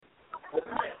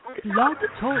Blog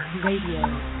Talk Radio.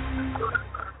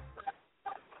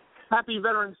 Happy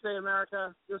Veterans Day,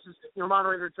 America. This is your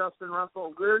moderator, Justin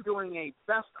Russell. We're doing a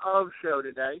best of show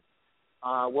today.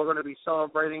 We're going to be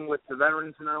celebrating with the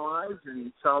veterans in our lives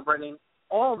and celebrating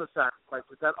all the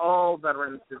sacrifices that all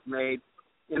veterans have made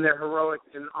in their heroic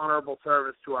and honorable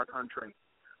service to our country.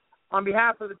 On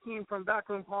behalf of the team from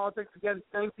Backroom Politics, again,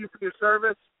 thank you for your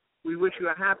service. We wish you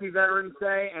a happy Veterans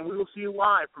Day, and we will see you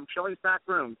live from Shelley's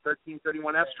Backroom,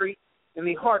 1331 F Street, in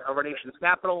the heart of our nation's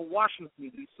capital, Washington,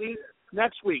 D.C.,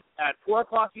 next week at 4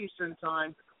 o'clock Eastern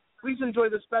Time. Please enjoy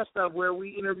this best of where we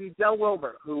interview Del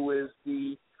Wilber, who is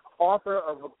the author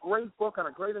of a great book on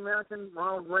a great American,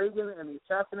 Ronald Reagan, and the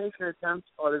assassination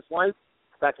attempts on his life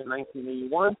back in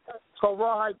 1981. It's called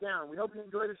Rawhide Down. We hope you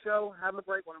enjoy the show. Have a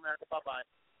great one, America. Bye-bye.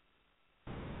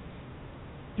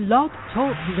 Blog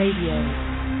Talk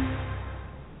Radio.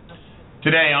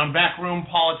 Today on Backroom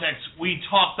Politics, we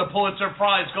talk the Pulitzer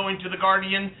Prize going to The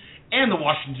Guardian and the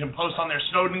Washington Post on their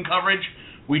Snowden coverage.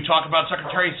 We talk about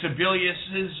Secretary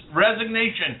Sebelius's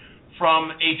resignation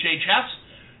from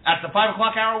HHS. At the 5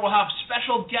 o'clock hour, we'll have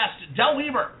special guest Del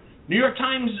Weber, New York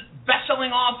Times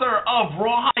bestselling author of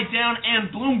Rawhide Down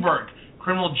and Bloomberg,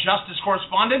 criminal justice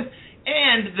correspondent,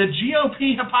 and the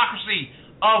GOP hypocrisy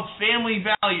of family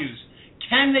values.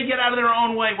 Can they get out of their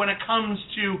own way when it comes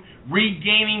to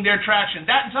regaining their traction?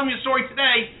 That and tell me a story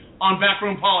today on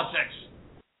Backroom Politics.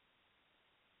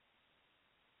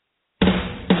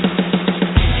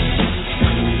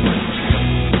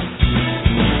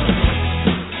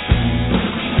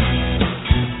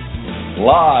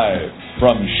 Live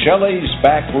from Shelley's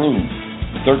Backroom,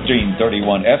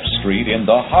 1331 F Street in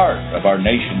the heart of our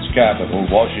nation's capital,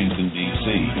 Washington,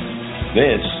 D.C.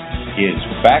 This is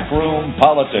Backroom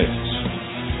Politics.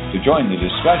 To join the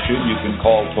discussion, you can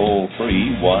call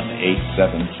toll-free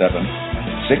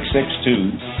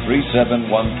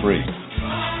 1-877-662-3713.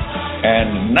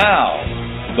 And now,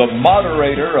 the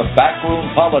moderator of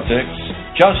Backroom Politics,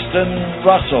 Justin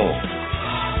Russell.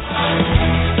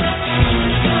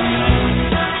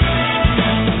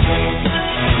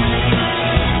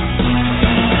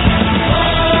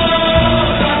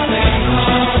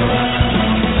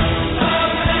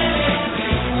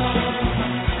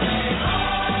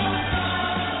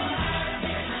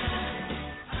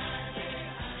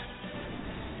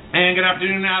 And good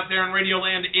afternoon out there in Radio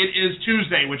Land. It is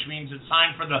Tuesday, which means it's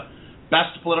time for the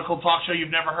best political talk show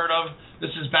you've never heard of.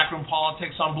 This is Backroom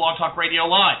Politics on Blog Talk Radio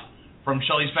Live from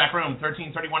Shelley's Backroom,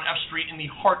 1331 F Street in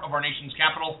the heart of our nation's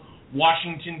capital,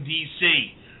 Washington, D.C.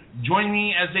 Join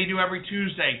me as they do every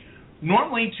Tuesday.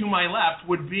 Normally, to my left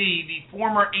would be the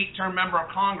former 8-term member of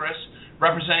Congress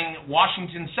representing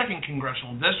Washington's 2nd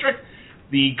Congressional District,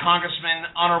 the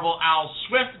Congressman Honorable Al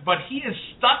Swift, but he is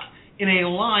stuck in a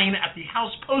line at the House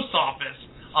Post Office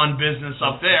on business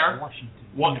up there. Washington.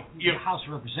 House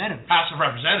of Representatives. House of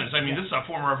Representatives. I mean, This is a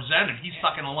former representative. He's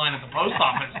stuck in a line at the post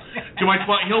office.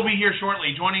 He'll be here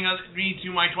shortly. Joining me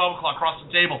to my 12 o'clock across the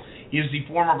table, he is the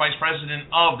former Vice President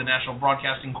of the National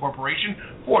Broadcasting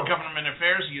Corporation for Government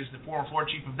Affairs. He is the former floor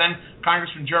chief of then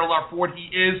Congressman Gerald R. Ford. He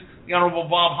is the Honorable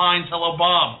Bob Hines. Hello,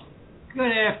 Bob.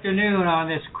 Good afternoon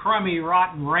on this crummy,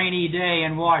 rotten, rainy day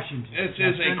in Washington. This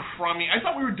is a crummy. I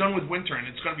thought we were done with winter, and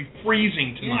it's going to be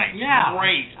freezing tonight. Yeah.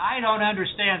 Great. I don't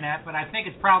understand that, but I think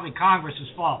it's probably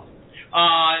Congress's fault.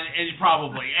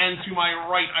 Probably. And to my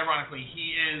right, ironically,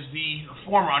 he is the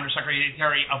former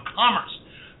Undersecretary of Commerce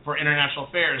for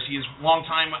International Affairs. He is a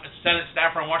longtime Senate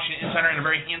staffer on Washington Center and a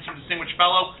very handsome, distinguished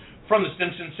fellow from the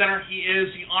Stimson Center. He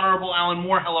is the Honorable Alan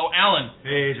Moore. Hello, Alan.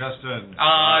 Hey, Justin.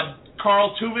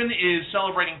 Carl Tubin is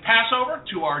celebrating Passover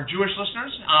to our Jewish listeners.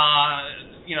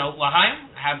 L'chaim,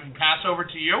 happy Passover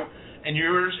to you and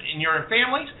yours and your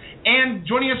families. And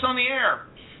joining us on the air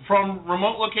from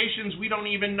remote locations we don't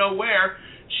even know where,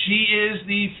 she is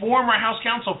the former House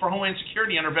Counsel for Homeland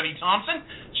Security under Betty Thompson.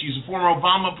 She's a former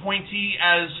Obama appointee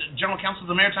as General Counsel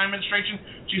of the Maritime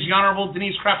Administration. She's the Honorable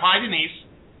Denise Krepp. Hi, Denise.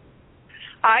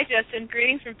 Hi, Justin.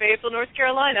 Greetings from Fayetteville, North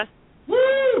Carolina.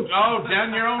 Woo! Oh, down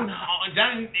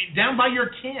by your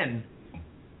kin.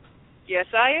 Yes,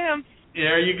 I am.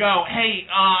 There you go. Hey,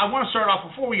 I want to start off,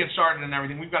 before we get started and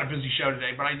everything, we've got a busy show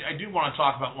today, but I do want to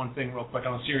talk about one thing real quick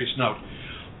on a serious note.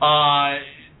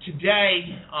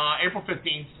 Today, April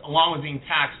 15th, along with being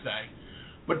tax day,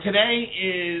 but today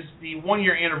is the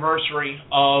 1-year anniversary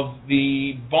of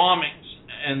the bombings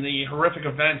and the horrific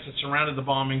events that surrounded the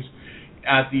bombings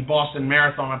at the Boston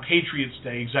Marathon on Patriots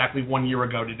Day exactly 1 year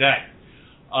ago today.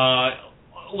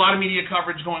 A lot of media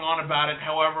coverage going on about it.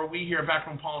 However, we here at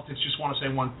Backroom Politics just want to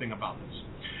say one thing about this.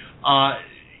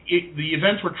 The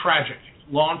events were tragic.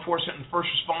 Law enforcement and first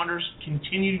responders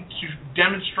continue to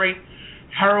demonstrate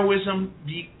heroism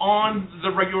beyond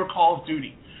the regular call of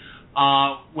duty.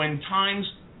 When times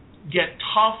get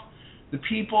tough, the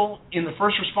people in the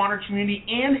first responder community,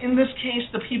 and in this case,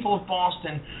 the people of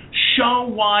Boston, show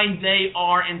why they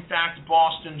are, in fact,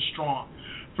 Boston strong.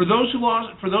 For those who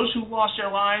lost their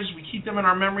lives, we keep them in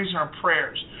our memories and our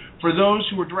prayers. For those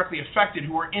who were directly affected,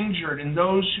 who were injured, and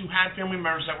those who had family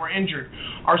members that were injured,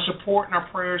 our support and our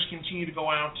prayers continue to go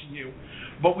out to you.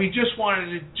 But we just wanted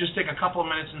to just take a couple of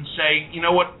minutes and say, you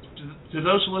know what, to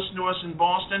those who listen to us in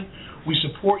Boston, we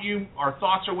support you. Our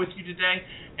thoughts are with you today,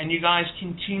 and you guys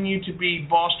continue to be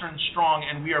Boston strong,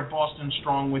 and we are Boston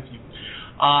strong with you.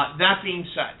 That being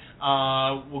said,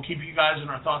 we'll keep you guys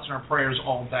in our thoughts and our prayers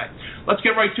all day. Let's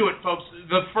get right to it, folks.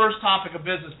 The first topic of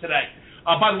business today.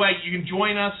 By the way, you can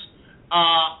join us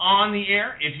on the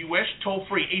air, if you wish,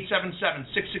 toll-free,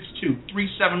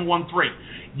 877-662-3713.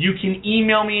 You can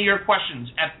email me your questions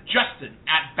at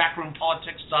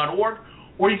justin@backroompolitics.org,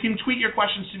 or you can tweet your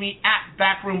questions to me at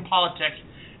backroompolitics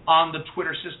on the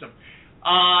Twitter system.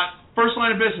 First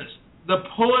line of business, the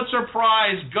Pulitzer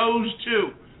Prize goes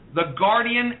to The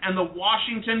Guardian and The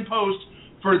Washington Post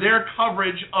for their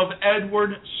coverage of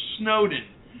Edward Snowden.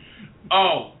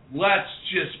 Oh, let's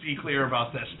just be clear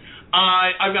about this.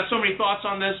 I've got so many thoughts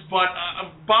on this, but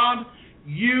Bob,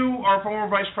 you are former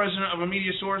vice president of a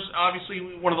media source, obviously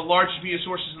one of the largest media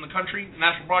sources in the country, the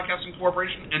National Broadcasting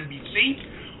Corporation, NBC.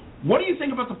 What do you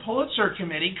think about the Pulitzer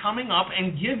Committee coming up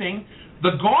and giving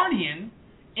The Guardian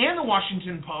and The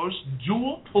Washington Post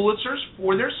dual Pulitzers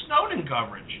for their Snowden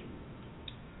coverage?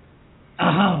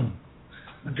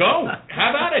 Go. How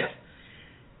about it?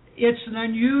 It's an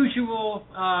unusual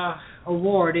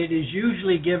award. It is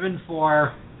usually given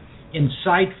for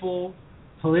insightful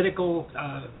political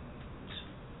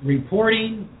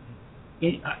reporting,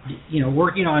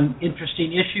 working on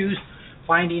interesting issues,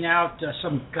 finding out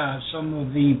some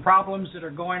of the problems that are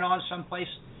going on someplace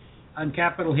on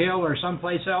Capitol Hill or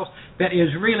someplace else. That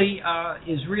is really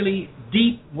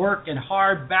deep work and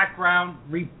hard background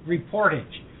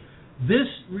reportage. This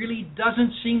really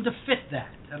doesn't seem to fit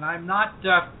that, and I'm not.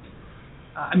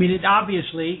 It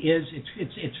obviously is.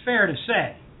 It's fair to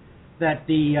say that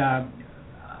the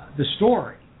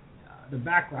story, the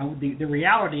background, the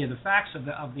reality of the facts of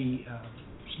the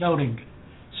Snowden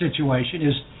situation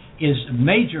is a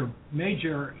major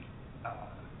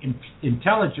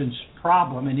intelligence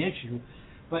problem and issue,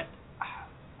 but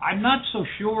I'm not so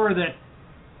sure that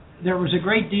there was a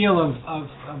great deal of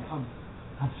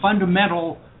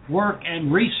fundamental work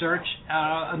and research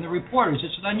on the reporters.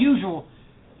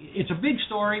 It's a big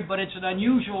story, but it's an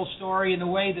unusual story in the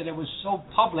way that it was so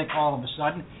public all of a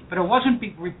sudden. But it wasn't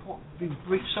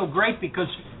so great because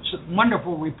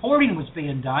wonderful reporting was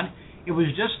being done. It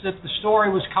was just that the story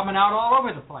was coming out all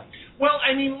over the place. Well,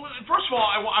 first of all,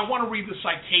 I want to read the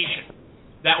citation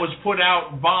that was put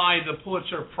out by the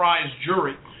Pulitzer Prize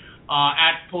jury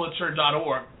at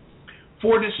Pulitzer.org.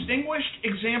 For distinguished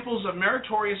examples of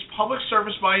meritorious public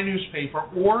service by a newspaper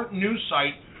or news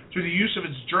site through the use of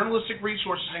its journalistic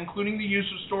resources, including the use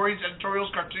of stories,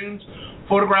 editorials, cartoons,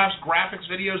 photographs, graphics,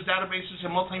 videos, databases, and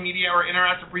multimedia or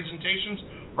interactive presentations,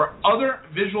 or other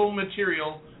visual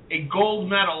material, a gold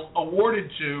medal awarded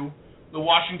to the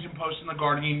Washington Post and the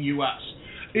Guardian U.S.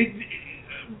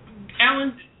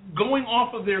 Alan, going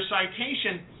off of their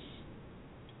citation,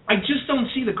 I just don't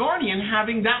see the Guardian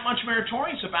having that much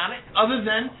meritorious about it, other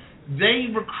than they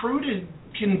recruited,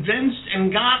 convinced,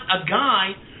 and got a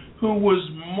guy who was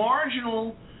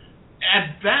marginal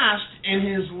at best in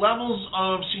his levels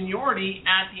of seniority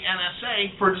at the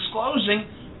NSA for disclosing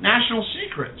national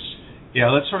secrets. Yeah,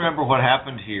 let's remember what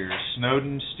happened here.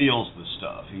 Snowden steals the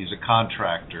stuff. He's a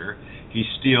contractor. He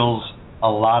steals a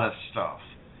lot of stuff.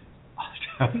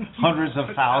 Hundreds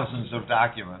of thousands of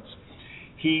documents.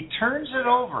 He turns it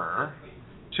over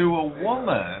to a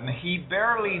woman he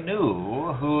barely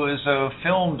knew, who is a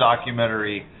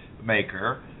documentary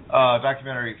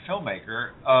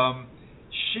filmmaker.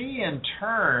 She in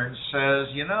turn says,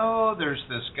 there's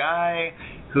this guy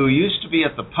who used to be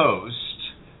at the Post,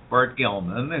 Bart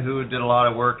Gellman, who did a lot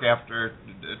of work after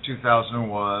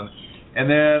 2001, and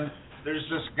then there's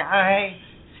this guy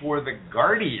for The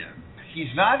Guardian.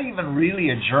 He's not even really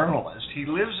a journalist. He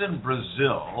lives in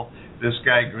Brazil, this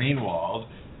guy Greenwald,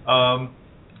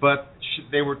 but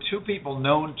they were two people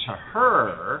known to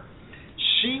her.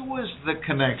 She was the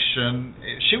connection.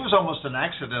 She was almost an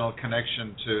accidental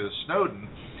connection to Snowden,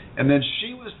 and then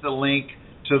she was the link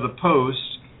to the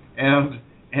Post and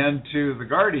to the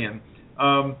Guardian.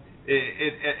 As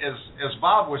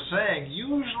Bob was saying,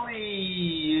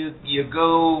 usually you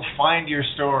go find your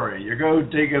story, you go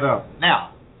dig it up.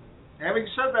 Now, having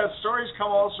said that, stories come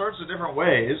all sorts of different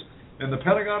ways. and the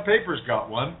Pentagon Papers got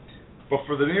one, but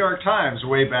for the New York Times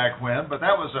way back when. But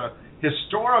that was a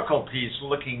historical piece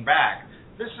looking back.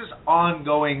 This is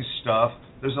ongoing stuff.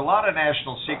 There's a lot of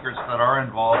national secrets that are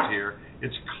involved here.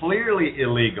 It's clearly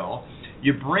illegal.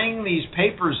 You bring these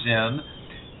papers in.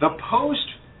 The Post,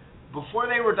 before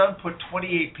they were done, put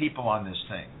 28 people on this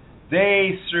thing.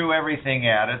 They threw everything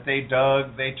at it. They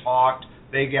dug, they talked,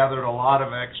 they gathered a lot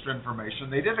of extra information.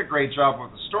 They did a great job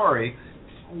with the story,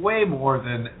 way more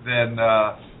than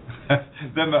the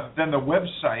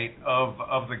website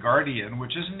of The Guardian,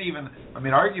 which isn't even, I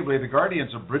mean, arguably The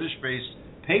Guardian's a British-based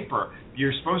paper.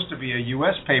 You're supposed to be a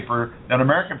U.S. paper, an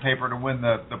American paper, to win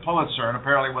the Pulitzer, and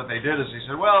apparently what they did is they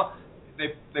said, well,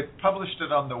 they published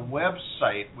it on the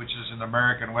website, which is an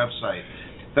American website.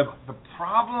 The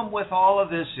problem with all of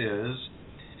this is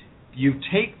you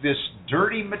take this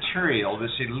dirty material,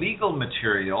 this illegal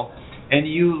material, and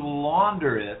you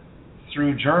launder it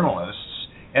through journalists,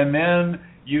 and then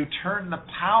you turn the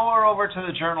power over to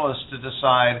the journalists to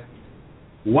decide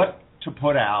what to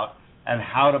put out and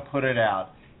how to put it out.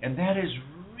 And that is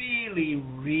really,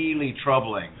 really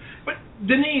troubling. But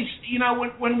Denise, you know,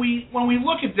 when we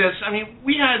look at this, I mean,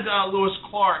 we had Lewis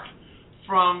Clark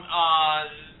from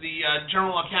the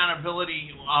General Accountability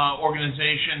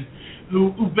Organization,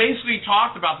 who basically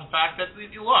talked about the fact that,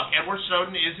 look, Edward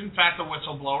Snowden is in fact a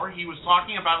whistleblower. He was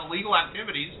talking about illegal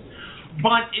activities,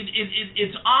 but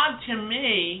it's odd to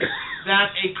me that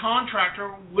a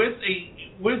contractor with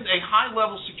a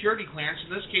high-level security clearance, in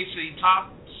this case a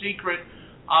top secret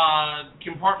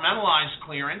compartmentalized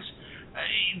clearance,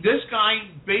 this guy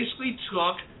basically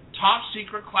took top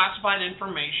secret classified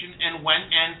information and went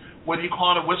and, whether you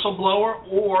call it a whistleblower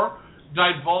or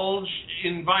divulged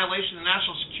in violation of the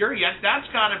National Security Act,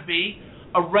 that's got to be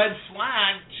a red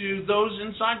flag to those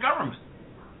inside government.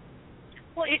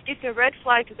 Well, it's a red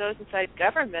flag to those inside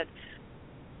government,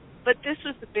 but this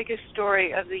was the biggest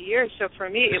story of the year, so for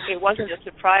me it wasn't a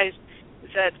surprise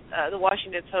that the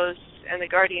Washington Post and the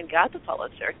Guardian got the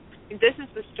Pulitzer. I mean, this is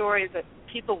the story that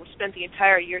people spent the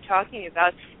entire year talking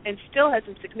about and still has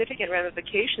some significant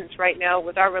ramifications right now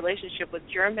with our relationship with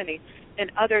Germany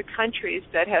and other countries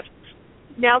that have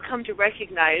now come to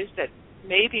recognize that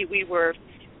maybe we were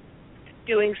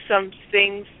doing some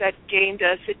things that gained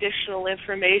us additional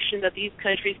information that these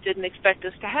countries didn't expect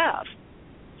us to have.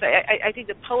 So I think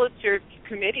the Pulitzer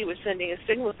Committee was sending a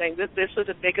signal saying that this was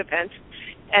a big event,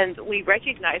 and we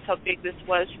recognize how big this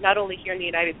was, not only here in the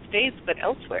United States, but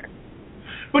elsewhere.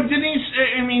 But Denise,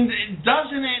 I mean,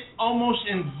 doesn't it almost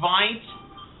invite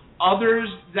others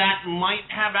that might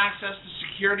have access to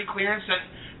security clearance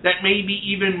that may be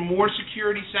even more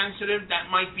security sensitive,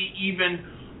 that might be even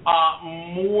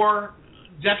more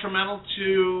detrimental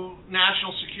to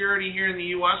national security here in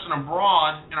the U.S. and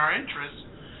abroad in our interests,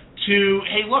 to,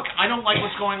 hey, look, I don't like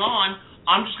what's going on,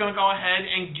 I'm just going to go ahead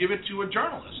and give it to a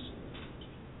journalist?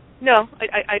 No,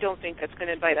 I don't think that's going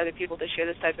to invite other people to share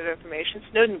this type of information.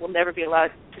 Snowden will never be allowed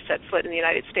to set foot in the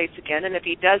United States again, and if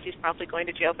he does, he's probably going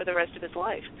to jail for the rest of his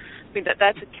life. I mean,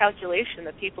 that's a calculation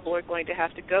that people are going to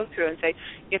have to go through and say,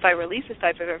 if I release this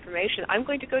type of information, I'm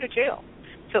going to go to jail.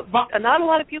 So not a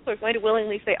lot of people are going to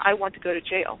willingly say, I want to go to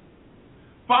jail.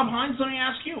 Bob Hines, let me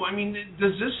ask you, I mean,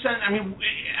 does this send, I mean,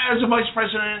 as a vice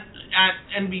president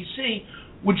at NBC,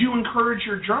 would you encourage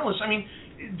your journalists? I mean,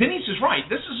 Denise is right.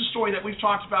 This is a story that we've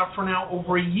talked about for now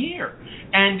over a year,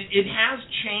 and it has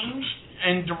changed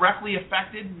and directly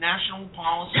affected national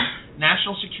policy,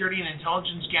 national security and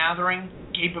intelligence gathering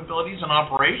capabilities and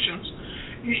operations.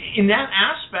 In that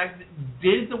aspect,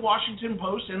 did the Washington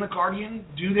Post and the Guardian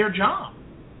do their job?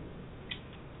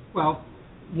 Well,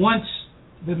 once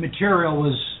the material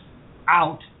was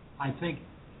out, I think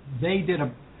they did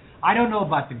I don't know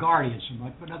about the Guardian so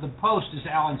much, but the Post, as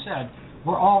Alan said,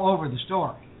 were all over the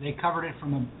story. They covered it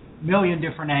from a million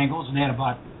different angles, and they had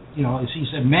about, as he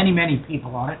said, many, many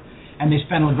people on it, and they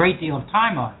spent a great deal of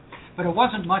time on it. But it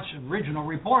wasn't much original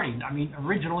reporting,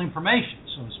 original information,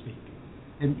 so to speak.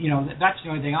 And, that's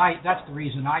the only thing that's the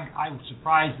reason I was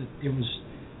surprised that it was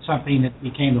something that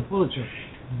became the Pulitzer,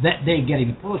 that they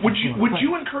getting the Pulitzer. Would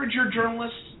you encourage your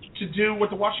journalists to do what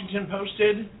the Washington Post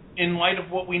did in light of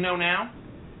what we know now?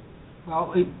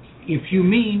 Well, if you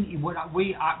mean would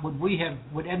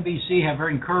NBC have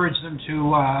encouraged them to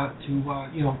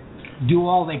do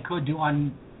all they could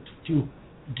to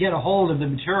get a hold of the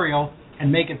material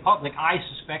and make it public? I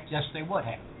suspect yes, they would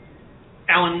have.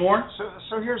 Alan Moore?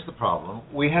 So here's the problem.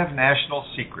 We have national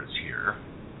secrets here.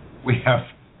 We have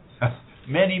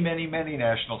many, many, many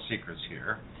national secrets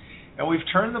here. And we've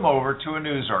turned them over to a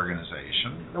news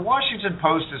organization. The Washington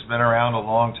Post has been around a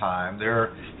long time.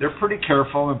 They're pretty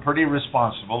careful and pretty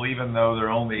responsible, even though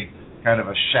they're only kind of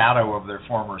a shadow of their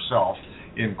former self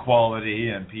in quality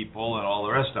and people and all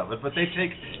the rest of it. But they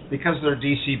take, because they're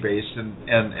DC based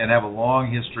and have a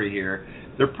long history here,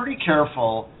 they're pretty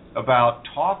careful about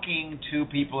talking to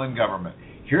people in government.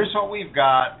 Here's what we've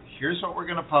got. Here's what we're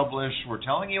going to publish. We're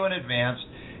telling you in advance,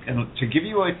 and to give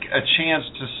you a chance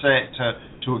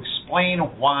to explain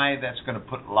why that's going to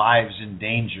put lives in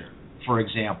danger, for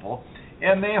example.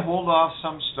 And they hold off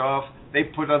some stuff. They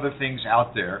put other things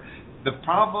out there. The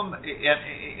problem,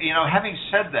 having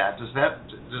said that,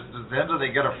 do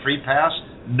they get a free pass?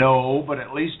 No, but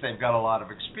at least they've got a lot of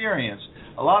experience.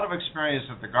 A lot of experience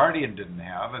that the Guardian didn't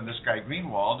have, and this guy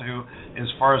Greenwald, who, as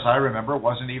far as I remember,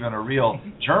 wasn't even a real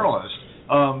journalist.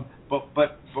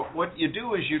 But what you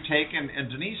do is you take, and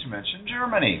Denise mentioned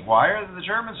Germany. Why are the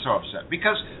Germans so upset?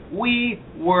 Because we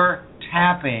were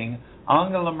tapping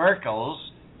Angela Merkel's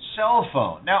cell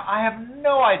phone. Now, I have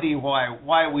no idea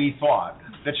why we thought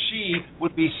that she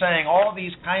would be saying all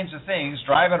these kinds of things,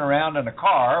 driving around in a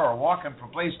car or walking from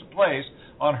place to place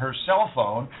on her cell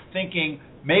phone, thinking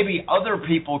maybe other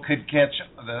people could catch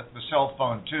the cell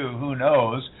phone too, who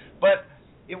knows. But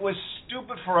it was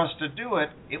stupid for us to do it.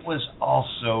 It was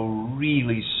also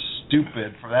really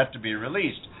stupid for that to be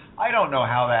released. I don't know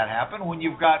how that happened when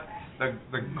you've got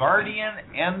the Guardian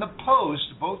and the Post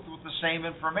both with the same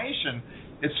information.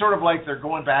 It's sort of like they're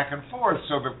going back and forth.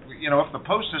 So that, if the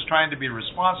Post is trying to be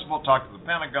responsible, talk to the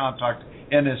Pentagon, talk to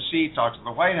NSC, talk to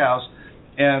the White House,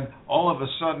 and all of a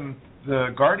sudden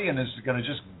the Guardian is going to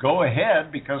just go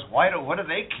ahead because what do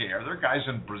they care? They're guys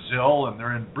in Brazil and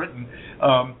they're in Britain.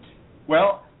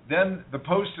 Well, then the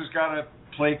Post has got to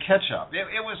play catch up.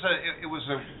 It was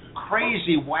a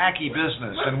crazy, wacky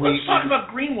business. And let's talk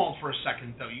about Greenwald for a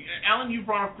second, though. Alan, you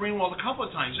brought up Greenwald a couple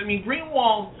of times. I mean,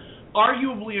 Greenwald,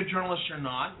 arguably a journalist or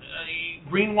not,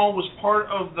 Greenwald was part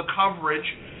of the coverage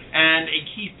and a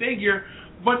key figure.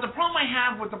 But the problem I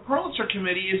have with the Pulitzer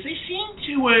Committee is they seem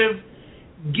to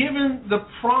have given the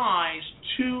prize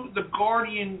to the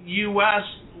Guardian U.S.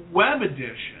 web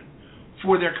edition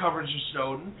for their coverage of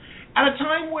Snowden at a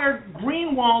time where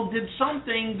Greenwald did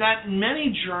something that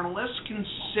many journalists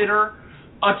consider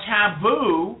a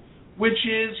taboo, which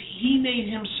is he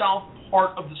made himself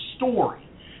part of the story.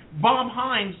 Bob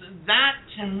Hines, that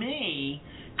to me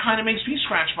kind of makes me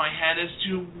scratch my head as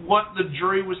to what the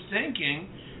jury was thinking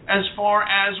as far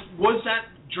as, was that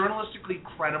journalistically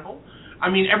credible? I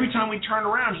mean, every time we turn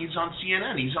around, he's on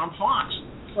CNN, he's on Fox.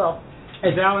 Well,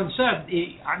 as Alan said,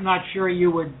 I'm not sure you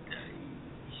would,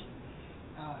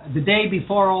 the day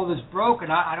before all this broke,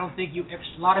 and I don't think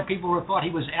a lot of people thought he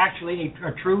was actually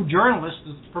a true journalist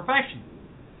of the profession.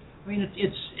 I mean,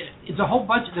 it's a whole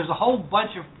bunch. There's a whole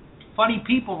bunch of funny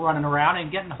people running around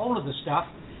and getting hold of the stuff.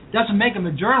 Doesn't make them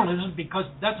a journalist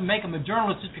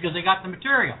just because they got the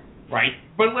material. Right.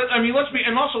 But let's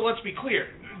be clear.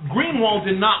 Greenwald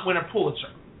did not win a Pulitzer.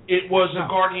 It was a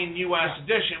Guardian U.S.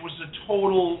 edition. It was the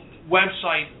total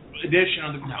website edition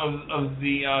of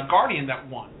the Guardian that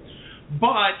won.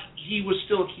 But he was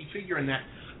still a key figure in that.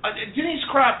 Denise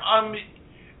Krapp,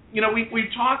 we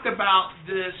talked about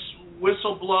this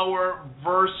whistleblower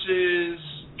versus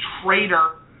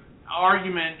traitor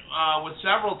argument with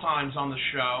several times on the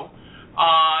show.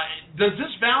 Does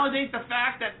this validate the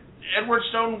fact that Edward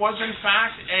Snowden was in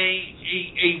fact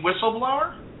a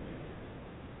whistleblower?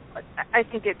 I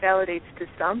think it validates to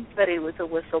some that he was a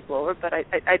whistleblower, but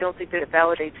I don't think that it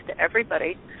validates to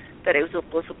everybody that he was a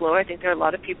whistleblower. I think there are a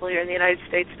lot of people here in the United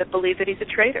States that believe that he's a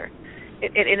traitor.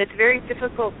 And it's very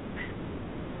difficult.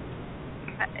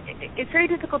 It's very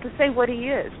difficult to say what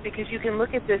he is, because you can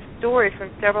look at this story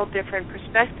from several different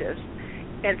perspectives.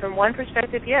 And from one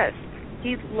perspective, yes,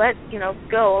 he's let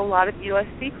go a lot of U.S.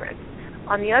 secrets.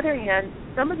 On the other hand,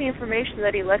 some of the information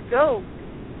that he let go,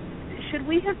 should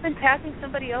we have been tapping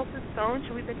somebody else's phone?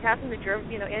 Should we have been tapping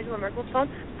Angela Merkel's phone?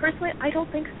 Personally, I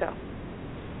don't think so.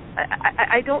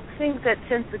 I don't think that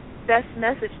sends the best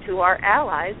message to our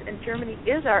allies, and Germany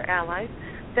is our allies,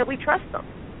 that we trust them.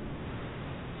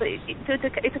 But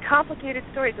it's a complicated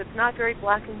story, so it's not very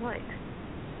black and white.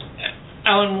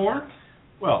 Alan Moore?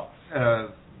 Well,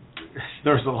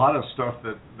 there's a lot of stuff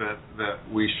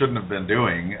that we shouldn't have been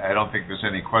doing. I don't think there's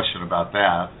any question about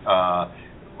that.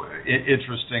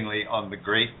 Interestingly, on the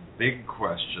great big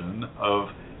question of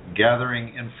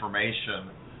gathering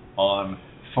information on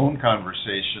phone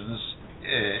conversations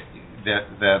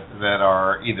that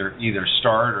are either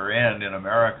start or end in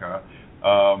America,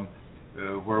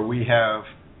 where we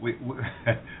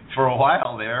for a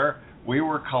while there, we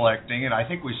were collecting, and I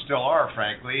think we still are,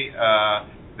 frankly,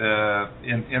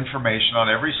 information on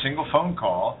every single phone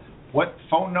call, what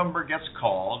phone number gets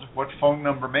called, what phone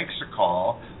number makes a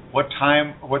call, what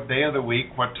day of the week,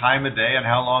 what time of day, and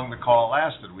how long the call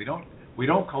lasted. We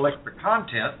don't collect the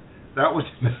content. That was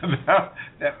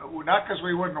not because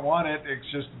we wouldn't want it. It's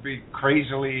just be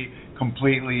crazily,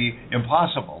 completely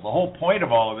impossible. The whole point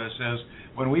of all of this is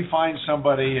when we find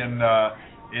somebody in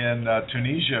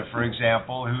Tunisia, for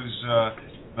example, who's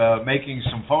making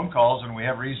some phone calls, and we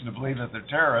have reason to believe that they're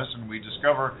terrorists, and we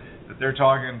discover that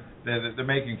they're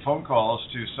making phone calls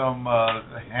to some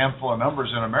handful of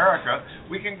numbers in America,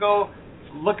 we can go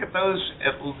look at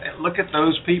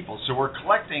those people. So we're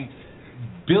collecting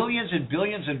billions and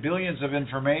billions and billions of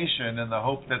information in the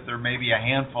hope that there may be a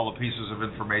handful of pieces of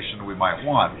information that we might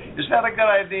want. Is that a good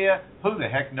idea? Who the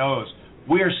heck knows?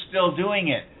 We're still doing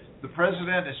it. The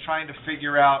president is trying to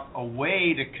figure out a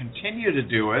way to continue to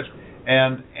do it,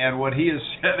 and what he has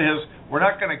said is we're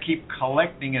not going to keep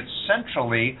collecting it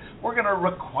centrally. We're going to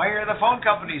require the phone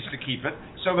companies to keep it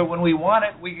so that when we want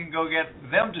it, we can go get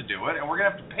them to do it, and we're going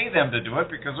to have to pay them to do it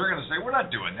because they're going to say, we're not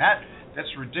doing that. That's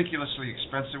ridiculously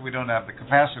expensive. We don't have the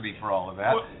capacity for all of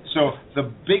that. So the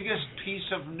biggest piece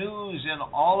of news in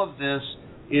all of this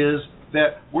is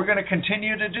that we're going to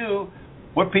continue to do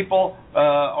what people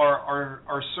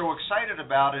are so excited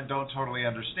about and don't totally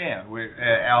understand.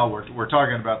 Al, we're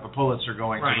talking about the Pulitzer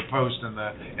going to the Post and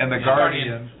the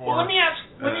Guardian. For, let me ask,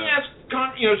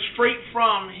 straight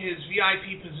from his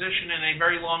VIP position in a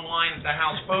very long line at the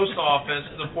House Post Office,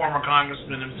 the former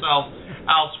congressman himself,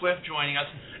 Al Swift, joining us.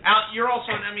 Al, you're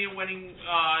also an Emmy-winning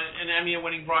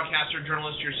broadcaster,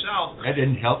 journalist yourself. That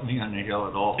didn't help me on the Hill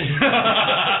at all.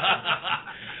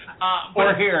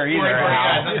 Or here either.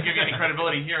 It doesn't give you any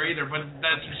credibility here either. But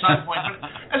that's beside the point. But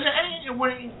as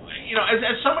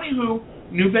somebody who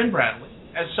knew Ben Bradley,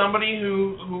 as somebody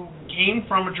who came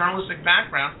from a journalistic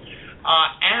background,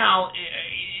 Al,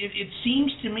 it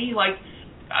seems to me like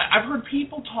I've heard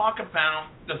people talk about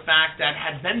the fact that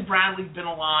had Ben Bradley been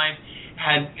alive,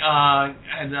 had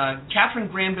Katharine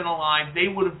Graham been alive, they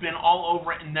would have been all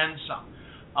over it and then some.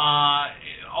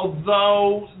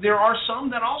 Although there are some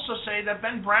that also say that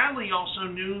Ben Bradley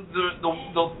also knew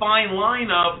the fine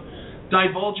line of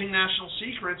divulging national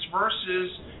secrets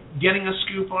versus getting a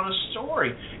scoop on a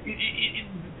story.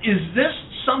 Is this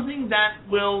something that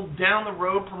will down the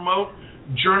road promote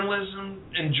journalism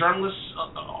and journalists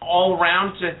all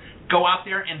around to go out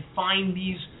there and find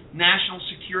these national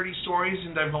security stories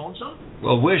and divulge them?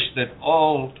 Well, wish that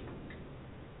all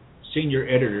senior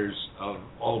editors of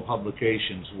all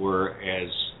publications were as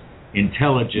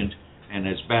intelligent and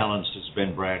as balanced as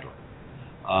Ben Bradley.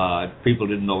 People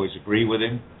didn't always agree with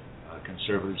him.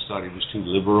 Conservatives thought he was too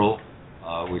liberal,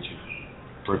 which is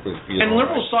perfectly. And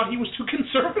liberals thought he was too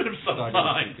conservative sometimes.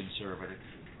 Thought he was too conservative.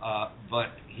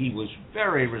 But he was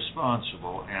very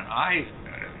responsible, and I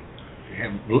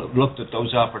have looked at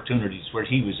those opportunities where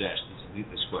he was asked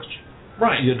this question.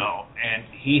 Right. And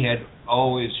he had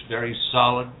always very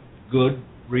solid, good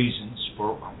reasons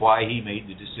for why he made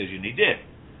the decision he did.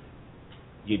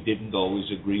 You didn't always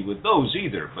agree with those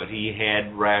either, but he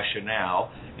had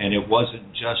rationale, and it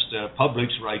wasn't just a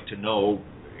public's right to know,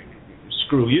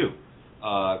 screw you,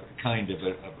 kind of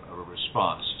a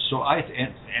response. So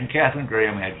and Katharine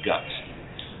Graham had guts.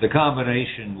 The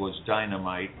combination was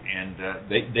dynamite, and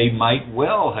they might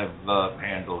well have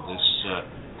handled this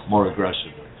more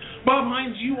aggressively. Bob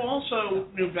Hines, you also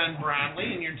knew Ben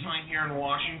Bradley in your time here in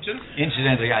Washington.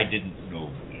 Incidentally, I didn't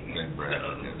know Ben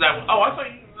Bradley. I thought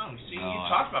you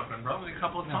talked about Ben Bradley a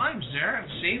couple of times there. And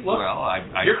see, look,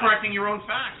 you're correcting your own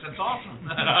facts. That's awesome.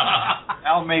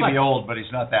 Al may be old, but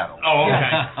he's not that old. Oh,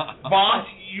 okay. Bob,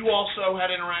 you also had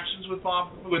interactions with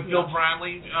Bill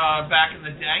Bradley back in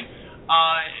the day.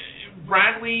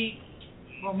 Bradley,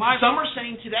 some are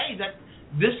saying today that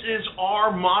this is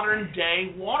our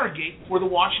modern-day Watergate for the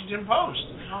Washington Post.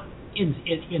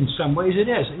 In some ways it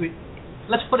is.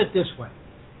 Let's put it this way.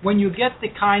 When you get the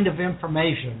kind of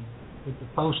information that the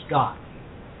Post got,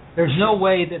 there's no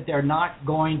way that they're not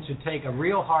going to take a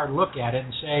real hard look at it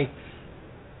and say,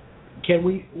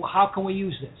 how can we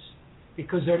use this?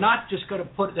 Because they're not just going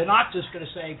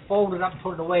to say, fold it up and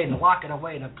put it away and lock it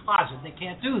away in a closet. They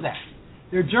can't do that.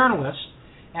 They're journalists,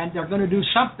 and they're going to do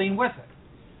something with it.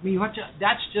 I mean,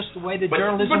 that's just the way the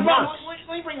journalism works.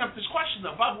 But let me bring up this question,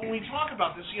 though. Bob, when we talk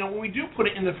about this, when we do put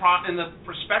it in the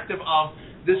perspective of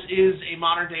this is a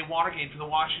modern-day Watergate for the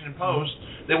Washington Post,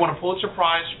 they won a Pulitzer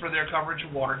Prize for their coverage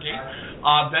of Watergate.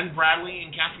 Ben Bradley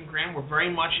and Katharine Graham were very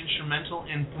much instrumental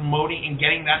in promoting and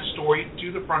getting that story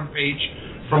to the front page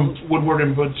from Woodward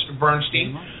and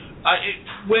Bernstein.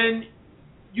 When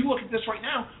you look at this right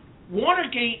now,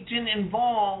 Watergate didn't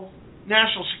involve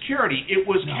national security. It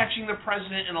was catching the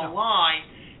president in a lie.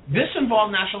 This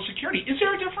involved national security. Is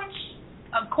there a difference?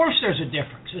 Of course there's a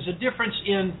difference. There's a difference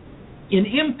in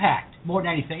impact more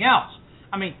than anything else.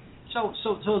 I mean, so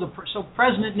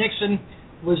President Nixon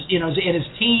was, and his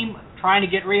team trying to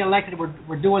get reelected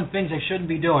were doing things they shouldn't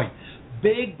be doing.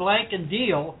 Big blanket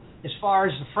deal as far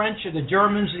as the French or the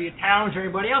Germans or the Italians or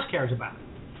anybody else cares about it.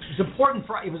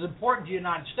 It was important to the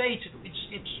United States.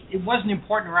 It wasn't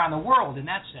important around the world in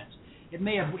that sense. It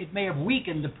may have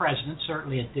weakened the president,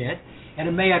 certainly it did, and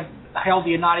it may have held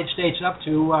the United States up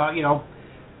to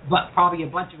but probably a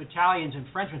bunch of Italians and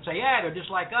French would say, yeah, they're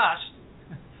just like us.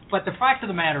 But the fact of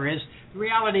the matter is, the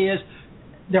reality is,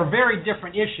 they're very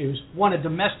different issues. One, a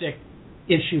domestic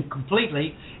issue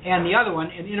completely, and the other one,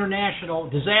 an international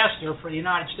disaster for the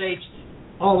United States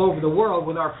all over the world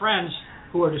with our friends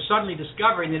who are suddenly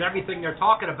discovering that everything they're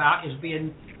talking about is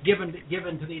being given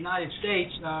to the United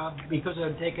States because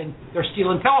they're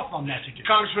stealing telephone messages.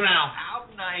 Congressman Al, how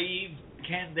naive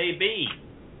can they be?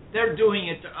 They're doing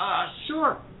it to us.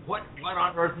 Sure. What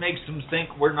on earth makes them think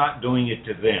we're not doing it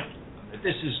to them?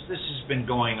 This has been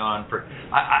going on for.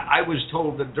 I was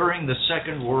told that during the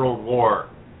Second World War,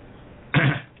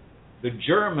 the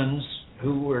Germans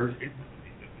who were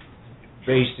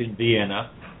based in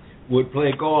Vienna would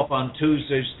play golf on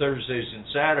Tuesdays, Thursdays, and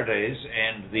Saturdays,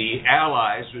 and the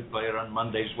Allies would play it on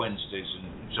Mondays, Wednesdays,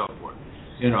 and so forth.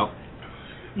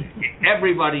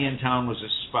 Everybody in town was a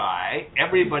spy.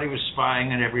 Everybody was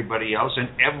spying on everybody else, and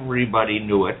everybody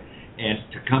knew it. And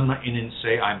to come in and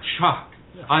say, I'm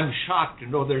shocked to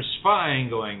know there's spying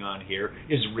going on here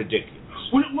is ridiculous.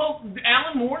 Well,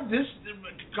 Alan Moore,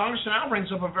 Congressman Al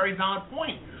brings up a very valid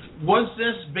point. Was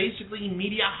this basically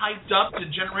media hyped up to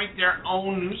generate their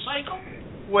own news cycle?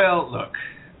 Well, look,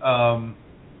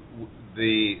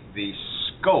 the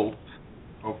scope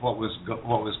of what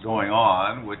was going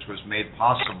on, which was made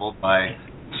possible by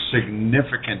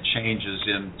significant changes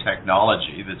in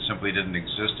technology that simply didn't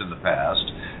exist in the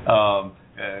past,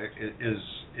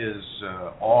 is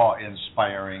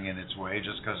awe-inspiring in its way,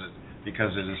 just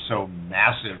because it is so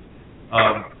massive.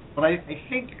 But I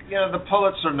think the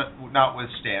Pulitzer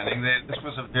notwithstanding, this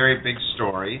was a very big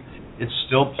story. It's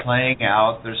still playing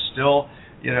out. There's still,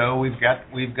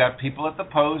 we've got people at the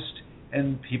Post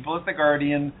and people at the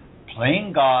Guardian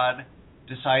playing God,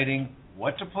 deciding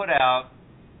what to put out,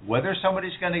 whether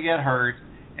somebody's going to get hurt.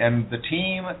 And the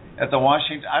team at the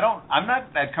Washington, I'm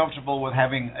not that comfortable with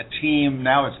having a team,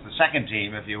 now it's the second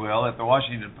team, if you will, at the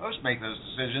Washington Post make those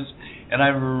decisions, and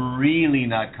I'm really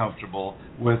not comfortable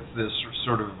with this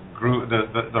sort of group,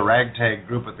 the ragtag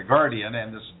group at the Guardian,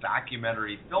 and this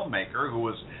documentary filmmaker who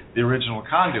was the original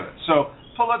conduit. So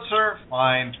Pulitzer,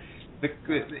 fine,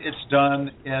 it's done,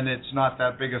 and it's not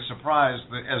that big a surprise,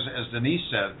 as Denise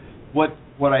said.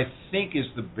 What I think is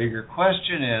the bigger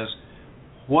question is,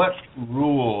 what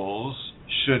rules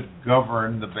should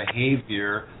govern the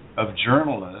behavior of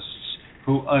journalists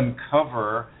who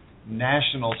uncover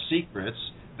national secrets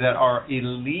that are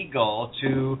illegal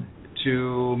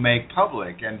to make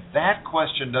public? And that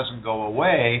question doesn't go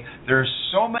away. There are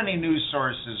so many news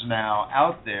sources now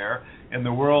out there in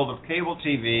the world of cable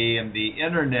TV and the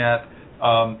internet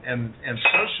and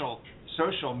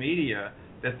social media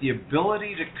that the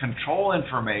ability to control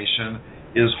information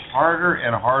is harder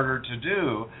and harder to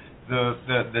do.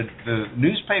 The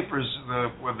newspapers,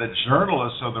 the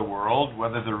journalists of the world,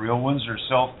 whether the real ones or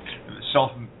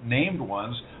self-named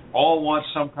ones, all want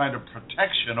some kind of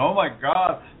protection. Oh my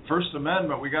God, First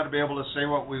Amendment! We got to be able to say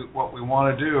what we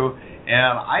want to do.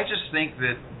 And I just think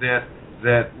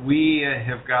that we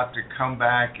have got to come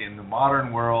back in the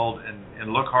modern world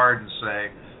and look hard and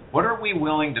say, what are we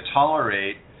willing to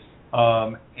tolerate,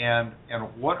 and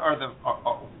what are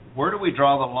where do we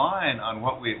draw the line on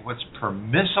what's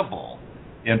permissible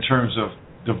in terms of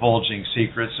divulging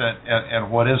secrets and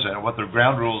what isn't, and what the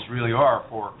ground rules really are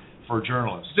for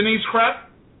journalists? Denise Krebs?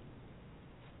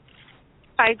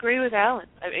 I agree with Alan.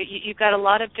 You've got a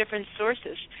lot of different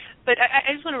sources. But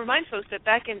I just want to remind folks that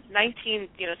back in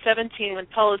 1917, when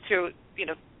Pulitzer,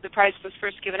 the prize was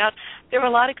first given out, there were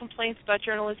a lot of complaints about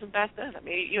journalism back then. I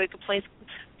mean, you had complaints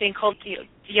being called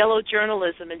yellow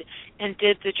journalism, and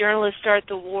did the journalists start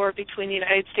the war between the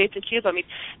United States and Cuba? I mean,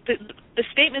 the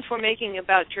statements we're making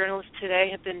about journalists today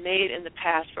have been made in the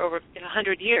past for over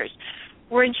 100 years.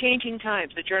 We're in changing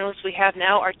times. The journalists we have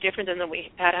now are different than we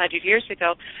had 100 years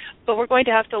ago, but we're going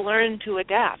to have to learn to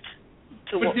adapt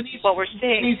to what we're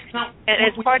seeing. And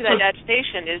as part of that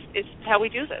adaptation is how we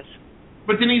do this.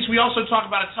 But Denise, we also talk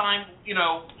about a time,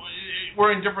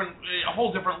 we're in a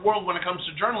whole different world when it comes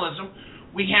to journalism.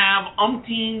 We have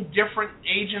umpteen different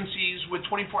agencies with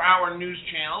 24-hour news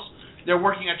channels. They're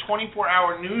working a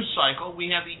 24-hour news cycle. We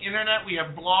have the internet. We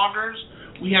have bloggers.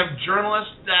 We have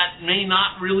journalists that may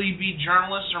not really be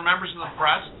journalists or members of the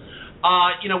press.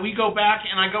 We go back,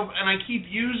 and I keep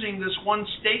using this one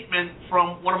statement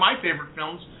from one of my favorite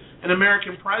films, An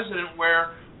American President,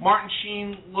 where Martin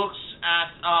Sheen looks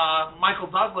at Michael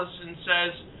Douglas and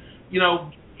says,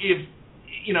 if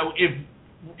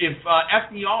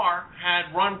FDR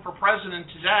had run for president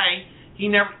today,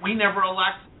 we never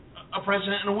elect a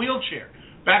president in a wheelchair.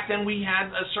 Back then, we had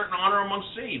a certain honor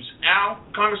amongst thieves.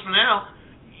 Congressman Al,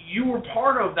 you were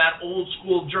part of that old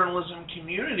school journalism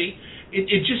community.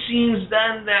 It just seems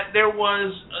then that there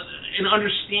was an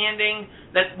understanding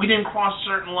that we didn't cross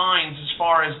certain lines as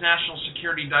far as national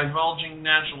security, divulging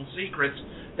national secrets.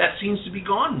 That seems to be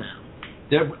gone now.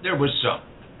 There was some,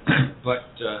 but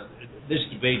this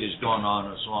debate has gone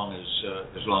on as long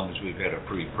as we've had a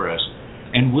free press,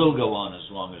 and will go on as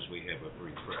long as we have a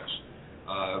free press.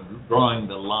 Drawing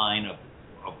the line of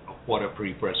what a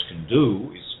free press can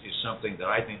do is something that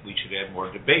I think we should have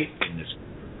more debate in this.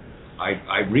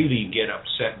 I really get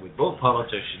upset with both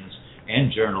politicians and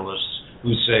journalists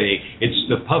who say it's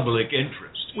the public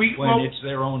interest when it's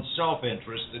their own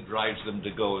self-interest that drives them to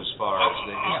go as far as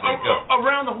they go.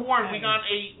 Around the horn, we got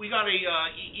a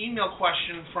email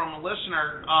question from a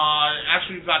listener.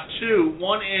 Actually, we've got two.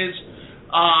 One is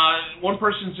one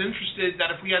person's interested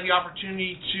that if we had the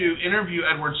opportunity to interview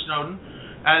Edward Snowden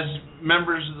as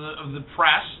members of the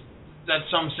press, that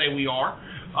some say we are,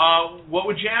 what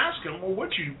would you ask him, or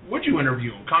would you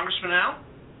interview him, Congressman Al?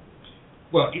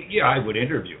 Well, yeah, I would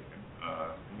interview him.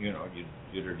 You'd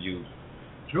interview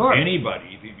anybody.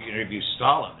 If you interview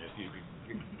Stalin, if you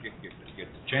get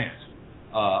the chance.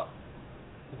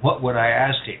 What would I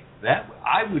ask him? That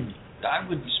I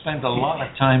would spend a lot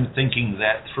of time thinking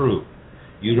that through.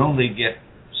 You'd only get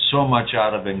so much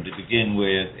out of him to begin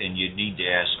with, and you'd need to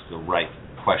ask the right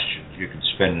questions. You could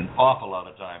spend an awful lot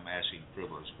of time asking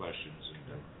frivolous questions.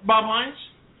 Bob Hines?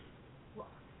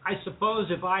 I suppose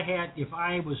if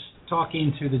I was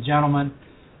talking to the gentleman,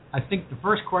 I think the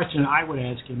first question I would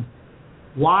ask him,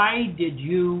 why did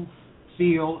you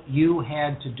feel you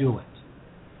had to do it?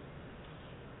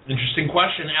 Interesting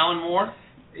question. Alan Moore?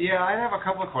 Yeah, I have a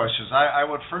couple of questions. I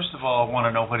would first of all want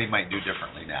to know what he might do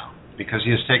differently now, because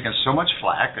he has taken so much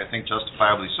flack, I think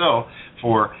justifiably so,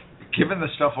 for giving the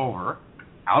stuff over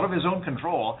out of his own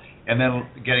control and then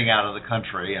getting out of the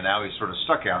country, and now he's sort of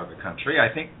stuck out of the country.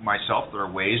 I think myself there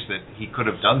are ways that he could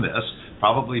have done this,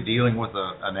 probably dealing with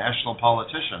a national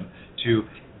politician, to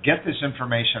get this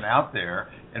information out there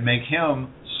and make him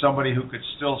somebody who could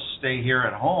still stay here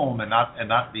at home and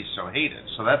not be so hated.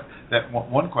 So that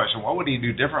one question, what would he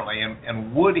do differently,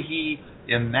 and would he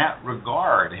in that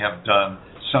regard have done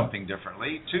something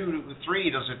differently? 2, 3,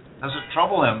 does it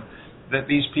trouble him that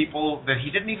these people that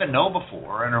he didn't even know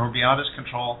before and are beyond his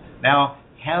control now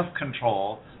have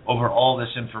control over all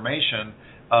this information,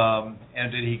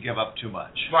 and did he give up too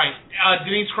much? Right.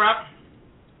 Denise Krapp?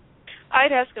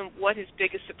 I'd ask him what his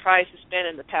biggest surprise has been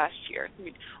in the past year. I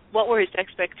mean, what were his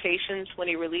expectations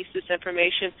when he released this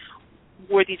information?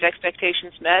 Were these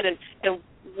expectations met? And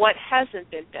what hasn't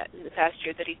been met in the past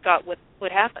year that he thought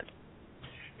would happen?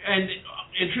 And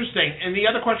interesting. And the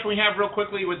other question we have real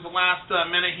quickly with the last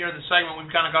minute here of the segment,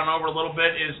 we've kind of gone over a little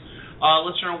bit, is a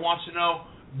listener wants to know,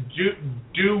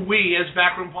 do we, as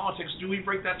Backroom Politics, do we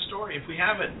break that story if we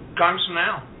have it? Congressman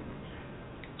Al?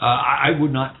 I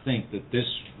would not think that this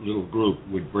little group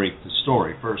would break the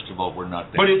story. First of all, we're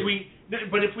not there. But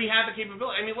if we had the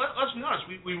capability, I mean, let's be honest.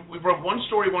 We broke one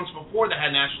story once before that had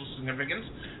national significance.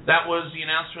 That was the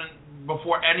announcement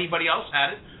before anybody else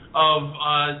had it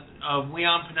of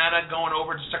Leon Panetta going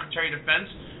over to Secretary of Defense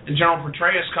and General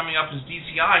Petraeus coming up as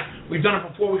DCI. We've done it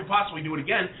before. We could possibly do it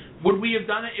again. Would we have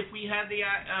done it if we had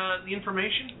the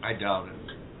information? I doubt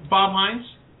it. Bob Hines?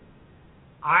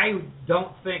 I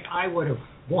don't think I would have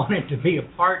wanted to be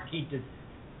a party to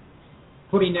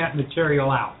putting that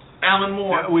material out. Alan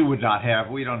Moore? We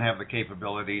don't have the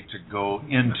capability to go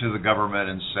into the government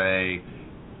and say,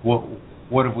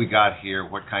 what have we got here?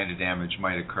 What kind of damage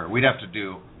might occur? We'd have to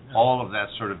do all of that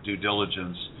sort of due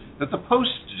diligence that the Post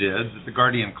did, that the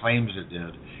Guardian claims it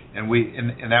did,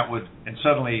 and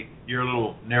suddenly your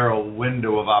little narrow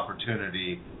window of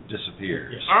opportunity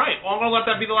disappears. All right. Well, I'm going to let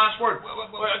that be the last word.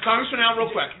 Congressman Al,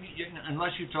 real quick.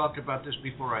 Unless you talked about this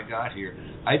before I got here,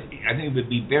 I think it would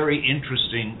be very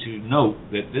interesting to note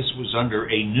that this was under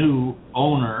a new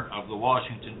owner of the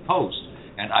Washington Post,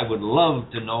 and I would love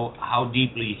to know how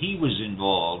deeply he was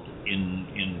involved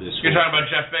in this. You're talking about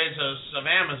Jeff Bezos of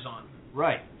Amazon.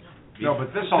 Right. No,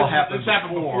 but this all happened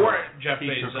before Jeff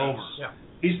he Bezos took over. Yeah.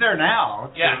 He's there now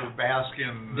to Yeah. bask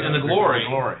in the glory.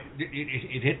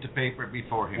 It hit the paper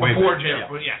before him. Before Jim.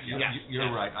 Yes. You're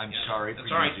right. I'm sorry for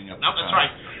using up the that's time. right.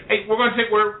 Hey, we're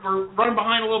running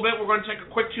behind a little bit. We're going to take a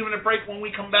quick 2-minute break. When we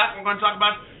come back, we're going to talk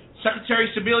about Secretary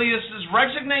Sebelius'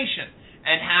 resignation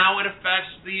and how it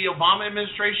affects the Obama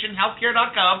administration,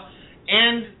 healthcare.gov,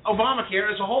 and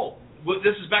Obamacare as a whole.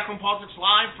 This is Backroom Politics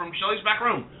live from Shelley's Back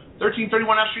Room, 1331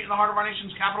 F Street in the heart of our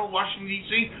nation's capital, Washington,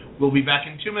 D.C. We'll be back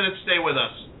in 2 minutes. Stay with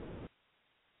us.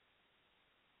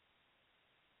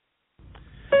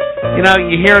 You know,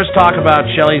 you hear us talk about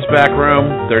Shelley's Back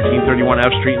Room, 1331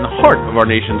 F Street in the heart of our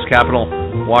nation's capital,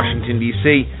 Washington,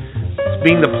 D.C. It's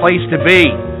being the place to be.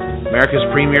 America's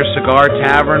premier cigar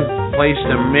tavern, place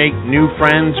to make new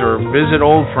friends or visit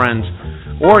old friends,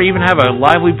 or even have a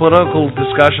lively political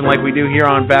discussion like we do here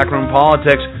on Backroom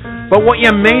Politics. But what you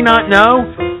may not know,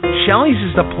 Shelley's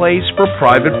is the place for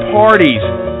private parties.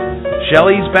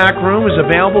 Shelley's Back Room is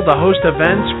available to host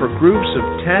events for groups of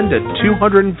 10 to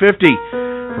 250.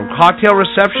 From cocktail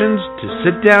receptions to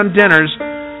sit-down dinners,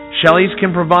 Shelley's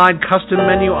can provide custom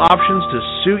menu options to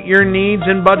suit your needs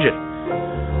and budget.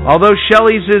 Although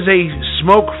Shelley's is a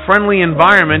smoke-friendly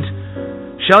environment,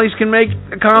 Shelley's can make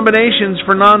accommodations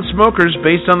for non-smokers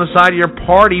based on the side of your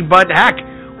party, but heck,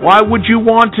 why would you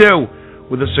want to?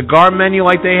 With a cigar menu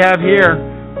like they have here,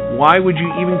 why would you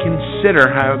even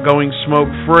consider going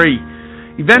smoke-free?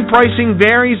 Event pricing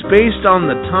varies based on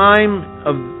the time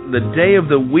of the day of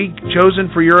the week chosen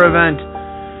for your event.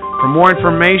 For more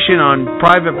information on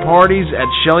private parties at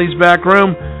Shelley's Back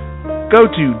Room, go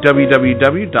to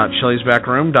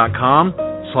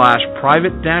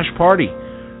www.shelleysbackroom.com/private-party.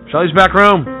 Shelley's Back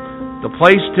Room, the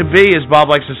place to be, as Bob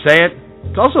likes to say it.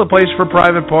 It's also a place for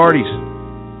private parties.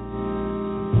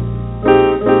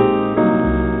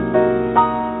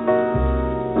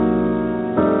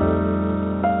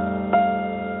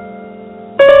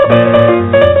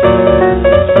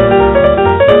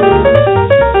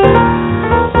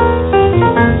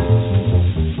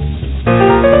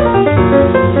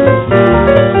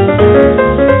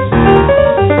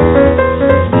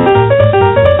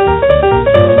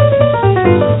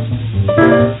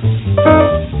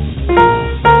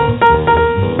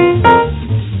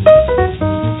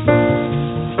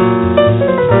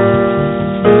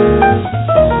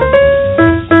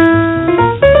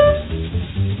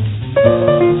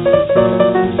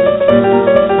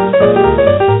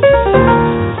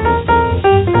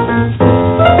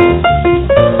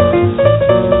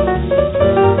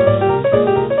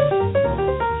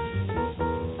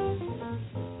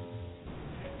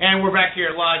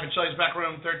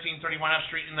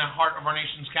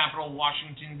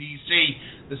 Washington, D.C.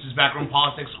 This is Backroom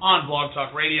Politics on Blog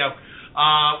Talk Radio.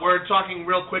 We're talking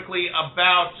real quickly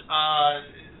about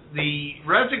the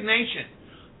resignation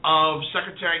of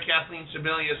Secretary Kathleen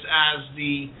Sebelius as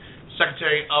the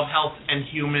Secretary of Health and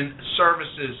Human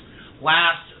Services.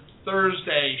 Last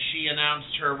Thursday, she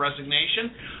announced her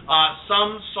resignation.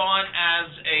 Some saw it as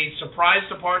a surprise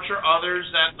departure.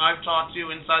 Others that I've talked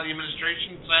to inside the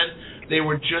administration said they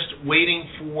were just waiting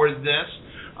for this.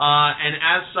 And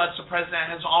as such, the president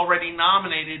has already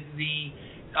nominated the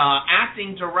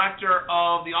acting director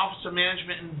of the Office of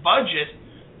Management and Budget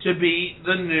to be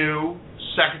the new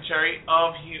Secretary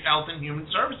of Health and Human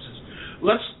Services.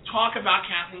 Let's talk about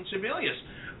Kathleen Sebelius.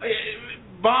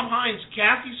 Bob Hines,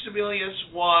 Kathy Sebelius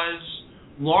was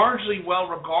largely well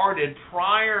regarded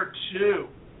prior to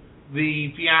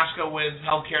the fiasco with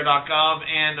healthcare.gov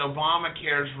and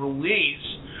Obamacare's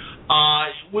release.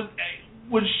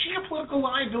 Was she a political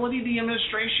liability to the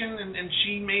administration, and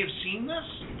she may have seen this?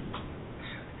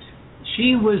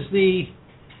 She was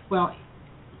well,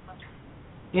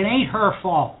 it ain't her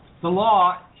fault. The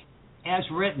law, as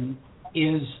written,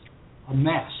 is a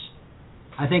mess.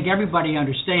 I think everybody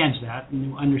understands that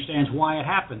and understands why it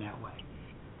happened that way.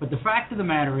 But the fact of the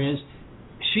matter is,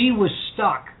 she was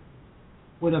stuck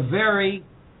with a very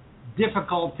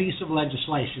difficult piece of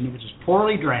legislation. It was just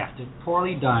poorly drafted,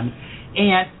 poorly done,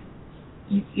 and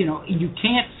you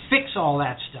can't fix all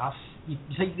that stuff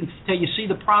until you see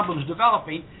the problems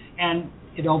developing, and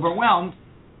it overwhelmed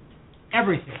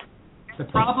everything. The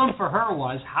problem for her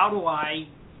was, how do I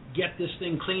get this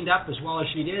thing cleaned up as well as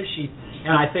she did?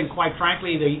 And I think, quite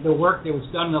frankly, the work that was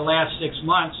done in the last 6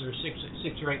 months, or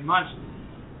six or 8 months,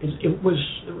 it was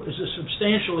a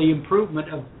substantial improvement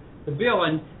of the bill.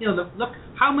 And look,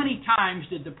 how many times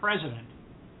did the president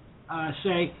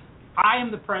say, I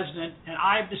am the president, and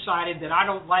I've decided that I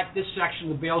don't like this section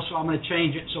of the bill, so I'm going to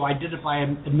change it, so I did it by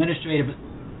administrative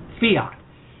fiat.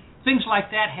 Things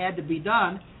like that had to be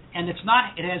done, and it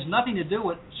has nothing to do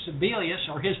with Sebelius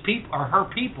or his people or her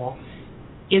people.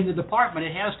 in the department,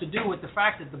 it has to do with the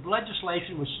fact that the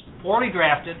legislation was poorly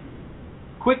drafted,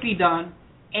 quickly done,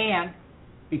 and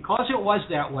because it was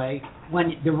that way,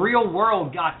 when the real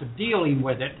world got to dealing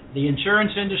with it, the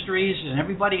insurance industries and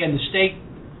everybody in the state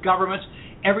governments,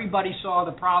 everybody saw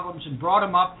the problems and brought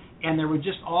them up, and there were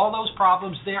just all those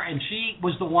problems there, and she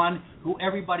was the one who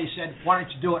everybody said, why don't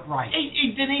you do it right?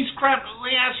 Hey, Denise Kraft, let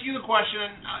me ask you the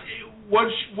question.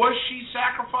 Was she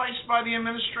sacrificed by the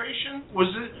administration?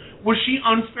 Was she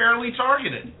unfairly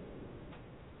targeted?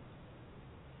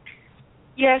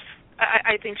 Yes,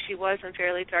 I think she was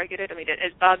unfairly targeted. I mean,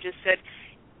 as Bob just said,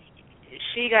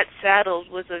 she got saddled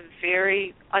with a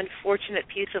very unfortunate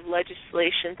piece of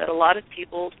legislation that a lot of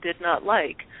people did not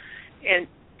like. And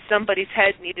somebody's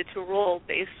head needed to roll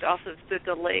based off of the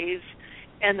delays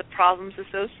and the problems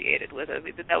associated with it.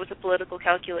 That was a political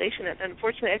calculation, and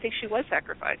unfortunately, I think she was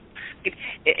sacrificed.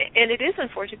 And it is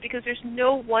unfortunate because there's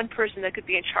no one person that could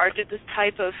be in charge of this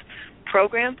type of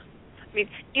program. I mean,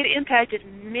 it impacted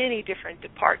many different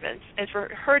departments, and for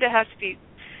her to have to be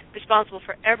responsible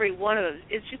for every one of those,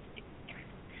 it's just,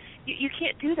 you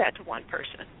can't do that to one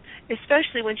person,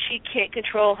 especially when she can't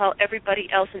control how everybody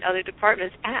else in other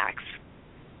departments acts.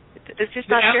 It's just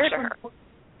not fair to her.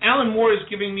 Alan Moore is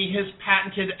giving me his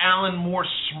patented Alan Moore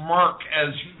smirk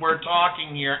as we're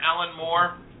talking here. Alan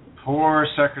Moore? Poor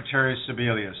Secretary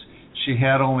Sebelius. She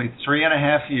had only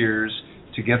 3.5 years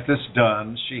to get this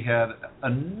done. She had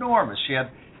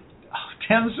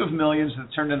tens of millions that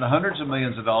turned into hundreds of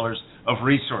millions of dollars of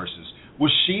resources.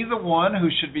 Was she the one who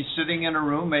should be sitting in a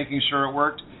room making sure it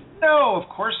worked? No, of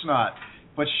course not.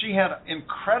 But she had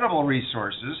incredible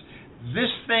resources.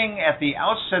 This thing at the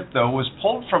outset, though, was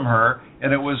pulled from her,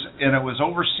 and it was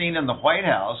overseen in the White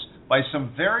House by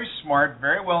some very smart,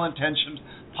 very well-intentioned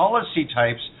policy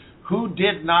types who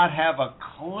did not have a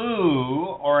clue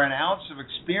or an ounce of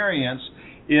experience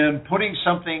in putting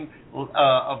something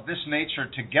of this nature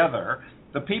together.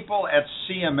 The people at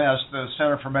CMS, the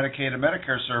Center for Medicaid and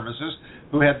Medicare Services,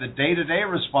 who had the day-to-day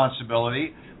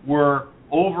responsibility, were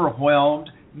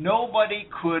overwhelmed. Nobody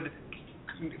could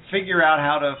figure out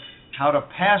how to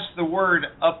pass the word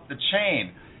up the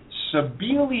chain.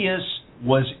 Sebelius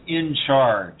was in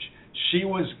charge. She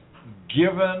was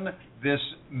given this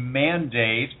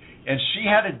mandate, and she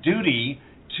had a duty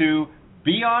to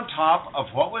be on top of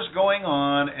what was going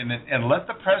on and let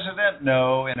the president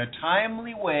know in a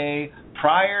timely way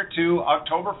prior to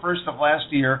October 1st of last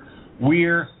year,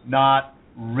 we're not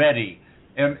ready.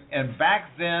 And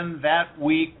back then, that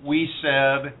week, we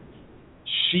said,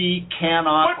 she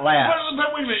cannot last.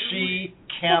 But wait a minute. She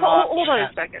cannot. Hold on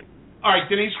a second. All right,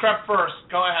 Denise Kraft first.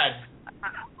 Go ahead.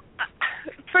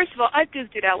 First of all, I've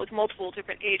duked it out with multiple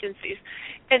different agencies,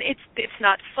 and it's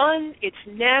not fun, it's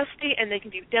nasty, and they can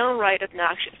be downright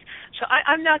obnoxious. So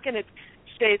I'm not going to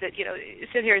say that,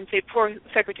 sit here and say poor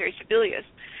Secretary Sebelius.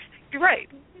 You're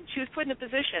right. She was put in a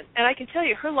position, and I can tell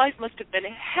you her life must have been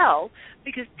hell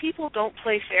because people don't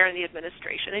play fair in the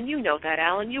administration, and you know that,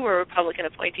 Alan. You were a Republican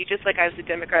appointee just like I was a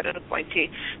Democratic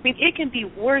appointee. I mean, it can be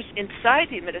worse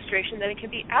inside the administration than it can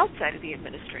be outside of the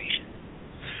administration.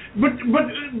 But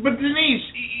Denise,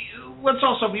 let's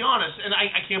also be honest, and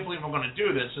I can't believe I'm going to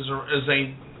do this as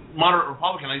a moderate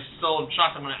Republican. I still am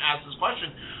shocked I'm going to ask this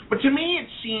question. But to me, it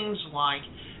seems like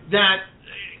that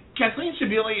Kathleen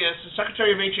Sebelius, the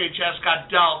Secretary of HHS, got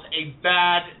dealt a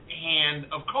bad hand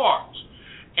of cards.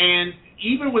 And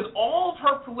even with all of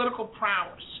her political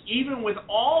prowess, even with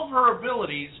all of her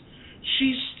abilities,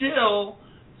 she still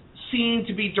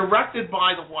seemed to be directed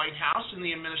by the White House and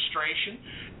the administration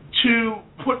to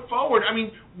put forward, I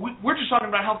mean, we're just talking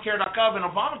about healthcare.gov and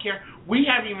Obamacare. We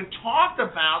haven't even talked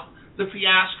about the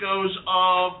fiascos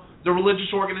of the religious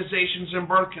organizations and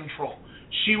birth control.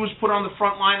 She was put on the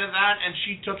front line of that, and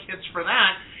she took hits for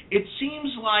that. It seems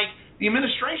like the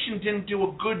administration didn't do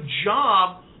a good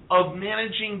job of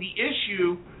managing the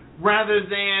issue rather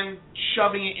than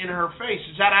shoving it in her face.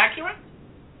 Is that accurate?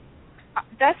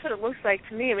 That's what it looks like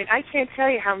to me. I mean, I can't tell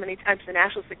you how many times the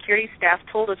national security staff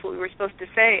told us what we were supposed to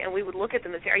say, and we would look at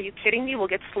them and say, are you kidding me?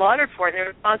 We'll get slaughtered for it. And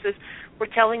their response is,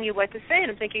 we're telling you what to say. And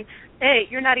I'm thinking,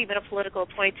 A, you're not even a political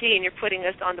appointee, and you're putting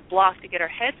us on the block to get our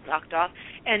heads knocked off.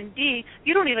 And B,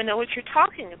 you don't even know what you're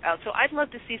talking about. So I'd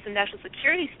love to see some national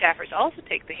security staffers also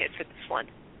take the hit for this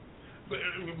one.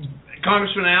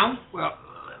 Congressman Al? Well,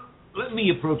 let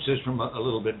me approach this from a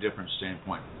little bit different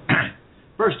standpoint.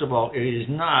 First of all, it is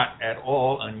not at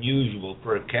all unusual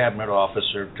for a cabinet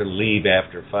officer to leave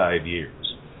after 5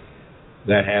 years.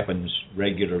 That happens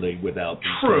regularly without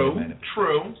being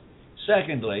True.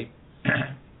 Secondly,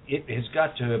 it has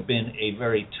got to have been a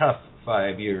very tough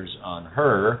 5 years on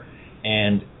her,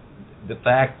 and the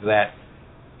fact that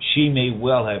she may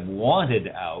well have wanted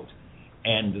out,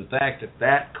 and the fact that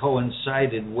that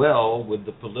coincided well with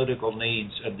the political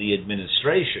needs of the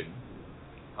administration,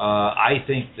 I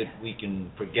think that we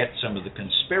can forget some of the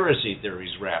conspiracy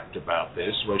theories wrapped about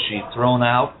this. Was she thrown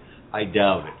out? I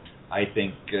doubt it. I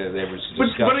think there was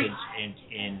discussions,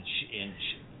 and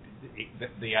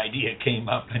the idea came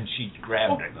up, and she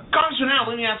grabbed it. Congressman, now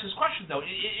let me ask this question, though.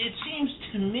 It seems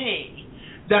to me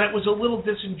that it was a little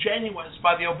disingenuous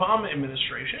by the Obama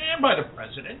administration and by the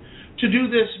president to do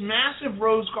this massive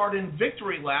Rose Garden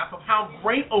victory lap of how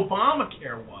great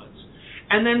Obamacare was,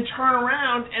 and then turn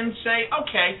around and say,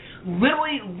 okay,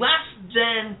 literally less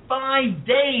than 5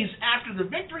 days after the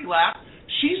victory lap,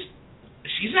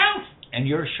 she's out. And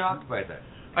you're shocked by that?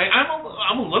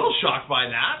 I'm a little shocked by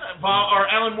that. Or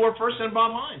Alan Moore first, and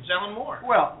Bob Hines. Alan Moore.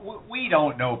 Well, we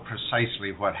don't know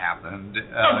precisely what happened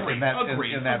in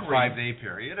that 5-day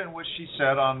period, and what she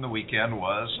said on the weekend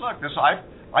was, look,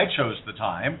 I chose the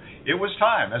time. It was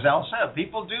time. As Al said,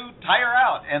 people do tire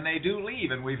out, and they do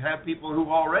leave, and we've had people who've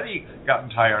already gotten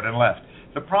tired and left.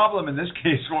 The problem in this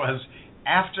case was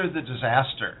after the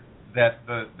disaster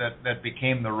that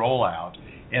became the rollout,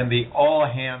 and the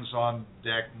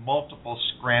all-hands-on-deck, multiple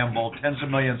scramble, tens of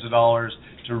millions of dollars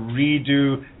to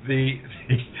redo the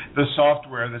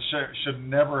software that should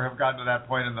never have gotten to that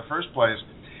point in the first place,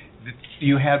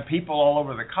 you had people all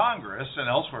over the Congress and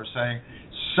elsewhere saying,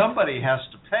 somebody has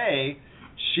to pay.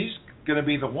 She's going to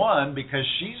be the one because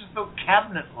she's the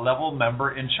cabinet-level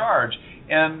member in charge.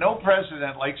 And no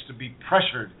president likes to be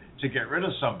pressured to get rid of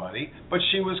somebody, but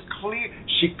she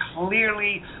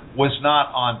clearly was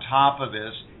not on top of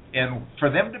this, and for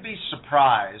them to be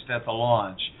surprised at the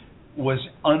launch was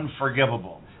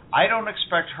unforgivable. I don't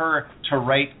expect her to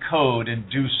write code and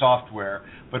do software,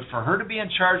 but for her to be in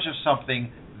charge of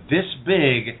something this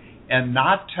big and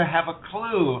not to have a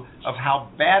clue of how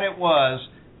bad it was,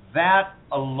 that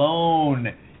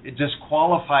alone, it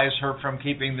disqualifies her from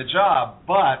keeping the job.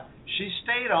 But she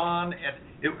stayed on.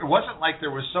 It wasn't like there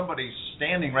was somebody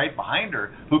standing right behind her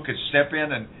who could step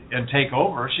in and take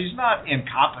over. She's not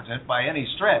incompetent by any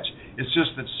stretch. It's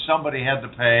just that somebody had to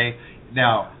pay.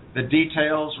 Now, the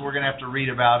details we're going to have to read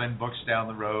about in books down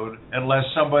the road, unless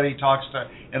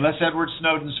Edward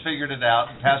Snowden's figured it out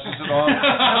and passes it on to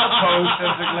the Post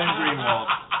and to Glenn Greenwald.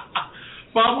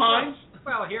 Bob Hines?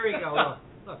 Well, here you go.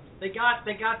 Look, they got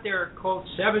their, quote,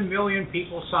 7 million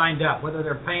people signed up. Whether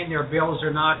they're paying their bills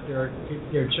or not, their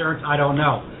insurance, I don't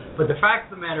know. But the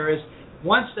fact of the matter is,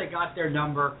 once they got their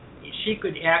number, she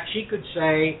could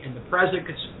say, and the president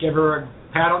could give her a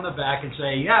pat on the back and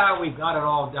say, yeah, we've got it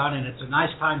all done, and it's a nice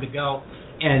time to go.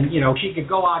 And, she could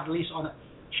go out at least on it.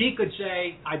 She could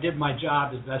say, I did my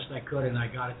job as best I could, and I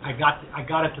got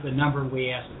it to the number we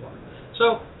asked for.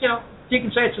 So, you can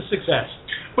say it's a success.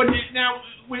 But now,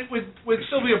 with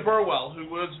Sylvia Burwell, who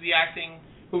was the acting,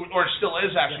 or still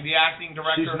is actually the acting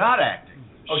director. She's not acting.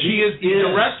 Oh, she is the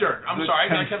director. I'm sorry.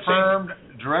 Confirmed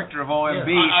director of OMB.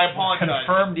 Yeah, I apologize.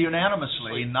 Confirmed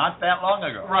unanimously not that long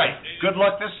ago. Right. Good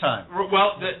luck this time.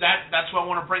 Well, that's what I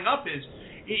want to bring up is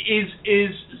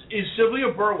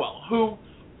Sylvia Burwell, who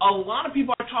a lot of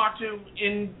people I've talked to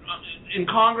in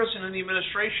Congress and in the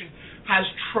administration has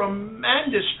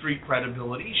tremendous street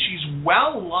credibility. She's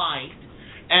well liked.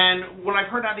 And what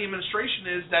I've heard out of the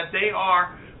administration is that they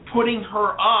are putting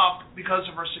her up because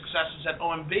of her successes at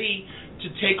OMB to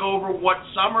take over what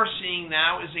some are seeing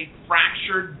now is a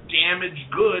fractured, damaged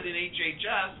good in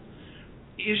HHS.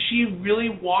 Is she really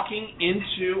walking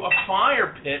into a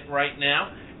fire pit right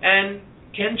now? And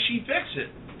can she fix it?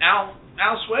 Al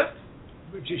Swift?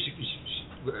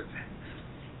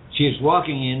 She is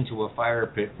walking into a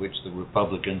fire pit which the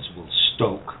Republicans will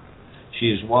stoke. She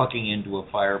is walking into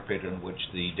a fire pit in which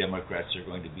the Democrats are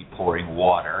going to be pouring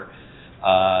water.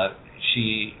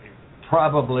 She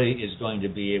probably is going to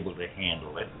be able to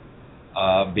handle it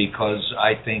because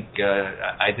I think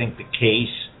the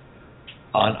case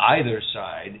on either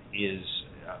side is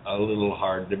a little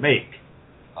hard to make.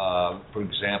 For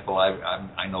example,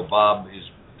 I know Bob is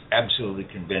absolutely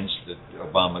convinced that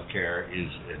Obamacare is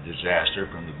a disaster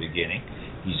from the beginning.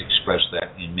 He's expressed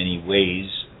that in many ways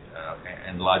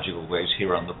and logical ways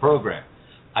here on the program.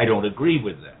 I don't agree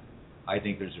with that. I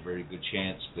think there's a very good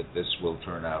chance that this will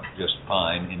turn out just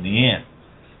fine in the end.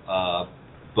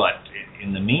 But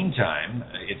in the meantime,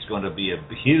 it's going to be a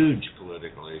huge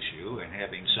political issue, and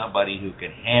having somebody who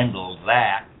can handle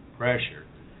that pressure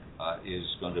is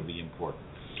going to be important.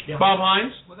 Yeah. Bob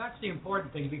Hines? Well, that's the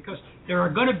important thing, because there are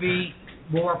going to be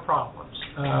more problems.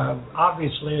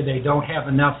 Obviously, they don't have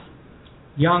enough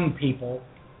young people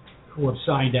who have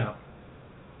signed up.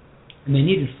 And they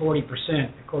needed 40%,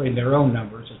 according to their own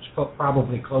numbers. It's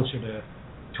probably closer to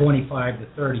 25 to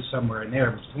 30, somewhere in there.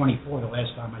 It was 24 the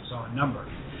last time I saw a number.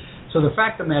 So the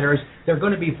fact of the matter is there are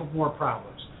going to be more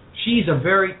problems. She's a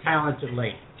very talented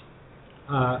lady.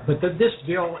 But this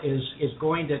bill is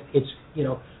going to,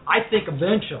 I think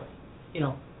eventually,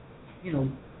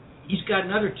 he's got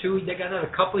they got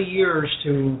another couple of years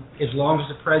to, as long as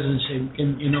the president's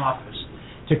in office,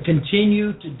 to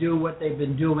continue to do what they've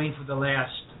been doing for the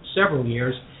last several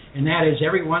years, and that is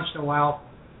every once in a while,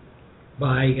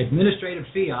 by administrative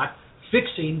fiat,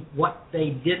 fixing what they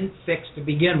didn't fix to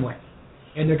begin with.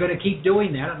 And they're going to keep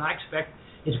doing that, and I expect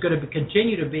it's going to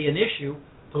continue to be an issue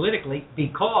politically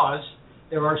because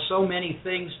there are so many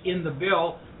things in the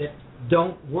bill that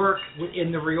don't work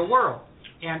in the real world.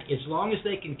 And as long as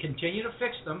they can continue to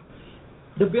fix them,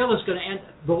 the bill is going to end.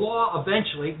 The law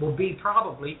eventually will be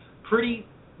probably pretty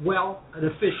well an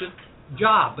efficient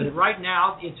job. But right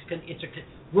now, it's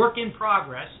a work in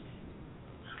progress.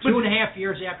 2.5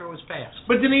 years after it was passed.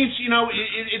 But Denise,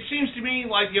 it seems to me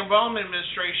like the Obama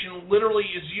administration literally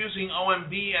is using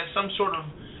OMB as some sort of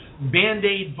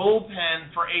Band-Aid bullpen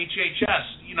for HHS.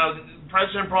 The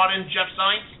president brought in Jeff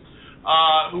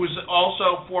Zients, who was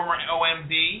also former OMB,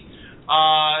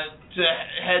 to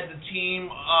head the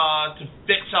team to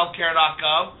fix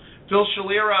healthcare.gov. Phil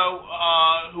Shaliro,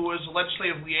 who was a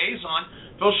legislative liaison,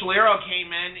 Phil Shaliro came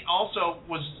in, also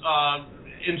was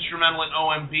instrumental in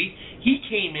OMB. He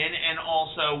came in and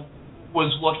also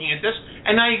was looking at this.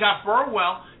 And now you got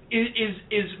Burwell.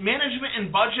 Is management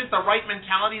and budget the right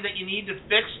mentality that you need to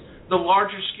fix the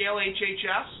larger scale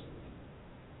HHS?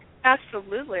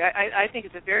 Absolutely. I think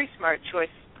it's a very smart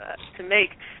choice to make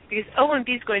because OMB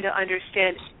is going to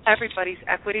understand everybody's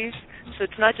equities. So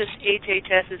it's not just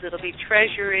HHS's, it'll be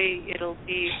Treasury, it'll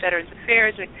be Veterans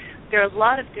Affairs. There are a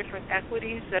lot of different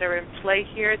equities that are in play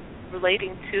here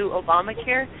relating to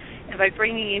Obamacare. And by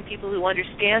bringing in people who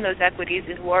understand those equities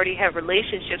and who already have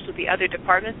relationships with the other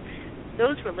departments,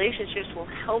 those relationships will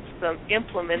help them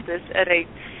implement this at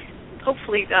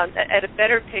hopefully at a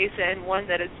better pace and one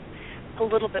that is a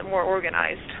little bit more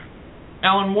organized.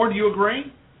 Alan Moore, do you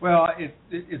agree? Well,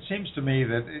 it seems to me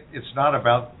that it's not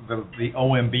about the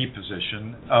OMB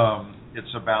position.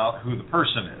 It's about who the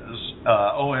person is.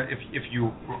 If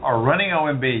you are running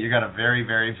OMB, you got a very,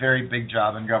 very, very big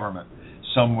job in government.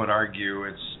 Some would argue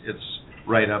it's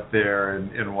right up there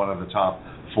in one of the top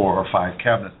 4 or 5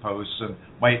 cabinet posts, and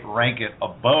might rank it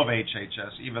above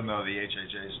HHS, even though the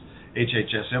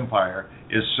HHS empire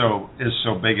is so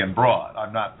big and broad.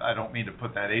 I don't mean to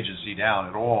put that agency down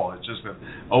at all. It's just that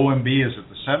OMB is at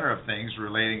the center of things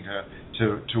relating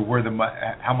to where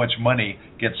how much money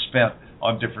gets spent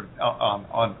on different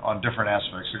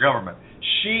aspects of government.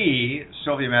 She,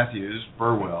 Sylvia Matthews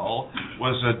Burwell,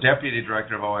 was a deputy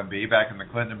director of OMB back in the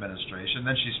Clinton administration.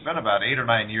 Then she spent about 8 or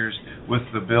 9 years with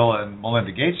the Bill and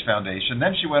Melinda Gates Foundation.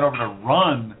 Then she went over to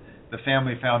run the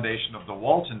family foundation of the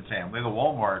Walton family, the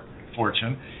Walmart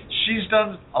fortune. She's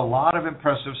done a lot of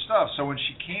impressive stuff. So when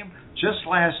she came just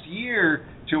last year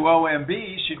to OMB,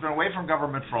 she'd been away from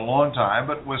government for a long time,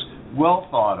 but was well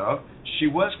thought of. She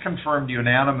was confirmed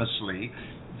unanimously.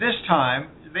 This time,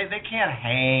 they can't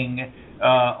hang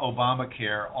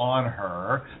Obamacare on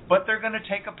her, but they're going to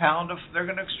extract a pound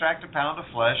of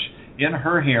flesh in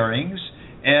her hearings,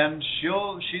 and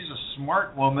she's a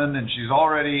smart woman, and she's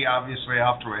already obviously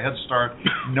off to a head start,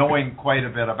 knowing quite a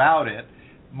bit about it.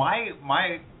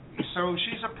 So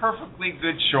she's a perfectly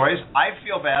good choice. I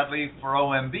feel badly for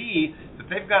OMB that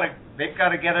they've got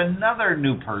to get another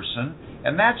new person,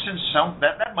 and that's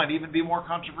that might even be more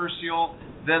controversial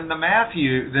than the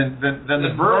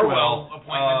the Burwell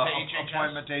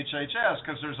appointment to HHS,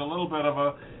 because there's a little bit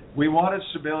of we wanted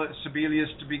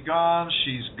Sebelius to be gone.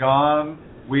 She's gone.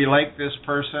 We like this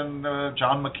person.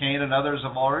 John McCain and others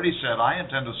have already said, I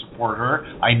intend to support her.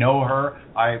 I know her.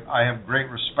 I have great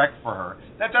respect for her.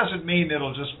 That doesn't mean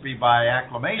it'll just be by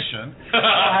acclamation.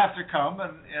 They'll have to come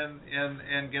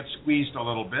and get squeezed a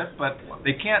little bit, but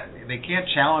they can't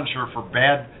challenge her for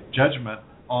bad judgment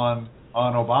on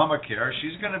Obamacare.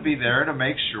 She's going to be there to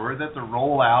make sure that the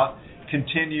rollout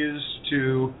continues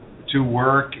to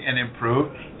work and improve,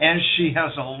 and she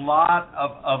has a lot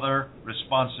of other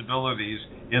responsibilities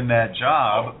in that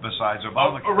job besides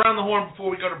Obamacare. Around the horn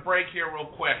before we go to break here real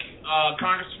quick.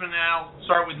 Congressman Al,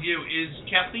 start with you. Is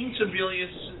Kathleen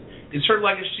Sebelius, is her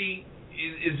legacy,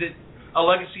 is it a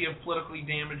legacy of politically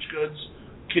damaged goods?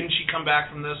 Can she come back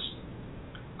from this?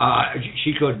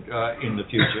 She could in the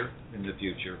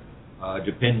future,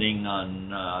 depending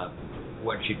on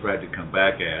what she tried to come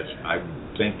back as. I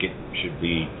think it should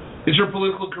be. Is her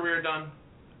political career done?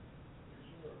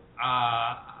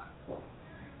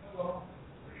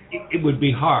 it would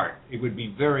be hard. It would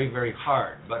be very, very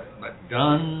hard. But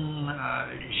Dunn,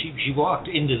 she walked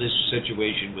into this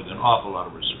situation with an awful lot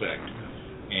of respect.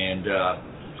 And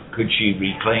could she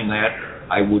reclaim that?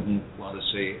 I wouldn't want to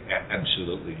say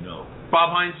absolutely no.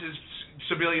 Bob Hines is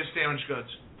Sebelius damaged goods,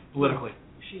 politically.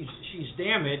 She's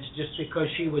damaged just because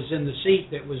she was in the seat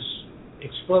that was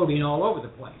exploding all over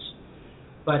the place.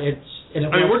 But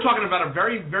we're talking about a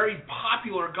very, very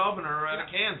popular governor out of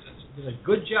Kansas. Did a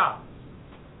good job,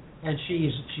 and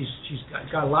she's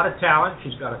got a lot of talent.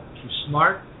 She's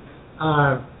smart.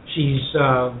 She's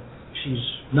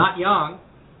not young,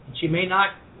 and she may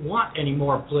not want any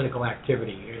more political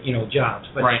activity, jobs.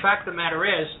 But right. The fact of the matter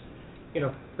is,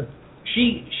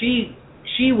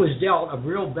 she was dealt a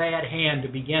real bad hand to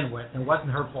begin with, and it wasn't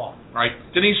her fault. Right,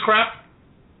 Denise Kraft?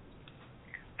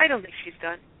 I don't think she's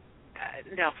done.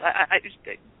 No,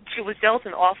 she was dealt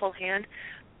an awful hand,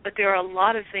 but there are a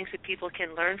lot of things that people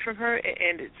can learn from her,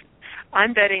 and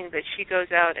I'm betting that she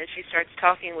goes out and she starts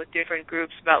talking with different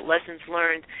groups about lessons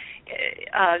learned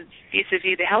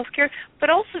vis-a-vis the healthcare,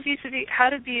 but also vis-a-vis how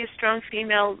to be a strong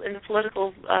female in the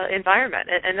political environment,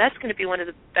 and that's going to be one of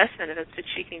the best benefits that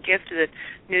she can give to the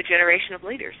new generation of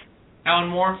leaders. Alan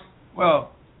Moore?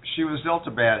 Well, she was dealt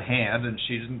a bad hand, and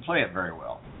she didn't play it very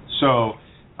well. So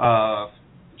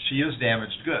she is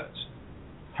damaged goods.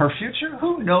 Her future,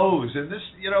 who knows? In this,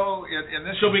 in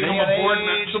this she'll become day and a board.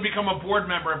 age, She'll become a board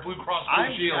member at Blue Cross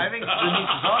Blue Shield. I think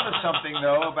Denise is onto something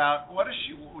though about what is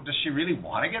she? Does she really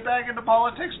want to get back into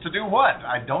politics? To do what?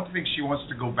 I don't think she wants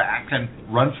to go back and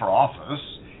run for office.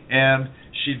 And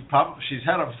she's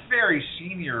had a very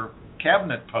senior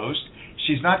cabinet post.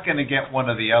 She's not going to get one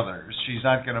of the others. She's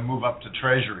not going to move up to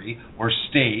Treasury or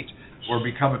State or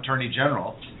become Attorney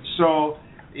General. So.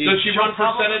 Does she run for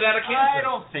Senate out of Kansas? I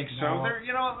don't think so. No.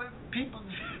 People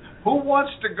who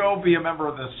wants to go be a member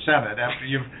of the Senate after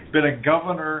you've been a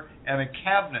governor and a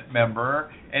cabinet member,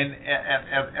 and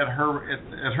at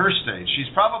her stage,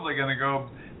 she's probably going to go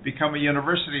become a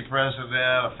university president,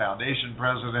 a foundation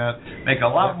president, make a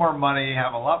lot more money,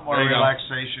 have a lot more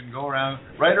relaxation, go around,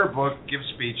 write her book, give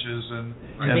speeches, and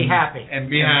be happy, and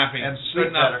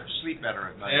sleep better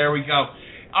at night. There we go.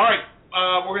 All right,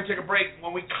 we're going to take a break.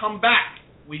 When we come back,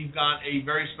 we've got a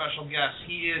very special guest.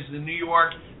 He is the New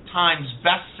York Times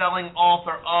best-selling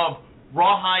author of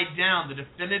Rawhide Down, the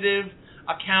definitive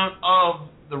account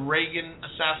of the Reagan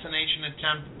assassination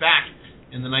attempt back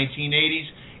in the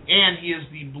 1980s. And he is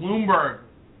the Bloomberg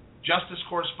justice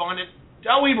correspondent.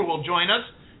 Del Weaver will join us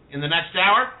in the next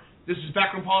hour. This is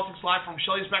Backroom Politics live from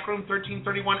Shelley's Backroom, 1331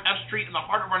 F Street in the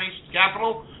heart of our nation's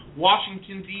capital,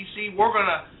 Washington, D.C. We're going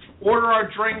to order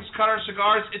our drinks, cut our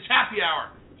cigars. It's happy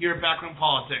hour here at Backroom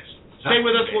Politics. Stay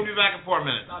with us. We'll be back in 4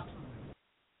 minutes.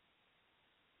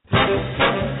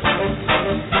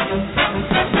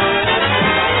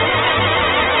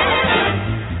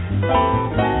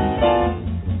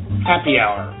 Happy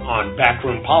Hour on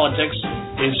Backroom Politics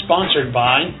is sponsored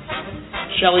by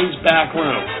Shelley's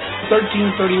Backroom,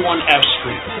 1331 F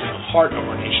Street, in the heart of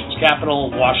our nation's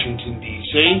capital, Washington,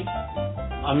 D.C.,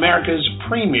 America's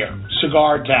premier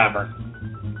cigar tavern.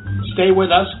 Stay with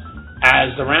us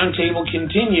as the roundtable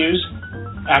continues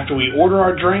after we order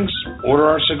our drinks, order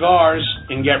our cigars,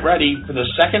 and get ready for the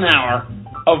second hour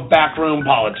of Backroom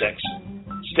Politics.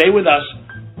 Stay with us.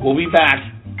 We'll be back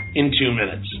in 2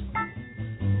 minutes.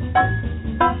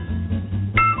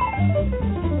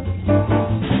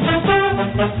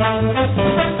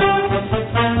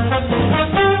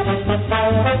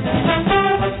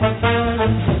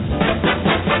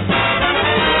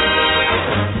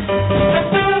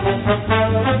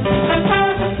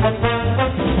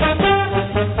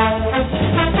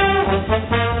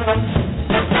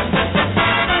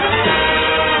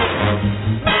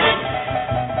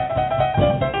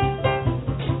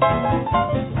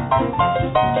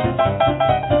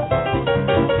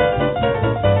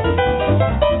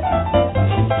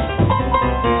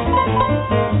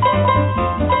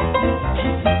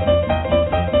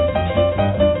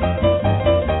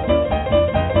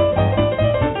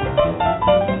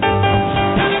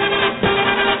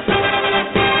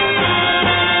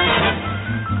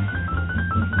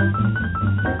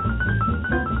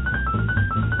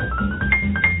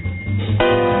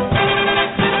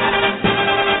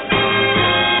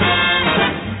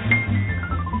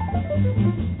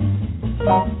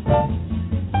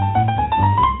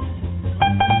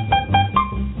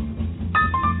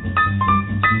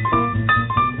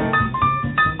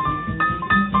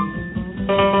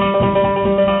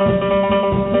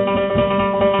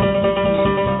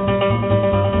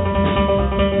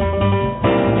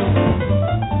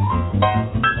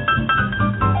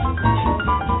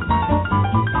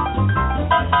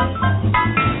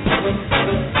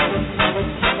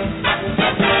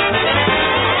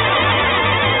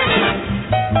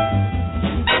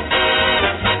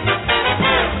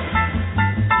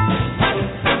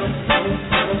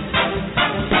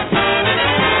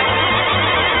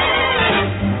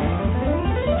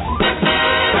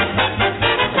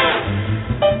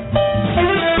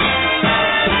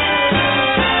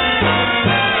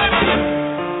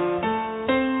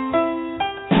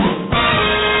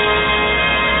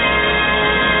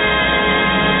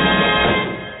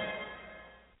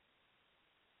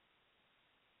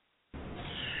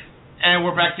 And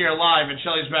we're back here live at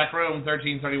Shelley's Back Room,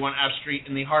 1331 F Street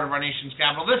in the heart of our nation's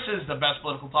capital. This is the best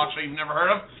political talk show you've never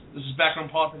heard of. This is Backroom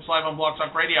Politics live on Blog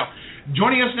Talk Radio.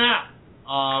 Joining us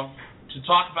now to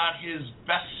talk about his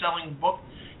best-selling book.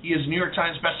 He is New York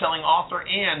Times best-selling author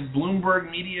and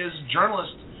Bloomberg Media's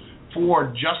journalist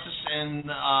for justice and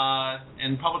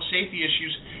public safety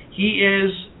issues. He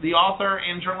is the author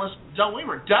and journalist, Del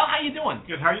Weaver. Del, how you doing?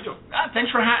 Good. How are you doing?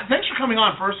 Thanks for coming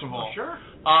on, first of all. Oh, sure.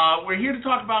 We're here to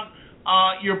talk about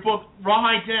your book,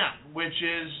 Rawhide Down, which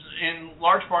is in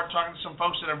large part talking to some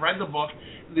folks that have read the book,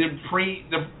 the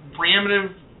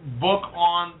preeminent book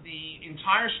on the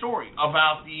entire story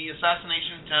about the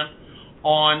assassination attempt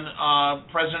on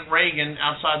President Reagan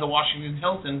outside the Washington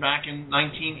Hilton back in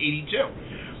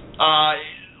 1982.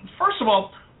 First of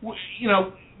all,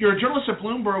 you're a journalist at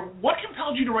Bloomberg. What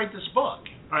compelled you to write this book?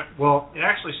 All right, well, it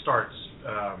actually starts.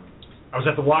 I was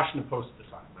at the Washington Post at the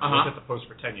time. I worked at the Post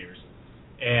for 10 years.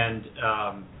 And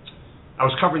I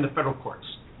was covering the federal courts,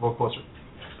 a little closer.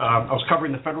 I was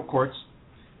covering the federal courts,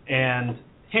 and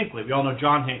Hinckley, we all know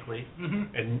John Hinckley,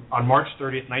 and on March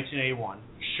 30th, 1981,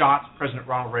 shot President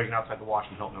Ronald Reagan outside the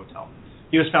Washington Hilton Hotel.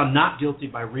 He was found not guilty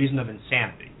by reason of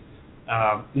insanity.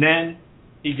 And then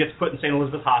he gets put in St.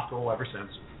 Elizabeth Hospital ever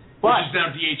since. Which is now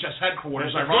DHS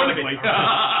headquarters, ironically.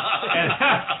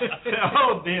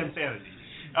 Oh, the insanity.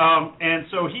 And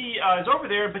so he is over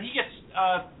there, but he gets...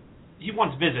 he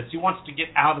wants visits. He wants to get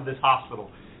out of this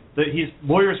hospital. His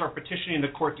lawyers are petitioning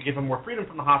the court to give him more freedom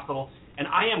from the hospital, and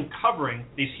I am covering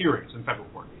these hearings in federal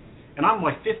court. And I'm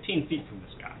like 15 feet from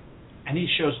this guy. And he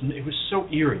shows, it was so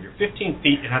eerie. You're 15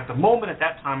 feet, and at the moment at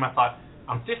that time I thought,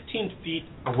 I'm 15 feet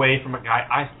away from a guy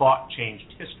I thought changed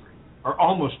history, or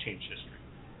almost changed history.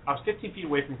 I was 15 feet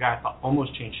away from a guy I thought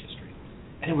almost changed history.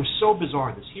 And it was so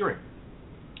bizarre, this hearing.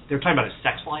 They were talking about his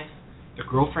sex life, the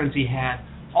girlfriends he had,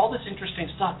 all this interesting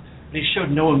stuff. And he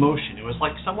showed no emotion. It was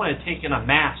like someone had taken a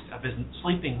mask of his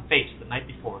sleeping face the night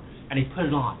before, and he put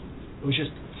it on. It was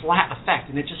just flat effect,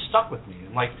 and it just stuck with me.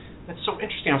 And like, that's so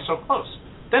interesting. I was so close.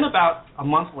 Then about a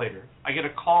month later, I get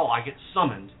a call. I get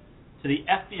summoned to the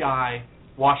FBI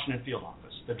Washington field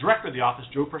office. The director of the office,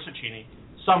 Joe Persicini,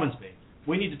 summons me.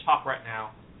 We need to talk right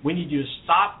now. We need you to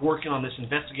stop working on this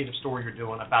investigative story you're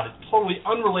doing about a totally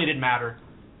unrelated matter.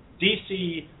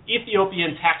 D.C.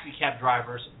 Ethiopian taxi cab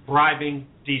drivers bribing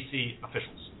D.C.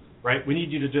 officials, right? We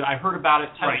need you to do. I heard about it.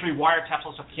 Title III wiretaps,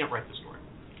 all stuff. Can't write the story.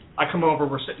 I come over.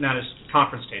 We're sitting at his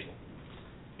conference table,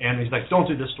 and he's like, "Don't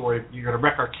do this story. You're going to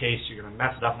wreck our case. You're going to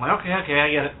mess it up." I'm like, "Okay, I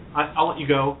get it. I'll let you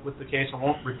go with the case. I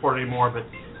won't report it anymore." But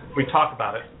we talk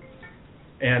about it,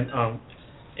 and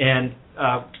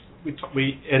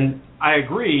I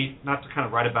agree not to kind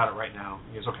of write about it right now.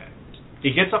 He goes, "Okay."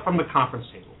 He gets up from the conference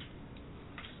table.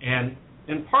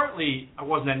 And partly I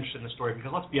wasn't interested in the story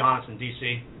because let's be honest, in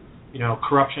D.C.,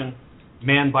 corruption,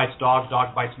 man bites dog,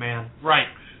 dog bites man. Right.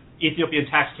 Ethiopian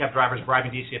taxi cab drivers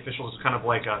bribing D.C. officials is kind of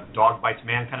like a dog bites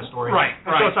man kind of story. Right.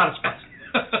 So it's not a surprise.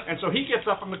 And so he gets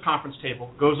up from the conference table,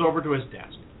 goes over to his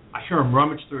desk. I hear him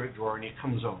rummage through a drawer, and he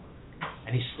comes over.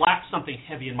 And he slaps something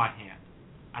heavy in my hand.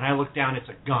 And I look down, it's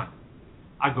a gun.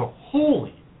 I go,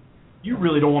 "Holy, you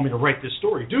really don't want me to write this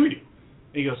story, do you?"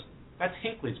 And he goes, "That's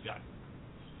Hinckley's gun."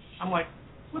 I'm like,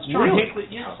 "What's John Hinckley?"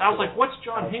 Yes. I was like, "What's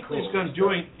John Hinckley's gun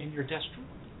doing in your desk drawer?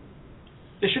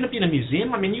 They shouldn't be in a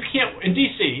museum. I mean, you can't, in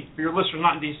D.C., for your listeners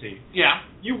not in D.C., yeah,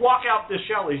 you walk out this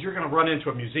Shelley's, you're going to run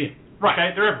into a museum. Right. Okay?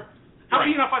 They're everywhere. How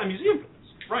can you not find a museum for this?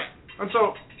 Right. And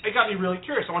so it got me really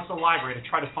curious. I went to the library to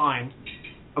try to find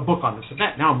a book on this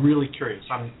event. Now I'm really curious.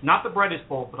 I'm not the brightest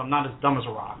bulb, but I'm not as dumb as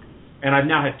a rock. And I've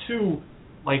now had two,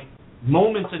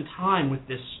 moments in time with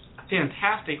this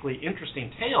fantastically interesting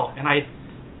tale, and I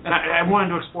wanted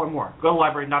to explore more. Go to the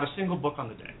library, not a single book on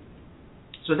the day.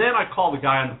 So then I call the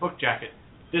guy on the book jacket,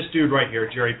 this dude right here,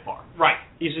 Jerry Parr. Right.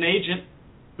 He's an agent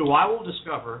who I will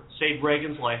discover saved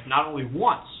Reagan's life not only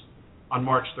once on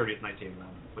March 30th, 1911,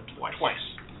 but twice.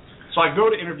 So I go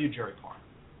to interview Jerry Parr.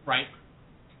 Right.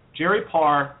 Jerry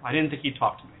Parr, I didn't think he'd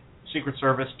talk to me. Secret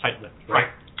Service, tight-lipped. Right.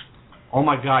 Oh,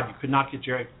 my God, you could not get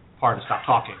Jerry Parr to stop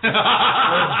talking.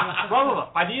 Blah, blah,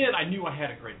 blah. By the end, I knew I had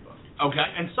a great book. Okay.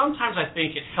 And sometimes I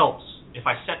think it helps if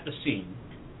I set the scene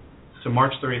to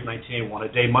March 30th, 1981,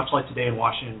 a day much like today in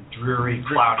Washington, dreary,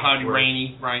 cloudy,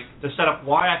 rainy, right. To set up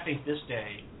why I think this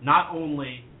day not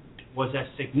only was as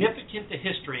significant to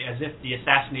history as if the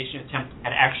assassination attempt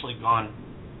had actually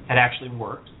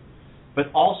worked,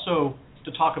 but also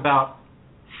to talk about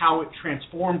how it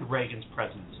transformed Reagan's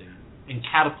presidency and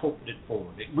catapulted it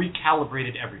forward. It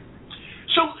recalibrated everything.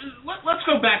 So let's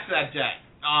go back to that day.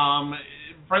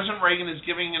 President Reagan is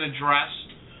giving an address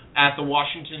at the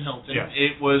Washington Hilton. Yes.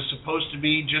 It was supposed to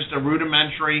be just a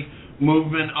rudimentary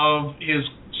movement of his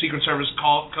Secret Service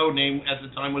code name at the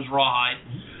time was Rawhide.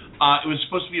 It was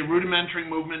supposed to be a rudimentary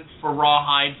movement for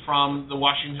Rawhide from the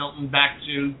Washington Hilton back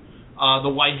to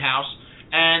the White House,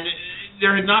 and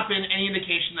there had not been any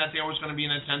indication that there was going to be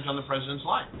an attempt on the president's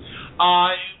life.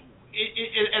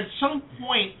 At some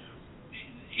point,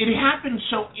 it happened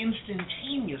so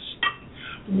instantaneously.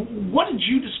 What did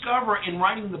you discover in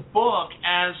writing the book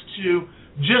as to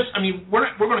just, I mean, we're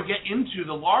going to get into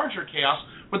the larger chaos,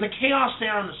 but the chaos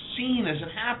there on the scene as it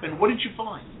happened, what did you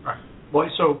find? Right. Well,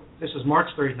 so this is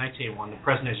March 30th, 1981. The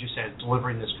president, as you said, is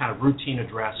delivering this kind of routine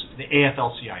address to the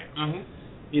AFL-CIO. Mm-hmm.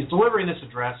 He's delivering this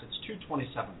address. It's 2:27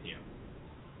 p.m.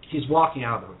 He's walking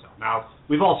out of the hotel. Now,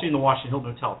 we've all seen the Washington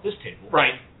Hilton Hotel at this table.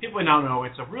 Right. People now know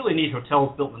it's a really neat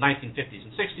hotel. It was built in the 1950s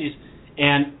and 60s,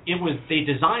 and they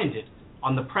designed it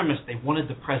on the premise they wanted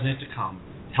the president to come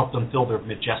to help them fill their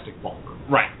majestic ballroom.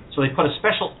 Right. So they put a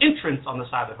special entrance on the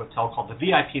side of the hotel called the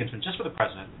VIP entrance just for the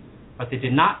president, but they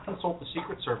did not consult the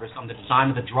Secret Service on the design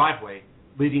of the driveway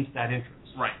leading to that entrance.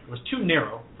 Right. It was too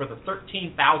narrow for the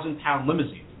 13,000-pound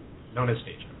limousine known as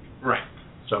Stagecoach. Right.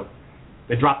 So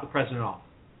they dropped the president off.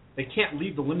 They can't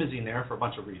leave the limousine there for a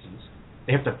bunch of reasons.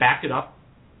 They have to back it up,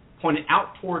 point it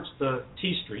out towards the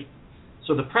T Street.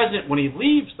 So the president, when he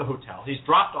leaves the hotel, he's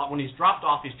dropped off. When he's dropped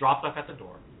off at the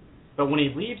door. But when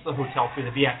he leaves the hotel through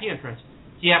the VIP entrance,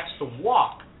 he has to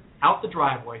walk out the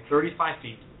driveway 35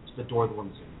 feet to the door of the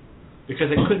limousine, because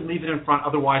they couldn't leave it in front,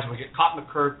 otherwise it would get caught in the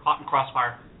curb, caught in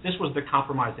crossfire. This was the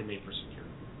compromise they made for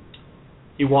security.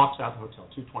 He walks out of the hotel,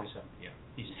 2:27 p.m.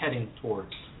 He's heading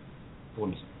towards the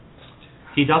limousine.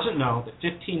 He doesn't know that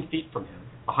 15 feet from him,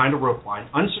 behind a rope line,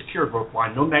 unsecured rope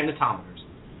line, no magnetometers,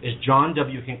 is John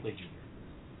W. Hinckley Jr.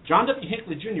 John W.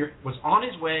 Hinckley Jr. was on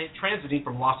his way, transiting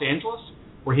from Los Angeles,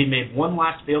 where he made one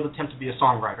last failed attempt to be a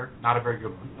songwriter, not a very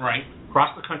good one, right,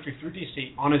 across the country through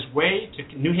D.C., on his way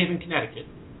to New Haven, Connecticut,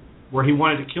 where he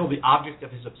wanted to kill the object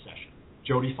of his obsession,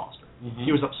 Jodie Foster. Mm-hmm.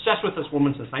 He was obsessed with this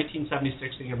woman since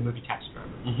 1976, seeing in the movie Taxi Driver.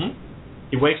 Mm-hmm.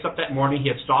 He wakes up that morning. He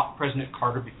had stalked President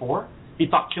Carter before. He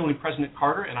thought killing President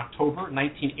Carter in October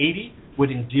 1980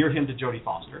 would endear him to Jodie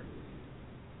Foster.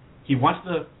 He went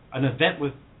to an event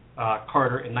with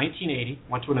Carter in 1980,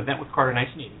 went to an event with Carter in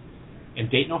 1980 in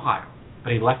Dayton, Ohio, but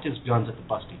he left his guns at the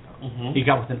bus depot. Mm-hmm. He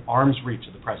got within arm's reach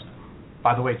of the president.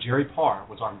 By the way, Jerry Parr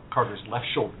was on Carter's left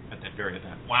shoulder at that very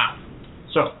event. Wow.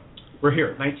 So, we're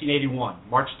here, 1981,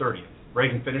 March 30th.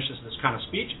 Reagan finishes this kind of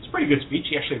speech. It's a pretty good speech.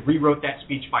 He actually rewrote that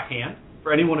speech by hand.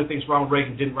 For anyone who thinks Ronald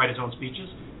Reagan didn't write his own speeches,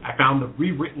 I found the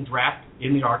rewritten draft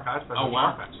in the archives.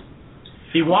 Archives.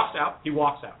 He walks out.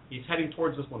 He's heading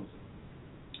towards this limousine.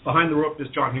 Behind the rope is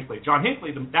John Hinckley. John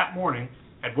Hinckley, that morning,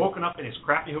 had woken up in his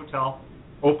crappy hotel,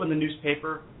 opened the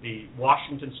newspaper, the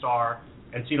Washington Star,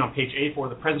 and seen on page A4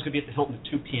 the president's going to be at the Hilton at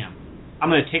 2 p.m. I'm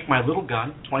going to take my little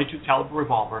gun, .22 caliber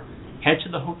revolver, head to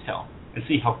the hotel, and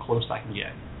see how close I can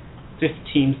get.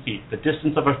 15 feet, the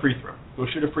distance of a free throw. Go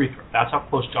shoot a free throw. That's how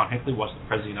close John Hinckley was to the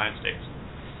President of the United States.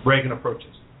 Reagan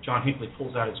approaches. John Hinckley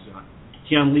pulls out his gun.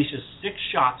 He unleashes 6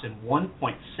 shots in 1.7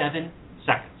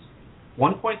 seconds.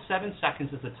 1.7 seconds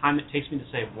is the time it takes me to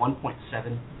say 1.7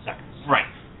 seconds. Right.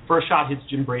 First shot hits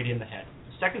Jim Brady in the head.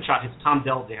 The second shot hits Tom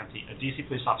Deladanty, a D.C.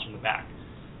 police officer, in the back.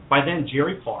 By then,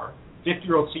 Jerry Parr,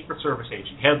 50-year-old Secret Service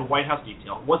agent, head of the White House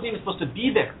detail, wasn't even supposed to be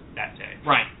there that day.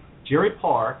 Right. Jerry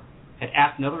Parr had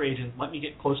asked another agent, let me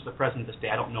get close to the president this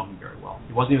day. I don't know him very well.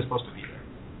 He wasn't even supposed to be there.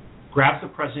 Grabs the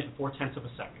president in 0.4 of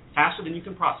a second, faster than you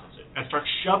can process it, and starts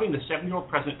shoving the 70-year-old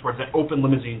president towards that open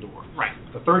limousine door. Right.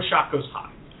 The third shot goes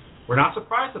high. We're not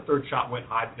surprised the third shot went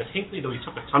high, because Hinckley, though he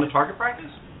took a ton of target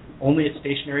practice, only at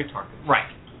stationary targets. Right.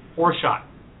 Fourth shot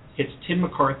hits Tim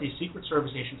McCarthy, Secret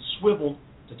Service agent, swiveled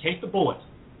to take the bullet,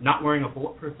 not wearing a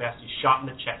bulletproof vest. He's shot in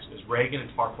the chest as Reagan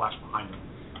and Parr flash behind him.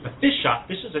 The fifth shot,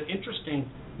 this is an interesting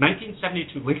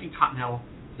 1972 Lincoln Continental.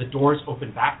 The doors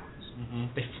open backwards.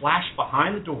 Mm-hmm. They flash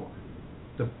behind the door.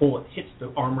 The bullet hits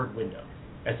the armored window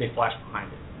as they flash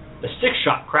behind it. The sixth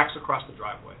shot cracks across the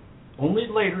driveway. Only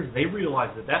later did they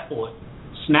realize that bullet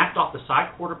snapped off the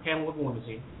side quarter panel of the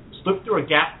limousine, slipped through a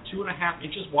gap 2.5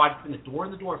 inches wide between the door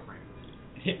and the door frame,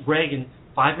 and hit Reagan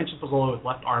 5 inches below his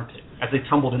left armpit as they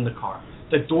tumbled in the car.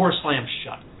 The door slams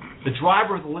shut. The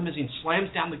driver of the limousine slams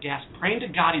down the gas, praying to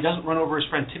God he doesn't run over his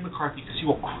friend Tim McCarthy, because he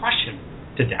will crush him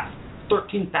to death.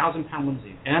 13,000-pound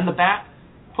limousine. And in the back,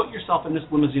 put yourself in this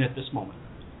limousine at this moment.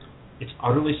 It's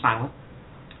utterly silent.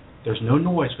 There's no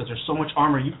noise because there's so much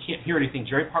armor you can't hear anything.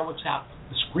 Jerry Parr looks out.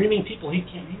 The screaming people he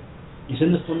can't hear. He's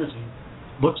in this limousine,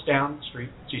 looks down the street,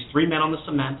 sees 3 men on the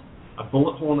cement, a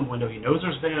bullet hole in the window. He knows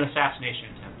there's been an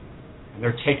assassination attempt. And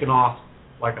they're taken off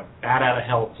like a bat out of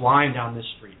hell, flying down this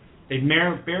street. They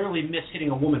barely miss hitting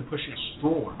a woman pushing a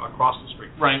stroller across the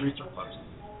street. Right. The streets are closed.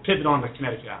 Pivot on to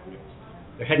Connecticut Avenue.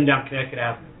 They're heading down Connecticut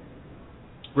Avenue.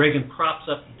 Reagan props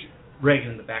up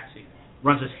Reagan in the back seat,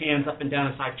 runs his hands up and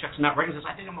down his side, checks him out. Reagan says,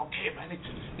 I think I'm okay, but I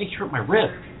think you hurt my rib,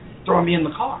 throwing me in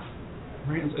the car.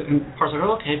 And Parr's like,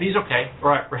 oh, okay, but he's okay. All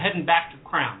right, we're heading back to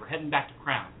Crown.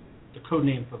 The code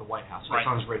name for the White House. Right. It's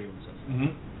on his radio and says.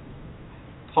 Mm-hmm.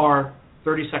 Parr,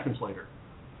 30 seconds later,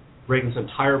 Reagan's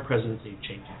entire presidency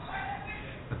changes.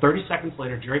 And 30 seconds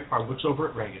later, Jerry Parr looks over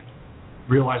at Reagan,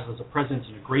 realizes the president's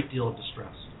in a great deal of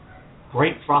distress.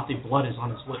 Bright, frothy blood is on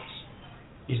his lips.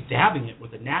 He's dabbing it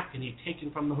with a napkin he'd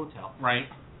taken from the hotel. Right.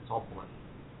 It's all blood.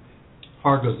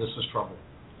 Parr goes, this is trouble.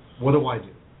 What do I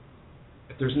do?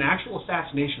 If there's an actual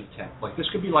assassination attempt, like this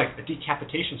could be like a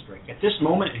decapitation strike. At this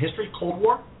moment in history, Cold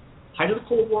War, height of the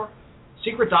Cold War,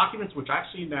 secret documents, which I've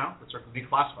seen now, which are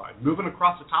declassified, moving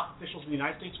across the top officials of the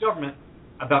United States government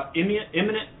about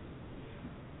imminent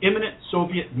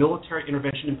Soviet military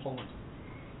intervention in Poland.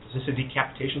 Is this a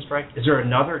decapitation strike? Is there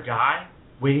another guy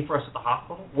waiting for us at the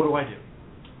hospital? What do I do?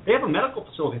 They have a medical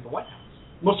facility at the White House.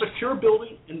 Most secure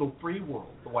building in the free world,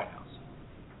 the White House.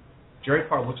 Jerry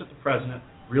Parr looks at the president,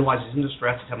 realizes he's in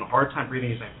distress, he's having a hard time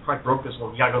breathing, he's like, I broke this, well,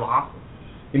 we gotta go to the hospital.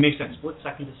 He makes that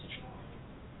split-second decision.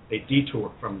 They detour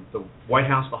from the White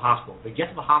House to the hospital. They get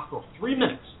to the hospital 3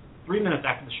 minutes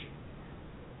after the shooting.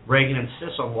 Reagan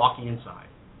insists on walking inside.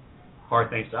 Parr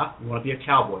thinks, you want to be a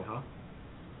cowboy, huh?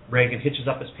 Reagan hitches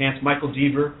up his pants. Michael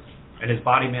Deaver and his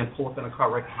body man pull up in a car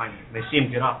right behind him. They see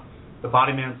him get up. The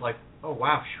body man's like, oh,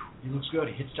 wow, he looks good.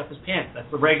 He hitched up his pants. That's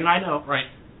the Reagan I know. Right.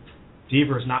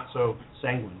 Deaver is not so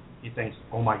sanguine. He thinks,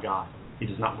 oh, my God, he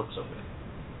does not look so good.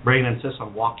 Reagan insists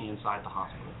on walking inside the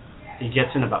hospital. He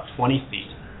gets in about 20 feet,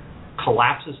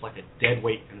 collapses like a dead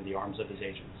weight into the arms of his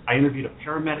agents. I interviewed a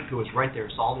paramedic who was right there,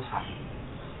 saw this happen.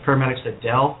 Paramedic said,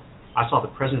 Dell, I saw the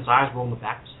president's eyes roll in the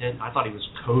back of his head, and I thought he was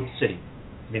Code City,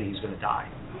 meaning he's going to die.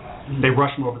 Mm-hmm. They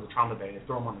rush him over to the trauma bay. They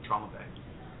throw him on the trauma bay.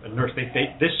 A nurse,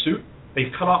 this suit, they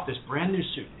cut off this brand new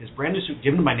suit. His brand new suit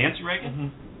given by Nancy Reagan.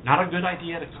 Mm-hmm. Not a good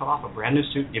idea to cut off a brand new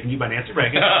suit given you by Nancy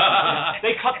Reagan.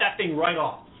 They cut that thing right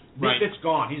off. Right. It's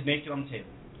gone. He's naked on the table.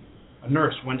 A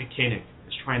nurse, Wendy Koenig,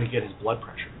 is trying to get his blood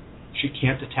pressure. She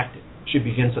can't detect it. She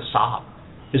begins to sob.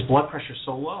 His blood pressure is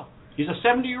so low. He's a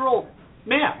 70-year-old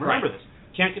man. Remember this.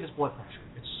 Can't get his blood pressure.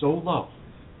 It's so low.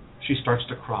 She starts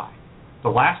to cry. The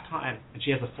last time, and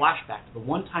she has a flashback to the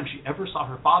one time she ever saw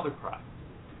her father cry.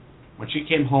 When she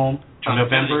came home on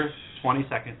November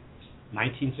 22nd,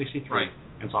 1963,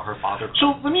 and saw her father cry.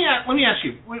 So let me ask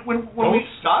you, when we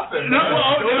stop it. No,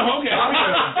 okay.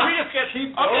 We just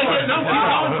keep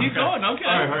going. Keep going. Okay.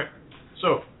 All right.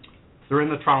 So they're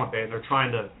in the trauma bay and they're trying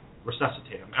to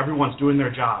resuscitate him. Everyone's doing their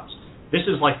jobs. This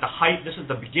is like the height. This is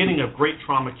the beginning of great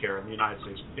trauma care in the United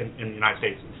States. In the United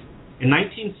States, in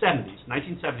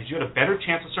 1970s, you had a better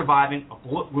chance of surviving a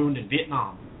bullet wound in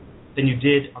Vietnam than you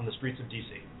did on the streets of D.C.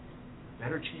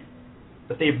 Better chance.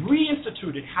 But they've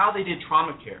reinstituted how they did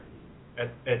trauma care at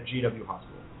GW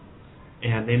Hospital.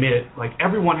 And they made it like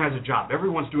everyone has a job.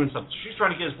 Everyone's doing something. She's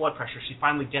trying to get his blood pressure. She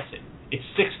finally gets it. It's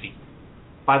 60.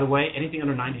 By the way, anything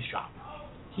under 90 is shot.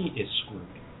 He is screwed.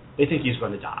 They think he's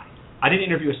going to die. I didn't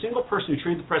interview a single person who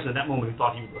treated the president at that moment who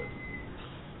thought he would live.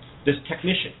 This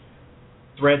technician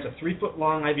threads a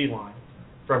 3-foot-long IV line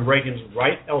from Reagan's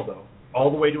right elbow all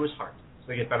the way to his heart,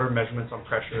 so they get better measurements on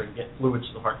pressure and get fluids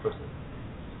to the heart quickly.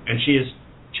 And she is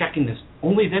checking this.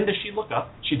 Only then does she look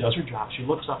up. She does her job. She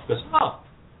looks up and goes, oh,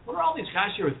 what are all these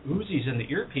guys here with Uzis and the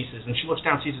earpieces? And she looks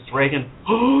down and sees it's Reagan.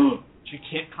 She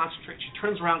can't concentrate. She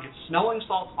turns around, gets smelling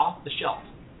salts off the shelf,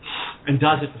 and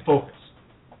does it to focus.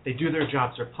 They do their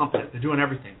jobs. They're pumping it. They're doing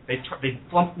everything. They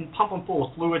pump him full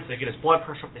of fluids. They get his blood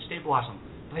pressure up. They stabilize him.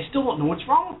 But they still don't know what's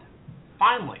wrong with him.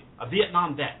 Finally, a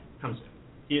Vietnam vet comes in.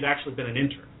 He had actually been an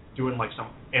intern doing like some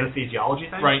anesthesiology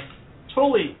thing. Right.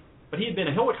 Totally. But he had been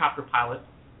a helicopter pilot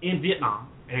in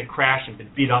Vietnam and had crashed and been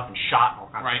beat up and shot and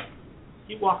all kinds of stuff.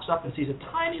 He walks up and sees a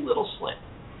tiny little slit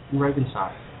in Reagan's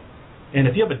side. And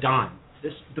if you have a dime,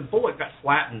 the bullet got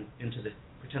flattened into the,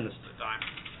 pretend this is a dime.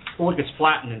 The bullet gets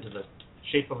flattened into the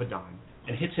shape of a dime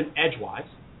and hits him edgewise,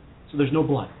 so there's no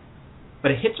blood.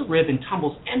 But it hits a rib and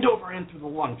tumbles end over end through the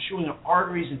lung, chewing up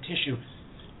arteries and tissue,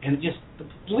 and just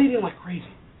bleeding like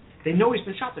crazy. They know he's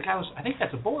been shot. The guy was, I think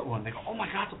that's a bullet wound. They go, oh my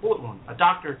God, it's a bullet wound. A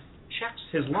doctor checks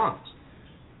his lungs.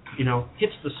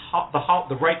 Hits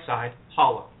the right side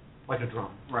hollow, like a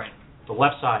drum. Right. The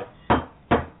left side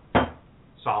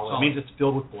solid. It means it's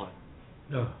filled with blood.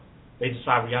 No. They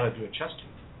decide we got to do a chest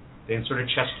tube. They insert a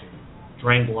chest tube,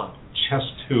 drain blood. Chest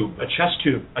tube. A chest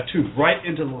tube, a tube right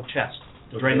into the chest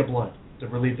to drain the blood, to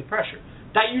relieve the pressure.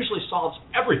 That usually solves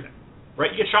everything.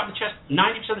 right? You get shot in the chest,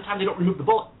 90% of the time they don't remove the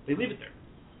bullet. They leave it there.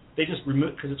 They just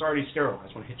remove it because it's already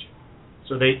sterilized when it hits you.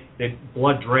 So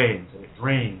blood drains, and it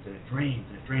drains, and it drains,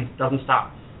 and it drains. It doesn't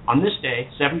stop. On this day,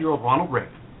 70-year-old Ronald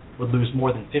Reagan would lose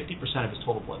more than 50% of his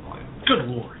total blood volume. Good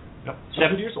Lord. Yep.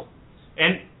 70 years old.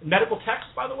 And medical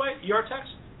texts, by the way, ER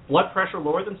texts, blood pressure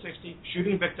lower than 60,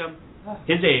 shooting victim,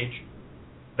 his age,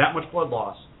 that much blood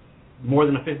loss, more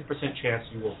than a 50% chance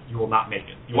you will not make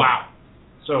it. Wow.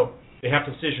 So they have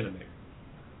a decision to make.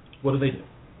 What do? They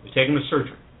take him to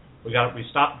surgery. We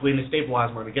stopped the bleeding, they stabilize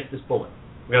him, we're going to get this bullet.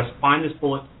 We got to find this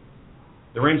bullet.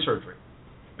 They're in surgery.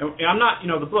 And I'm not,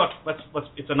 the book,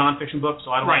 it's a nonfiction book,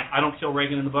 so I don't kill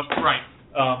Reagan in the book. Right.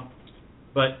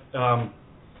 But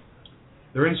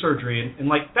they're in surgery, and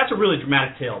that's a really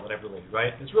dramatic tale that I've related,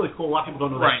 right? It's really cool. A lot of people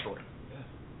don't know that story. Yeah.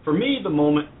 For me, the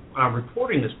moment I'm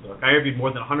reporting this book, I interviewed more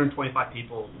than 125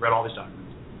 people, read all these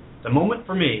documents. The moment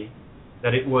for me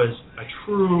that it was a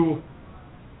true,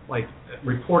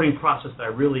 reporting process that I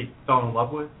really fell in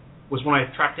love with was when I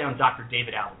tracked down Dr.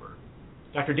 David Alberg.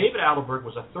 Dr. David Alberg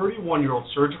was a 31-year-old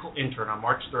surgical intern on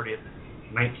March 30th,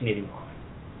 1981.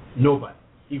 Nobody.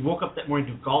 He woke up that morning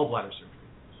to do gallbladder surgery.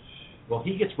 Well,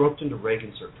 he gets roped into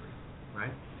Reagan surgery,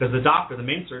 right? Because the doctor, the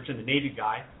main surgeon, the Navy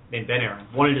guy named Ben Aaron,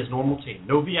 wanted his normal team.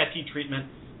 No VIP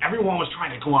treatment. Everyone was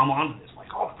trying to glom onto this, the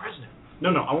president.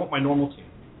 No, I want my normal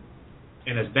team.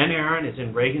 And as Ben Aaron is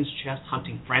in Reagan's chest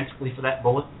hunting frantically for that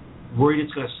bullet, worried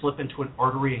it's going to slip into an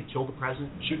artery and kill the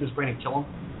president, shoot in his brain and kill him,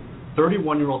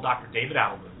 31-year-old Dr. David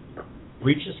Alberg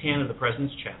reached his hand to the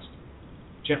president's chest,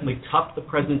 gently cupped the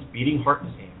president's beating heart in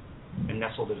his hand, and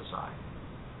nestled it aside.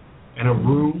 And a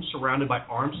room surrounded by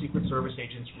armed Secret Service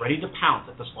agents ready to pounce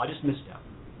at the slightest misstep,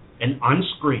 an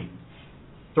unscreened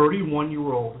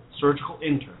 31-year-old surgical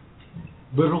intern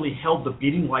literally held the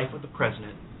beating life of the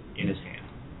president in his hand.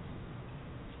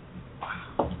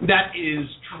 That is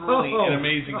truly an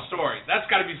amazing story. That's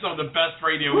got to be some of the best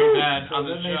radio we've had on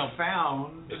this show.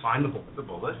 They find the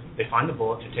bullet. They find the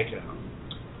bullet to take it out,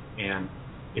 and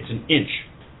it's an inch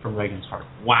from Reagan's heart.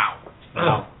 Wow.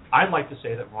 Now, I'd like to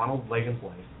say that Ronald Reagan's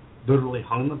life literally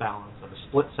hung in the balance of a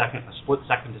split second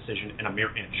decision, and a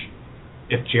mere inch.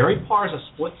 If Jerry Parr is a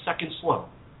split second slow,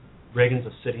 Reagan's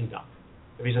a sitting duck.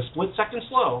 If he's a split second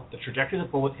slow, the trajectory of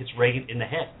the bullet hits Reagan in the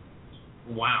head.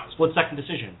 Wow. Split second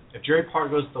decision. If Jerry Parr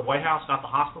goes to the White House, not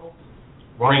the hospital,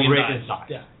 Ronald Reagan dies.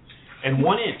 Yeah. And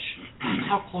 1 inch, that's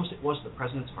how close it was to the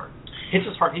president's heart. Hits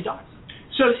his heart, he dies.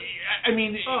 So,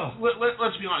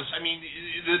 let's be honest.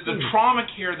 The trauma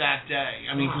care that day,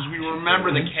 because we remember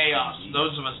the chaos,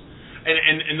 those of us,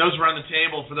 and those around the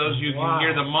table, for those of you who can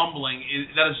hear the mumbling,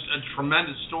 that is a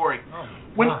tremendous story.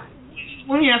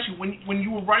 Let me ask you, when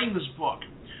you were writing this book,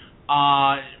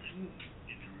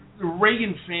 the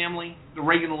Reagan family, the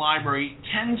Reagan Library,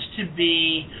 tends to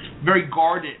be very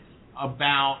guarded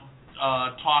about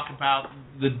talk about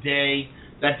that day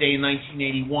in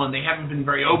 1981. They haven't been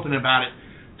very open about it.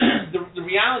 The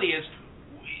reality is,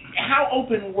 how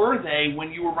open were they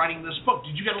when you were writing this book?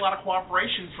 Did you get a lot of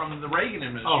cooperation from the Reagan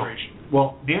administration?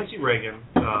 Well, Nancy Reagan,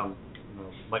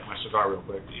 light my cigar real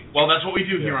quick. Well, that's what we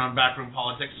do here on Backroom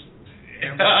Politics.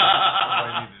 All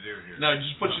I need to do here. No,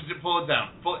 just pull it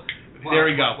down. There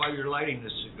we go. While you're lighting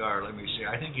this cigar, let me see.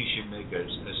 I think you should make a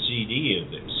CD of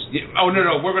this. Yeah. Oh,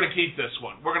 no. We're going to keep this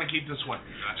one.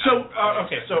 So,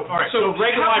 okay. So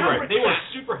Reagan Library, they were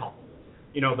super helpful.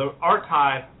 The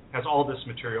archive has all this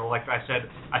material. Like I said,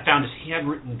 I found his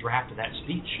handwritten draft of that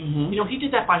speech. Mm-hmm. He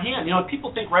did that by hand.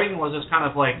 People think Reagan was this kind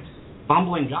of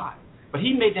bumbling guy, but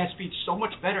he made that speech so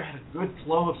much better, had a good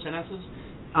flow of sentences.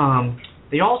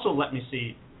 They also let me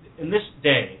see, in this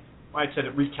day, I said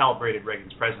it recalibrated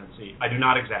Reagan's presidency. I do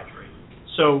not exaggerate.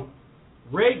 So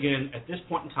Reagan, at this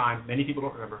point in time, many people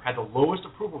don't remember, had the lowest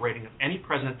approval rating of any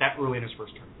president that early in his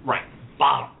first term. Right.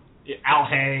 Bottom. Al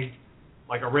Haig,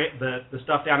 the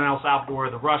stuff down in El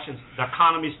Salvador, the Russians, the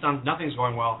economy's stunned, nothing's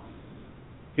going well.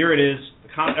 Here it is.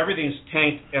 Everything's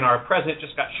tanked, and our president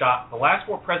just got shot. The last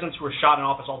 4 presidents who were shot in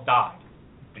office all died.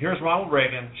 And here's Ronald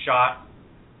Reagan shot.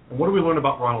 And what do we learn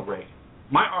about Ronald Reagan?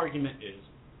 My argument is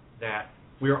that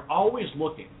we are always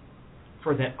looking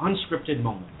for that unscripted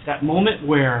moment, that moment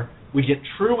where we get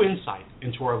true insight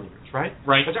into our leaders, right?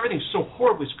 Right. Because everything's so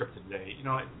horribly scripted today.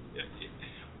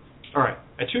 All right.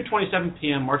 At 2:27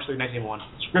 p.m., March 3, 1981,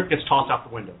 script gets tossed out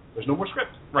the window. There's no more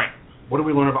script. Right. What do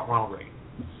we learn about Ronald Reagan?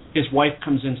 His wife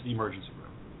comes into the emergency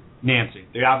room. Nancy.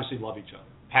 They obviously love each other.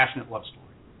 Passionate love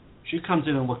story. She comes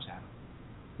in and looks at him.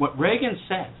 What Reagan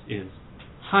says is,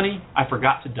 "Honey, I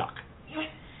forgot to duck."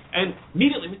 And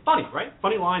immediately, funny, right?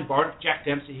 Funny line, borrowed Jack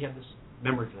Dempsey, he had this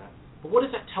memory for that. But what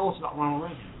does that tell us about Ronald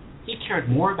Reagan? He cared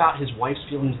more about his wife's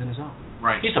feelings than his own.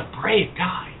 Right. He's a brave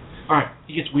guy. All right,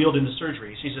 he gets wheeled into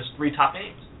surgery. He sees his 3 top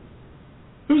aides.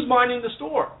 Who's minding the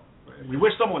store? We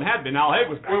wish someone had been. Al Haig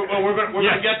was back. We're going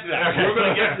to get to that. Okay. We're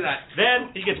going to get to that.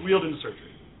 Then he gets wheeled into surgery.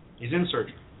 He's in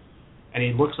surgery. And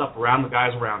he looks up around the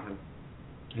guys around him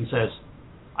and says,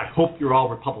 I hope you're all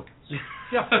Republicans.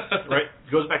 Yeah. Right?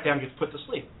 Goes back down and gets put to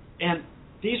sleep. And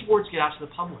these words get out to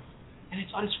the public. And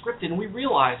it's unscripted. And we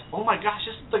realize, oh my gosh,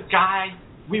 this is the guy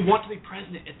we want to be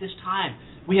president at this time.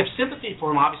 We have sympathy for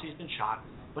him. Obviously, he's been shot.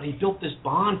 But he built this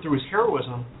bond through his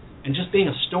heroism and just being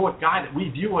a stoic guy that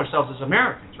we view ourselves as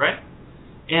Americans, right?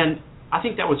 And I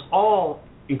think that was all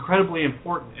incredibly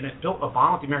important, and it built a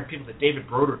bond with the American people that David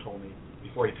Broder told me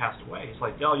before he passed away. He's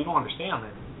like, Del, you don't understand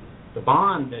that the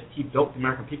bond that he built with the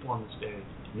American people on this day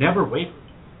never wavered.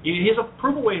 His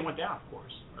approval rating went down, of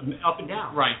course, up and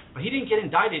down. Right. But he didn't get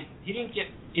indicted. He didn't get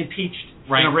impeached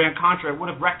Right. in Iran-Contra. It would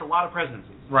have wrecked a lot of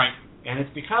presidencies. Right. And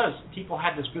it's because people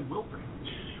had this goodwill for him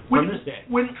from this day.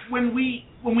 When we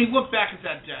look back at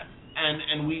that death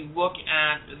and we look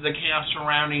at the chaos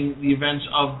surrounding the events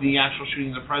of the actual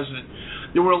shooting of the president,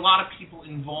 there were a lot of people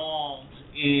involved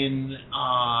in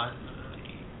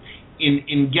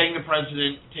getting the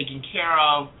president taken care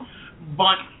of,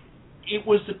 but it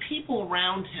was the people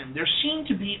around him. There seemed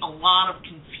to be a lot of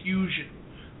confusion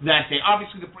that day.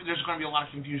 Obviously, there's going to be a lot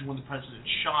of confusion when the president's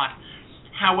shot.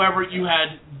 However, you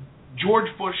had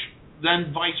George Bush,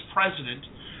 then vice president,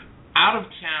 out of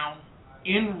town,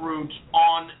 en route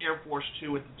on Air Force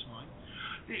Two at the time.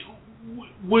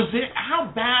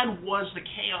 How bad was the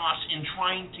chaos in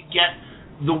trying to get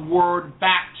the word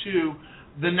back to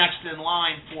the next in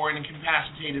line for an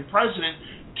incapacitated president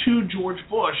to George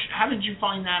Bush? How did you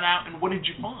find that out, and what did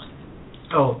you find?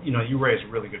 Oh, you raised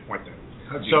a really good point there.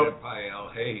 How'd you get by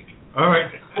Al Haig? All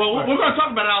right. Well, we're going to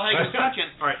talk about Al Haig in a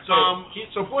second. All right.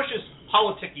 So Bush is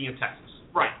politicking in Texas.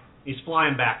 Right. He's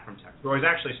flying back from Texas. Well, he's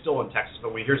actually still in Texas, but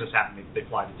when he hears this happening, they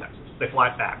fly to Texas. They fly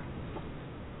back.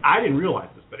 I didn't realize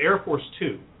this, but Air Force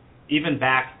Two, even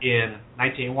back in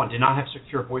 1981, did not have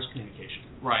secure voice communication.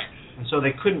 Right. And so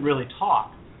they couldn't really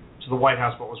talk to the White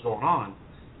House what was going on.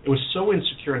 It was so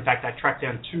insecure. In fact, I tracked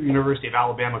down 2 University of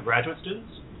Alabama graduate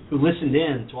students who listened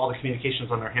in to all the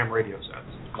communications on their ham radio sets.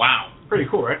 Wow. Pretty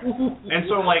cool, right? And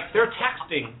so, they're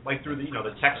texting, through the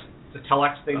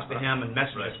telex things to him and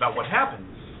messages about what happened.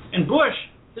 And Bush,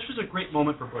 this was a great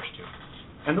moment for Bush, too.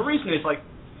 And the reason is,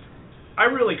 I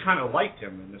really kind of liked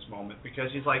him in this moment because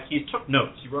he took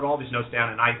notes. He wrote all these notes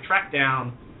down, and I tracked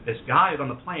down this guy on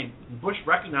the plane. And Bush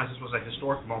recognized this was a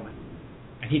historic moment.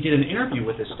 And he did an interview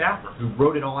with his staffer who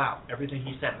wrote it all out, everything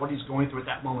he said, what he's going through at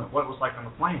that moment, what it was like on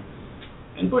the plane.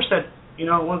 And Bush said,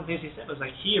 one of the things he said was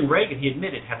he and Reagan, he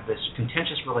admitted, had this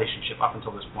contentious relationship up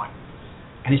until this point.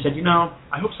 And he said,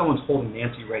 I hope someone's holding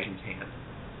Nancy Reagan's hand.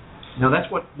 Now,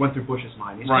 that's what went through Bush's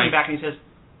mind. He's coming back and he says,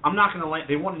 I'm not going to land.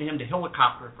 They wanted him to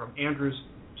helicopter from Andrews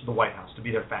to the White House to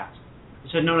be there fast. He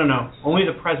said, no. Only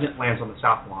the president lands on the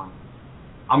South Lawn.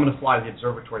 I'm going to fly to the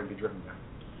observatory and be driven there.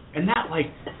 And that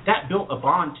built a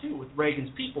bond, too, with Reagan's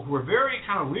people who were very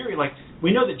kind of leery.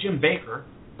 We know that Jim Baker,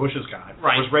 Bush's guy,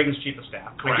 was Reagan's chief of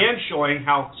staff. Correct. Again, showing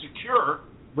how secure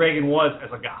Reagan was as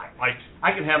a guy.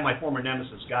 I can have my former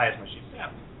nemesis guy as my chief of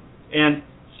staff. And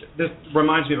this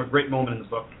reminds me of a great moment in the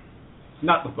book.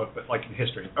 Not the book, but in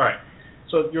history. All right.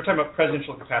 So you're talking about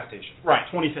presidential incapacitation. Right.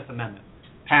 25th Amendment.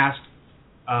 Passed.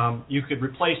 You could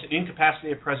replace an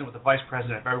incapacitated president with a vice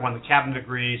president if everyone in the cabinet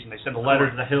agrees, and they send a letter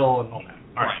to the Hill and all that.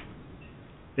 All right.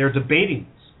 They're debating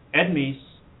this. Ed Meese,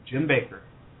 Jim Baker,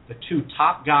 the 2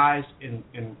 top guys in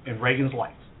Reagan's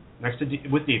life,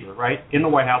 with Deaver, right, in the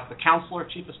White House, the counselor,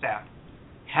 chief of staff,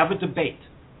 have a debate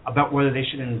about whether they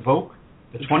should invoke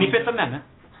the 25th Amendment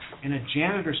in a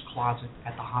janitor's closet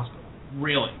at the hospital.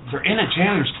 Really? They're in a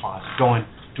janitor's closet going,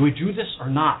 do we do this or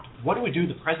not? What do we do?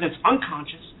 The president's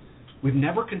unconscious. We've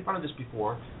never confronted this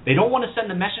before. They don't want to send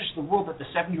the message to the world that the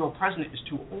 7-year-old president is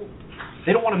too old.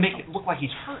 They don't want to make it look like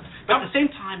he's hurt. But at the same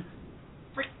time,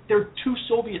 they're 2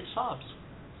 Soviet subs,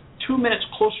 2 minutes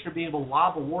closer to being able to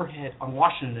lob a warhead on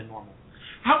Washington than normal.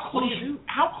 How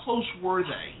close were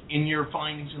they, in your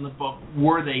findings in the book,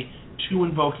 were they to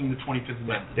invoking the 25th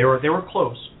Amendment? They were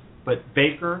close, but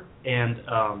Baker and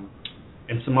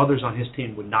some others on his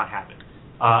team would not have it.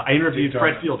 I interviewed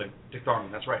Fred Fielding. Dick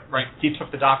Darman, that's right. Right. He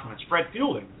took the documents. Fred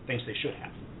Fielding thinks they should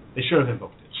have. They should have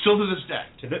invoked it. Still to this day?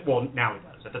 Well, now he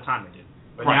does. At the time they didn't.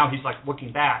 But right. Now he's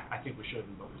looking back, I think we should have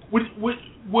invoked it. But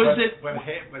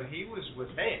he was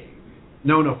with Haig.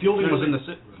 No, Fielding was in the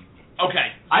sit room. Okay.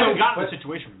 I haven't gotten the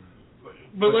situation room.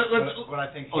 But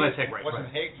I think that's Haig, right. Wasn't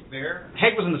Haig there?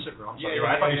 Haig was in the sit room. I'm sorry.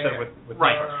 I thought you said with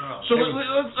right. No. So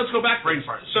let's go back. Brain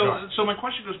fart. So my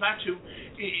question goes back to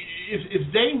if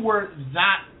they were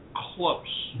that close.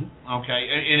 Okay,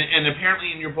 and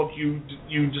apparently in your book you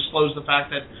disclosed the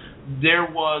fact that there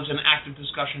was an active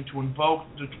discussion to invoke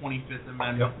the 25th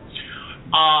Amendment.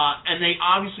 And they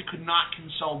obviously could not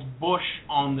consult Bush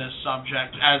on this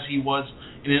subject, as he was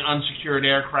in an unsecured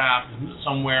aircraft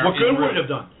somewhere. What good would it have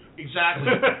done? Exactly.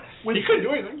 He couldn't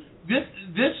do anything.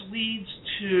 This leads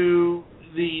to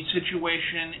the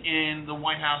situation in the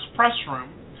White House press room.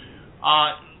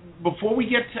 Before we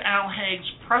get to Al Haig's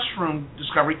press room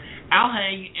discovery, Al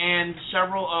Haig and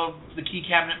several of the key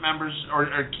cabinet members or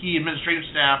key administrative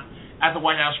staff at the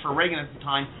White House for Reagan at the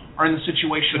time are in the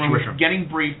situation room getting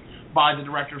briefed by the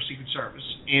Director of Secret Service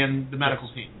and the medical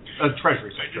team.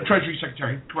 Treasury Secretary. Treasury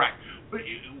Secretary, correct. But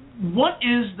what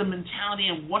is the mentality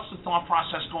and what's the thought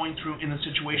process going through in the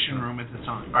Situation Room at the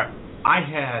time? All right. I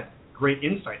had great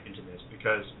insight into this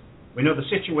because we know the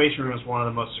Situation Room is one of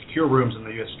the most secure rooms in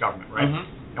the U.S. government, right?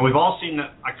 And we've all seen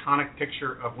the iconic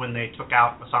picture of when they took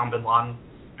out Osama bin Laden,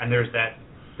 and there's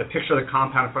the picture of the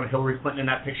compound in front of Hillary Clinton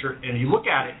in that picture, and you look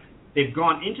at it, they've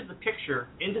gone into the picture,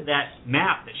 into that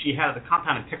map that she had of the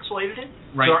compound and pixelated it,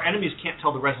 so our enemies can't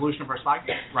tell the resolution of our side.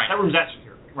 That room's that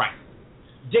secure.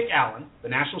 Dick Allen, the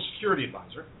National Security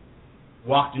Advisor,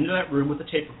 walked into that room with a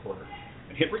tape recorder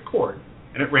and hit record,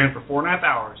 and it ran for 4.5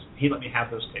 hours. He let me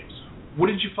have those tapes. What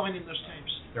did you find in those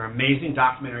tapes? They're amazing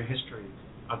documentary history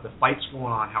of the fights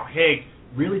going on, how Haig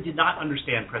really did not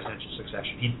understand presidential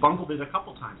succession. He bungled it a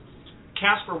couple times.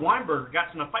 Caspar Weinberger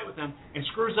gets in a fight with him and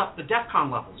screws up the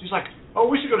DEFCON levels. He's like, oh,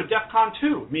 we should go to DEFCON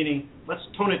 2, meaning let's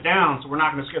tone it down so we're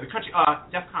not going to scare the country.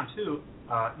 DEFCON 2,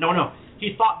 no.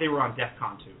 He thought they were on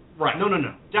DEFCON 2. Right. No.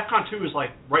 DEFCON 2 is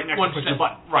like right next to pushing the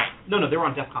button. Right. No, they were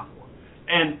on DEFCON 4.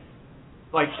 And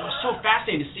like it was so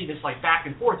fascinating to see this like back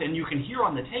and forth, and you can hear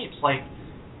on the tapes like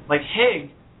Haig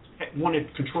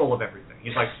wanted control of everything.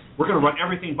 He's like, we're going to run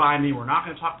everything by me. We're not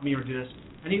going to talk to me or do this.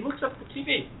 And he looks up at the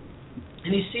TV,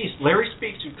 and he sees Larry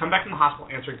Speaks, who'd come back from the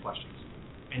hospital answering questions,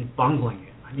 and bungling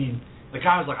it. I mean, the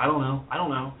guy was like, I don't know.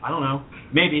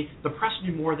 Maybe the press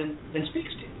knew more than Speaks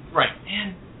did. Right.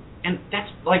 And that's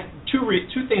like two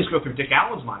things go through Dick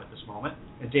Allen's mind at this moment,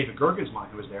 and David Gergen's mind,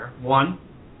 who was there. One,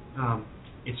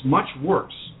 it's much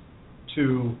worse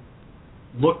to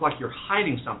look like you're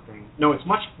hiding something. No, it's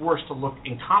much worse to look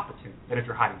incompetent than if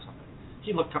you're hiding something.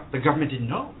 The government didn't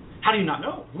know. How do you not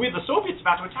know? We have the Soviets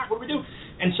about to attack. What do we do?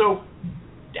 And so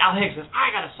Al Haig says, I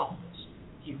got to solve this.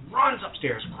 He runs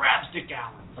upstairs, grabs Dick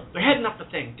Allen. They're heading up the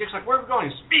thing. Dick's like, where are we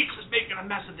going? Speaks is making a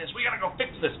mess of this. We got to go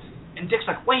fix this. And Dick's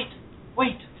like, wait.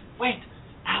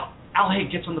 Al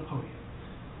Haig gets on the podium.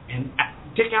 And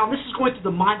Dick Allen, this is going through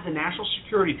the mind of the National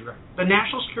Security Director, the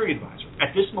National Security Advisor.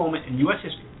 At this moment in U.S.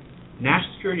 history,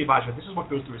 National Security Advisor, this is what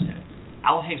goes through his head.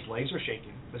 Al Haig's legs are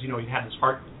shaking because, he had this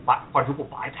heart quadruple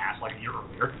bypass like a year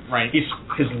earlier. Right. His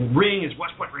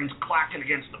West Point ring's clacking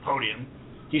against the podium.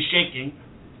 He's shaking.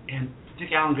 And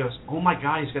Dick Allen goes, oh, my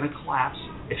God, he's going to collapse.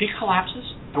 If he collapses,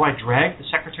 do I drag the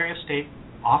Secretary of State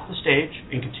off the stage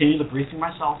and continue the briefing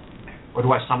myself, or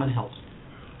do I summon help?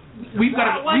 We've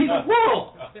got to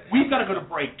go to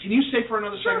break. Can you stay for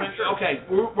another segment? Sure. Okay,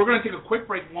 we're going to take a quick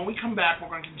break. When we come back, we're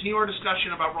going to continue our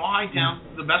discussion about Rawhide Down,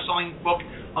 the best-selling book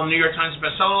on the New York Times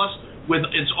bestseller list, with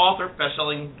its author,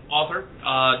 best-selling author,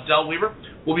 Del Weaver.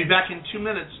 We'll be back in 2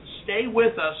 minutes. Stay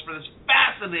with us for this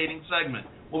fascinating segment.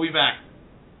 We'll be back.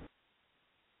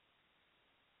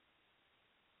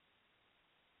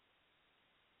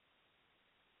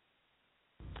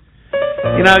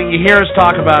 You hear us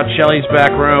talk about Shelley's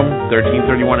Back Room,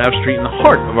 1331 F Street, in the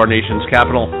heart of our nation's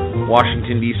capital,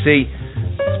 Washington, D.C.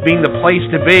 It's being the place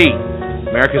to be.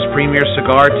 America's premier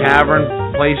cigar tavern,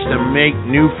 place to make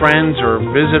new friends or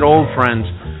visit old friends,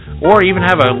 or even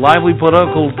have a lively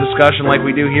political discussion like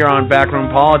we do here on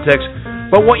Backroom Politics.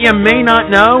 But what you may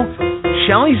not know,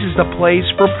 Shelley's is the place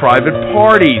for private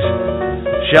parties.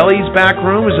 Shelley's Back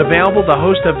Room is available to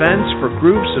host events for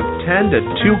groups of 10 to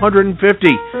 250.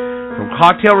 From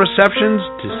cocktail receptions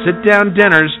to sit-down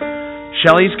dinners,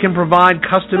 Shelley's can provide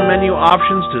custom menu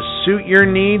options to suit your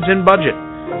needs and budget.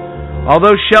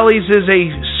 Although Shelley's is a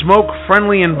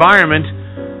smoke-friendly environment,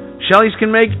 Shelley's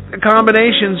can make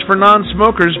accommodations for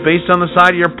non-smokers based on the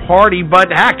side of your party,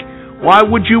 but heck, why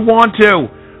would you want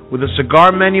to? With a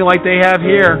cigar menu like they have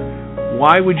here,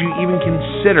 why would you even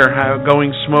consider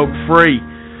going smoke-free?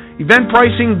 Event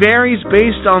pricing varies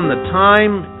based on the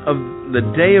time of the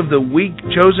day of the week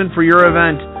chosen for your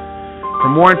event.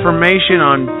 For more information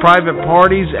on private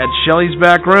parties at Shelley's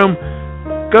Back Room,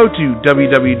 go to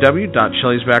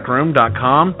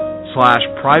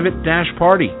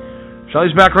www.shelleysbackroom.com/private-party.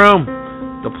 Shelley's Back Room,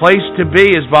 the place to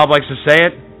be, as Bob likes to say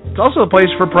it. It's also the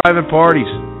place for private parties.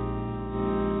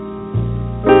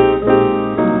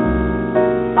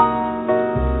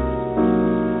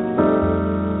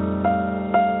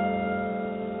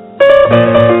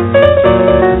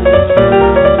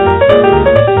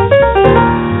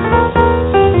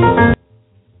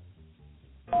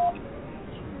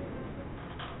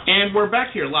 we're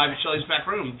back here live at Shelley's Back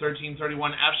Room,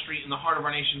 1331 F Street in the heart of our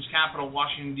nation's capital,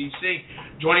 Washington, D.C.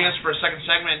 Joining us for a second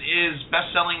segment is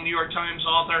best-selling New York Times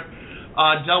author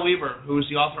Del Weaver, who is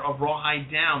the author of Rawhide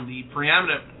Down, the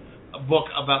preeminent book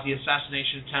about the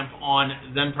assassination attempt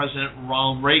on then-President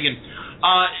Ronald Reagan.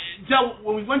 Del,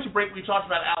 when we went to break, we talked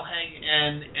about Al Haig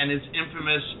and his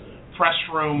infamous press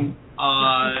room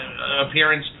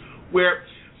appearance, where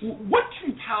what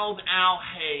compelled Al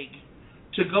Haig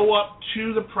to go up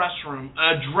to the press room,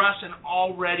 address an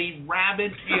already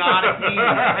rabid, chaotic meeting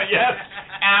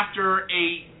after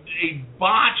a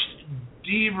botched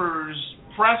Devers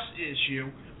press issue.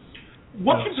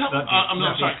 What compelled?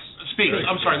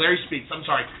 Larry Speaks.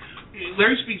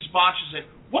 Larry Speaks botches it.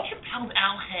 What compelled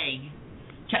Al Haig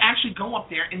to actually go up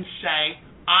there and say,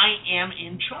 "I am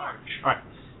in charge"? All right.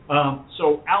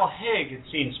 So Al Haig had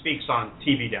seen Speaks on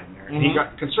TV down there, and he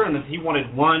got concerned that he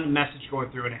wanted one message going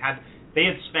through, and they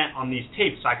had spent on these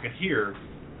tapes, I could hear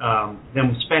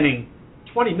them spending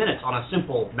 20 minutes on a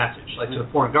simple message, like to the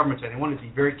foreign government, and they wanted to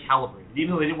be very calibrated,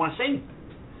 even though they didn't want to say anything.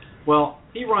 Well,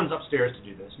 he runs upstairs to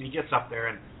do this, and he gets up there,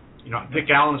 and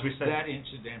Dick Allen, as we said, that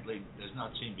incidentally does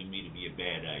not seem to me to be a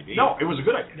bad idea. No, it was a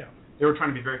good idea. They were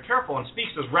trying to be very careful, and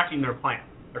Speaks was wrecking their plan,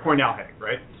 according to Al Haig,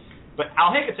 right? But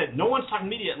Al Haig had said, no one's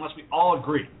talking media unless we all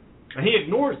agree. And he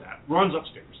ignores that, runs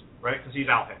upstairs, right, because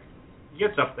he's Al Haig. He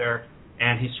gets up there,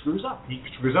 and he screws up. He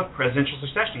screws up presidential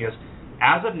succession. He goes,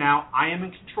 as of now, I am in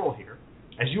control here.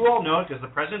 As you all know, because the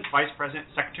President, Vice President,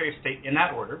 Secretary of State, in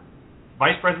that order,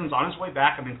 Vice President's on his way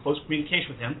back. I'm in close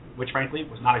communication with him, which, frankly,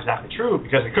 was not exactly true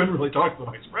because he couldn't really talk to the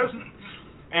Vice President.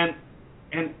 And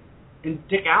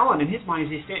Dick Allen, in his mind,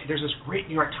 there's this great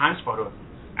New York Times photo of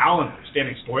Allen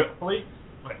standing stoically.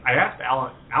 I asked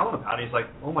Allen about it. He's like,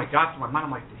 oh, my God, through my mind,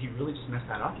 I'm like, did he really just mess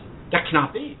that up? That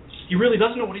cannot be. He really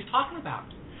doesn't know what he's talking about.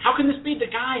 How can this be? The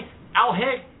guy, Al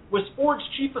Haig, was Ford's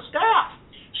chief of staff.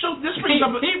 So this brings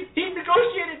up... He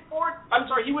negotiated Ford... I'm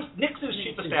sorry, he was Nixon's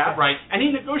chief of staff. Right. And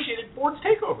he negotiated Ford's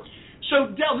takeover.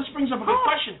 So, Del, this brings up a good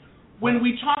question. When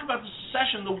we talk about the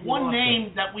secession, the one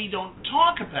name that we don't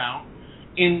talk about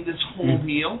in this whole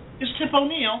deal is Tip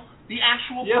O'Neill, the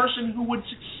actual person who would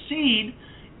succeed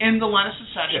in the line of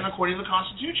secession according to the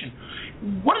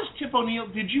Constitution. What is Tip O'Neill?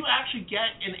 Did you actually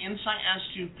get an insight as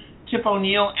to Tip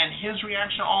O'Neill and his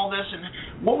reaction to all this, and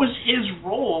what was his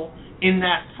role in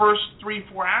that first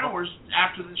 3-4 hours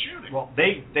after the shooting? Well,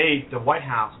 the White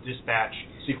House dispatched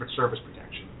Secret Service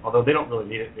protection, although they don't really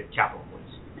need it at Capitol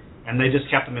Police, and they just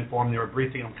kept them informed. They were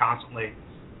briefing them constantly.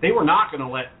 They were not going to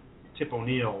let Tip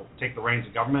O'Neill take the reins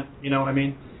of government. You know what I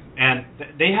mean? And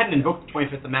they hadn't invoked the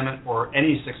 25th Amendment or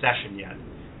any secession yet.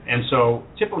 And so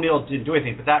Tip O'Neill didn't do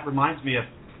anything, but that reminds me of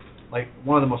like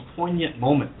one of the most poignant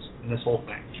moments in this whole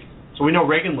thing. So we know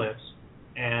Reagan lives,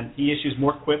 and he issues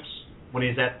more quips when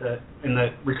he's in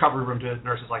the recovery room to his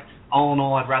nurses, like, all in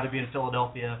all, I'd rather be in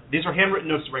Philadelphia. These are handwritten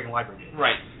notes to Reagan Library.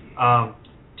 Right.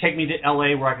 Take me to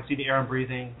L.A. where I can see the air I'm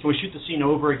breathing. Can we shoot the scene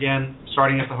over again,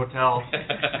 starting at the hotel?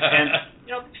 And,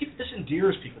 this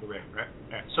endears people to Reagan, right?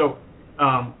 So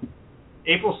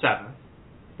April 7th,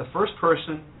 the first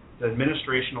person the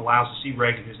administration allows to see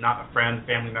Reagan who's not a friend,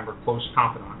 family member, close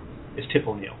confidant is Tip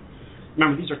O'Neill.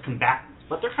 Remember, these are combatants,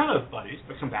 but they're kind of buddies,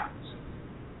 but combatants.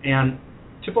 And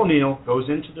Tip O'Neill goes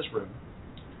into this room,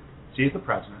 sees the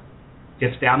president,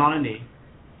 gets down on a knee,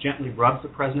 gently rubs the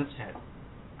president's head,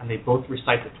 and they both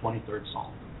recite the 23rd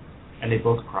Psalm, and they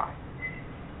both cry.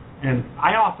 And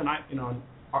I often, in a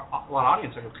lot of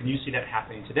audience, I go, can you see that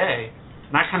happening today?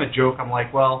 And I kind of joke, I'm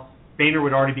like, well, Boehner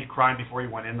would already be crying before he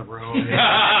went in the room. It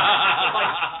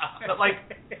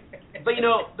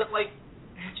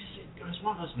was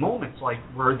one of those moments,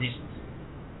 where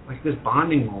this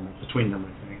bonding moment between them,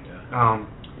 I think. And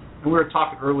we were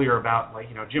talking earlier about,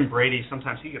 Jim Brady,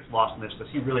 sometimes he gets lost in this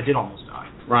because he really did almost die.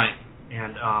 Right.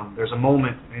 And there's a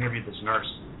moment, I interviewed this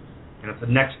nurse, and it's the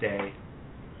next day,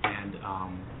 and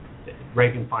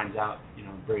Reagan finds out,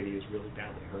 Brady is really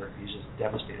badly hurt. He's just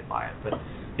devastated by it. But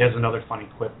he has another funny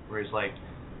quip where he's like,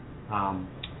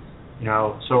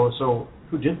 so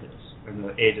who did this? And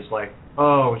the aide is like,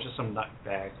 oh, it's just some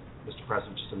nutbag, Mr.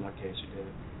 President, just a nutcase who did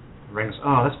it. And Reagan says,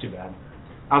 oh, that's too bad.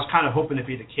 I was kind of hoping it'd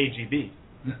be the KGB.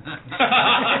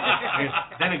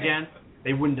 Then again,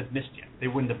 they wouldn't have missed yet. They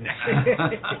wouldn't have missed it.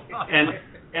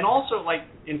 And also,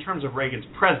 in terms of Reagan's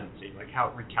presidency, how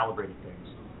it recalibrated things,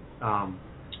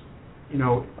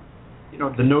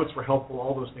 the notes were helpful,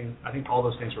 all those things. I think all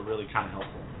those things were really kind of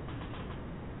helpful.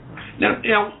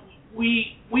 Now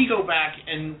we go back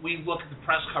and we look at the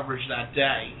press coverage that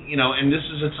day, and this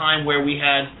is a time where we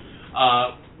had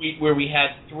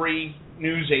three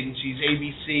news agencies,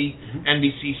 ABC,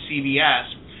 NBC, CBS,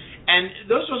 And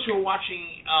those of us who were watching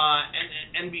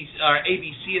NBC or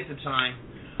ABC at the time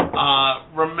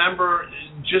remember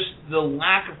just the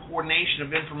lack of coordination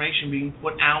of information being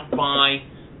put out by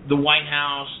the White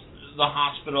House, the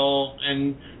hospital,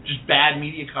 and just bad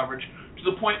media coverage, to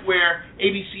the point where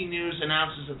ABC News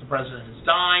announces that the president has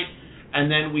died, and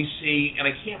then we see, and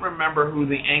I can't remember who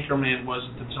the anchorman was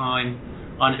at the time.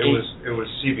 It was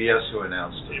CBS who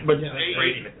announced it. But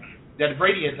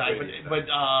Brady had died. But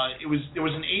it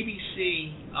was an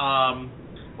ABC.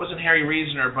 Wasn't Harry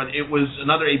Reasoner, but it was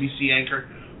another ABC anchor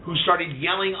who started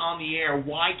yelling on the air,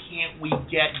 "Why can't we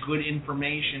get good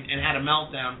information?" and had a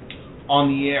meltdown on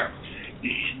the air.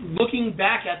 Looking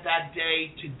back at that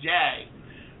day today,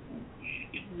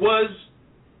 was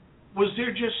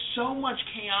there just so much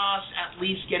chaos at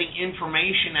least getting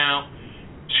information out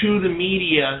to the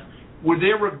media? Were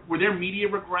there media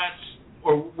regrets,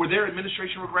 or were there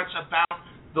administration regrets about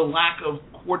the lack of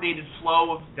coordinated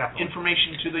flow of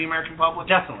information to the American public?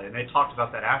 Definitely, and they talked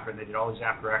about that after, and they did all these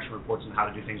after-action reports on how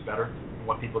to do things better, and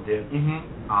what people did.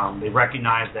 Mm-hmm. They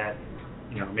recognized that,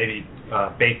 maybe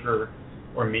Baker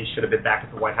or me should have been back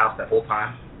at the White House that whole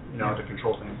time, to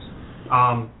control things.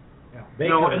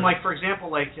 And like, for example,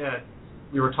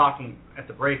 we were talking at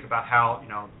the break about how,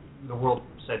 the world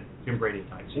said Jim Brady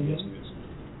died, CBS News.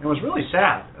 And it was really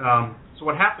sad. So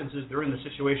what happens is they're in the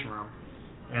Situation Room,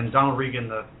 and Donald Regan,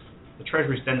 the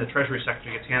Treasury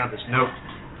Secretary, gets handed this note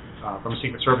from a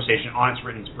Secret Service agent. On it's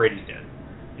written, "Brady's dead."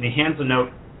 And he hands the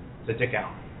note to Dick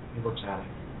Allen. He looks at it,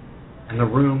 and the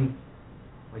room,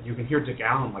 you can hear Dick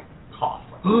Allen cough,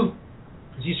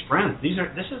 because he's friends. This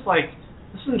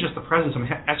isn't just the president, some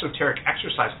esoteric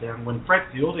exercise to him. When Fred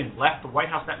Fielding left the White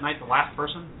House that night, the last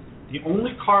person, the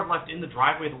only car left in the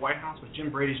driveway of the White House was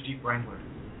Jim Brady's Jeep Wrangler.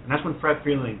 And that's when Fred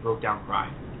Fielding broke down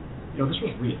crying. This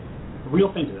was real, a real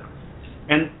thing to them.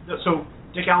 And so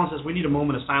Dick Allen says, "We need a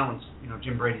moment of silence,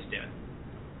 Jim Brady's dead."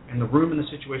 And the room in the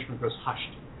Situation Room goes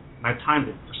hushed. And I timed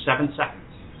it for 7 seconds.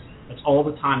 That's all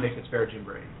the time they could spare Jim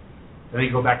Brady. Then they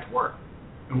go back to work.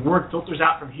 And word filters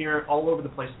out from here all over the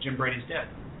place that Jim Brady's dead.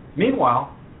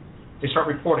 Meanwhile, they start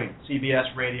reporting, CBS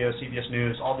Radio, CBS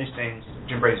News, all these things,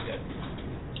 Jim Brady's dead.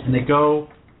 And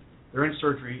they're in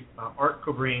surgery. Art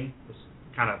Cobreen, this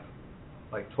kind of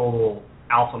total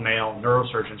alpha male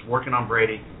neurosurgeon's working on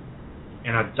Brady,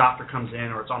 and a doctor comes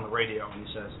in, or it's on the radio, and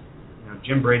he says,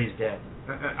 Jim Brady's dead.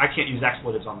 I can't use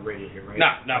expletives on the radio here, right? No,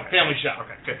 okay. Family show.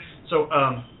 Okay, good. So,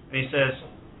 and he says,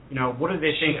 what do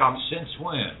they think? Since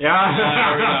when?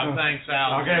 Yeah. Thanks,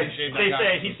 Al. Okay.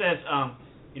 He says,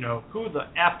 who the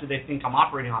F do they think I'm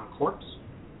operating on, a corpse?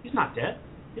 He's not dead.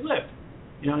 He lived.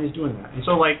 He's doing that. And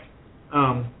so,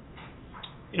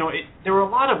 there were a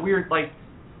lot of weird,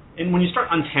 and when you start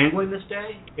untangling this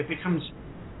day, it becomes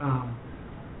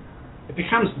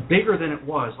bigger than it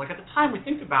was. At the time we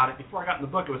think about it, before I got in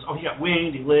the book, it was, he got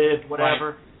winged, he lived,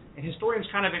 whatever. Right. And historians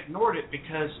kind of ignored it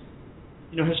because,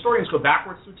 historians go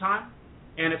backwards through time,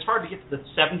 and it's hard to get to the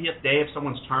 70th day of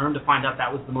someone's term to find out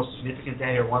that was the most significant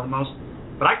day or one of the most.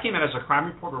 But I came out as a crime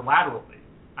reporter laterally.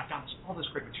 I found all this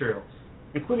great material,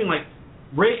 including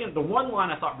Reagan. The one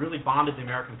line I thought really bonded the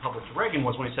American public to Reagan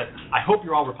was when he said, "I hope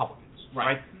you're all Republicans."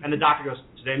 Right? And the doctor goes,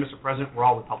 "Today, Mr. President, we're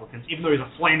all Republicans," even though he's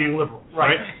a flaming liberal.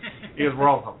 Right? He goes, "We're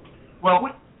all Republicans."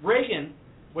 Well, Reagan,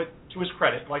 to his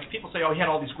credit, people say, he had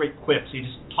all these great quips. He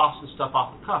just tossed this stuff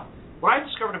off the cuff. What I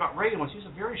discovered about Reagan was he was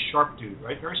a very sharp dude,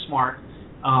 right? Very smart,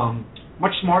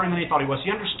 much smarter than he thought he was.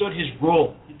 He understood his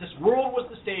role. This world was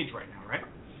the stage right now, right?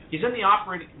 He's in the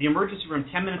emergency room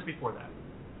 10 minutes before that,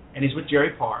 and he's with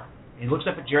Jerry Parr. And he looks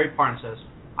up at Jerry Parr and says,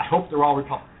 "I hope they're all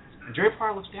Republicans." And Jerry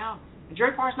Parr looks down, and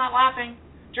Jerry Parr's not laughing.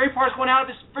 Jerry Parr's going out of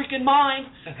his freaking mind.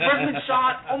 The president's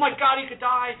shot. Oh my God, he could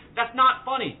die. That's not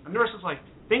funny. And nurse is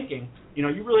thinking,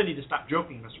 you really need to stop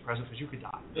joking, Mr. President, because you could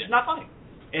die. It's not funny.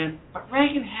 But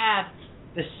Reagan had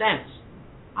this sense,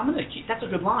 that's a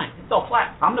good line. It fell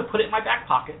flat. I'm going to put it in my back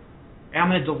pocket, and I'm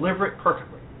going to deliver it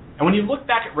perfectly. And when you look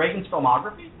back at Reagan's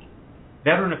filmography,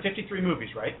 veteran of 53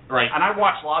 movies, right? Right. And I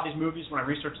watched a lot of these movies when I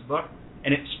researched the book,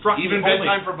 and it struck me. Even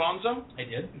Bedtime for Bonzo? I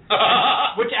did.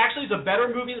 Which actually is a better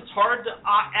movie that's hard to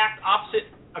act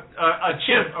opposite a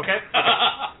chimp, okay?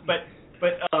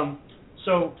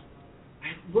 So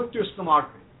I looked through his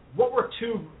filmography. What were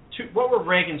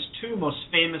Reagan's two most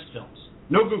famous films?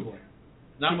 No Googling.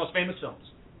 No. Two most famous films.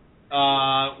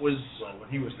 When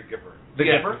he was the Gipper. The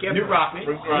Gipper. Newt Rockney.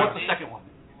 What's the second one?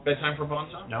 Bedtime for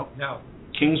Bonzo? No.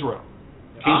 King's Row.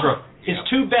 King's Row. His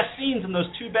two best scenes in those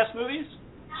two best movies,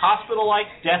 hospital-like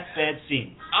deathbed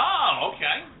scenes. Oh,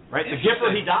 okay. Right? The Gipper,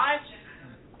 he dies,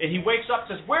 and he wakes up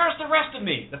and says, "Where's the rest of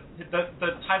me?"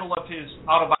 The title of his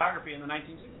autobiography in the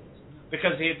 1960s.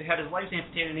 Because he had his legs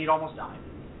amputated and he'd almost died.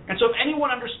 And so if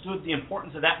anyone understood the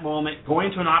importance of that moment,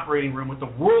 going to an operating room with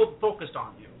the world focused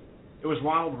on you, it was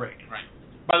Ronald Reagan. Right.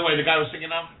 By the way, the guy I was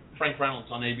thinking of, Frank Reynolds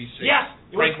on ABC. Yes.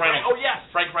 Frank Reynolds. Oh, yes.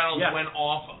 Frank Reynolds went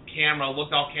off camera,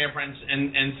 looked off camera,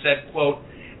 and said, quote,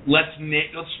 let's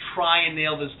try and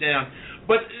nail this down.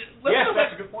 But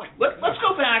that's a good point. Let's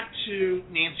go back to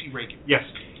Nancy Reagan. Yes.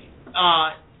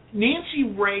 Nancy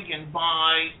Reagan,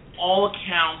 by all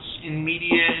accounts in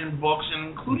media and books,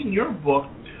 and including your book,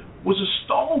 was a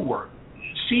stalwart.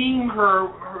 Seeing her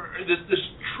this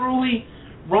truly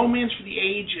romance for the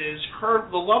ages,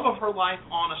 the love of her life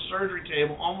on a surgery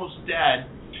table, almost dead.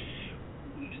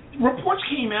 Reports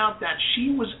came out that she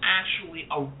was actually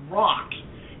a rock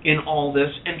in all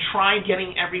this and tried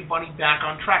getting everybody back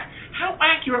on track. How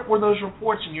accurate were those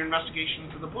reports in your investigation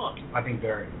for the book? I think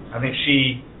very. I think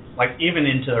she, even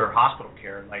into her hospital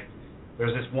care,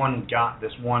 there's this one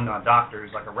doctor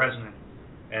who's like a resident,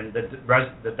 and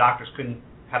the doctors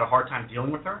had a hard time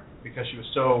dealing with her because she was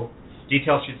so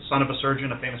detailed. She's the son of a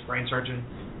surgeon, a famous brain surgeon,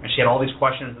 and she had all these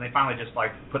questions, and they finally just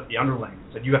put the underling,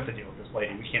 said, you have to deal with this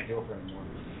lady, we can't deal with her anymore.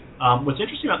 What's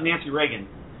interesting about Nancy Reagan,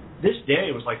 this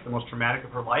day was the most traumatic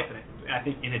of her life,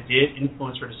 and it did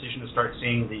influence her decision to start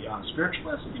seeing the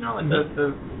spiritualist,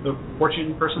 the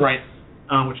fortune person, right?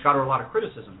 Which got her a lot of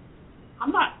criticism.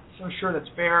 I'm not so sure that's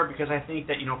fair, because I think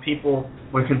that people,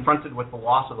 when confronted with the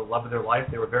loss of the love of their life,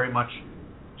 they were very much,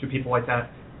 to people like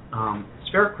that, it's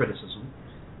fair criticism.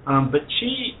 But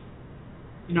she,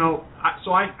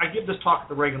 so I give this talk at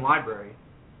the Reagan Library,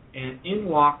 and in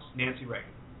walks Nancy Reagan.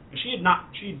 And she did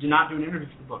not do an interview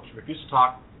for the book. She refused to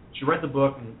talk. She read the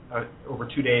book over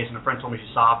 2 days, and a friend told me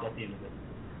she sobbed at the end of it.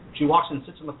 She walks in and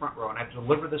sits in the front row, and I have to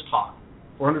deliver this talk.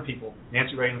 400 people,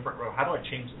 Nancy Reagan in the front row. How do I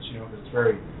change this? Because it's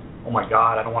very, oh my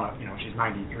God, I don't want to, she's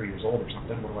 93 years old or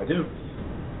something. What do I do?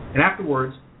 And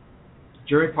afterwards,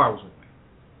 Jerry Parr was with me.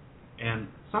 And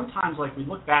sometimes, we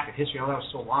look back at history, that was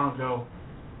so long ago,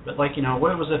 but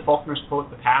what was it, Faulkner's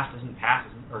quote, the past isn't past,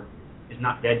 or is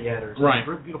not dead yet, or something. Right. A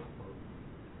very beautiful quote.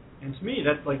 And to me,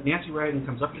 that's Nancy Reagan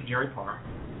comes up to Jerry Parr,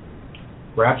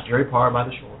 grabs Jerry Parr by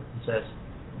the shoulder, and says,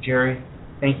 Jerry,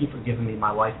 thank you for giving me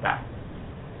my life back.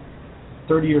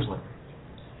 30 years later.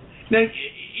 Now,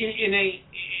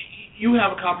 you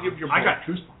have a copy of your book. I got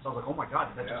goosebumps. I was like, oh my God,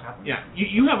 did that just happen? Yeah.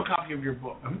 You have a copy of your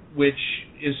book, which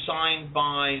is signed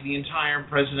by the entire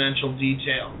presidential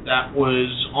detail that was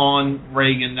on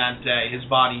Reagan that day, his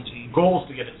body team. Goal is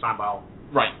to get it signed by all.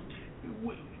 Right.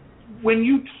 When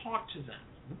you talk to them,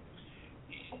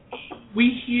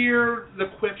 we hear the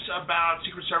quips about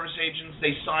Secret Service agents,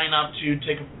 they sign up to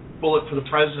take a bullet for the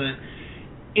president.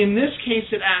 In this case,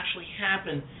 it actually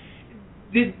happened.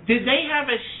 Did they have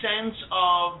a sense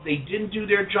of they didn't do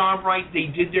their job right,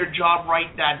 they did their job right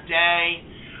that day,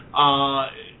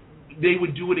 they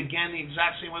would do it again the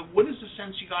exact same way? What is the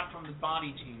sense you got from the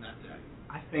body team that day?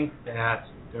 I think that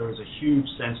there was a huge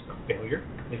sense of failure.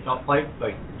 They felt like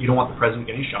you don't want the president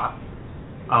getting shot.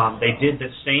 They did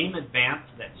the same event.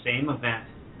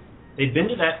 They'd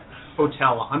been to that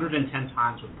hotel 110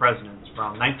 times with presidents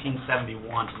from 1971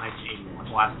 to 1981,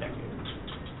 the last decade.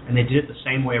 And they did it the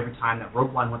same way every time. That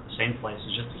rope line went the same places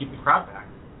just to keep the crowd back.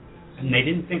 And they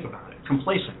didn't think about it.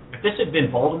 Complacent. If this had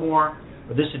been Baltimore,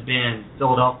 or this had been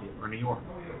Philadelphia or New York,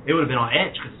 they would have bed on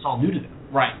edge because it's all new to them.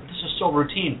 Right. But this is so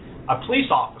routine. A police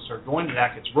officer going to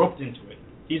that gets roped into it.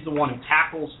 He's the one who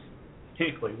tackles,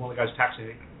 technically, one of the guys tackles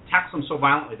him so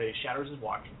violently that he shatters his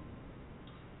watch.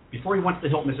 Before he went to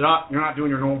the Hilton, he said, you're not doing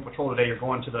your normal patrol today, you're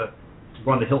going to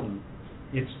Hilton.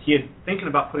 He had thinking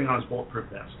about putting on his bulletproof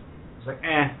vest. He's like,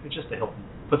 it's just a Hilton.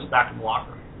 Puts it back in the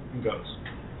locker and goes.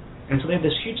 And so they had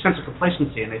this huge sense of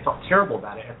complacency, and they felt terrible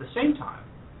about it. At the same time,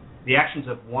 the actions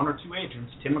of one or two agents,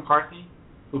 Tim McCarthy,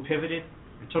 who pivoted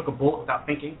and took a bullet without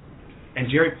thinking, and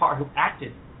Jerry Parr, who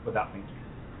acted without thinking.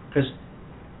 Because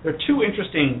there are two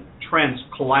interesting trends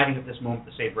colliding at this moment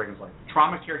to save Reagan's life.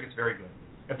 Trauma care gets very good.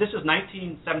 If this is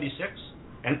 1976,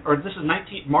 or this is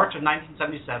March of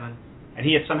 1977, and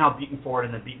he had somehow beaten Ford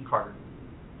and then beaten Carter,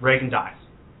 Reagan dies.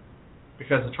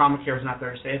 Because the trauma care is not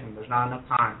there to save him. There's not enough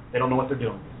time. They don't know what they're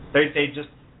doing. They just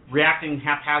reacting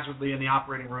haphazardly in the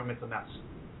operating room. It's a mess.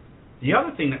 The other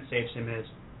thing that saves him is,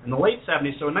 in the late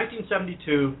 70s, so in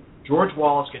 1972, George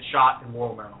Wallace gets shot in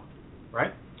Laurel, Maryland,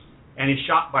 right? And he's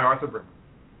shot by Arthur Brigham.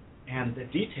 And the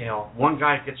detail, one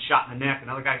guy gets shot in the neck,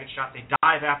 another guy gets shot, they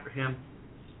dive after him.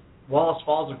 Wallace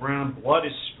falls to the ground, blood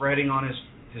is spreading on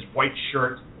his white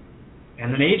shirt,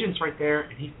 and an agent's right there,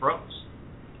 and he froze.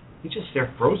 He's just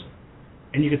there frozen.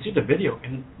 And you can see the video,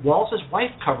 and Wallace's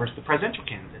wife covers the presidential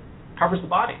candidate, covers the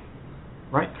body,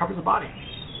 right? Covers the body.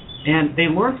 And they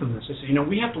learned from this. They said,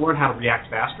 we have to learn how to react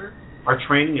faster. Our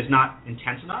training is not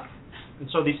intense enough. And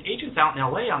so these agents out in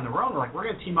L.A. on their own are like, we're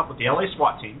going to team up with the L.A.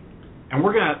 SWAT team, and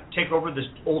we're going to take over this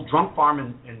old drunk farm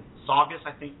in Saugus,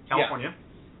 I think, California,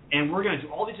 and we're going to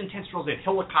do all these intense drills. They have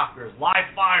helicopters,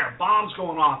 live fire, bombs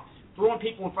going off, throwing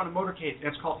people in front of motorcades, and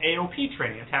it's called AOP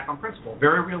training, attack on principle.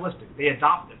 Very realistic. They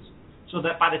adopt this. So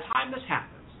that by the time this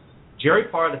happens, Jerry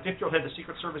Farr, the 50-year-old head of the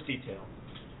Secret Service detail,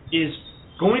 is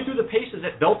going through the paces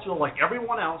at Beltsville like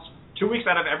everyone else, 2 weeks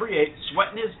out of every 8,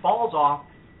 sweating his balls off,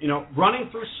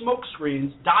 running through smoke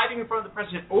screens, diving in front of the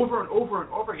president over and over and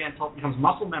over again until it becomes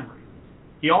muscle memory.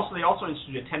 They also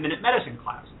instituted a 10-minute medicine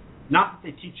class. Not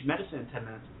that they teach you medicine in 10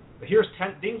 minutes, but here's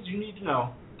 10 things you need to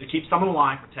know to keep someone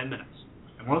alive for 10 minutes.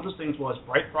 And one of those things was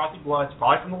bright, frothy blood, it's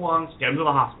probably from the lungs, get him to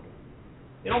the hospital.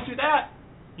 They don't do that,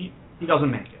 he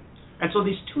doesn't make it. And so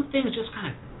these two things just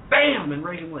kind of, bam, and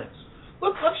Reagan lives.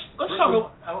 Let's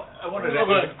talk. I wanted to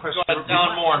ask a question.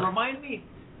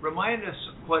 Remind us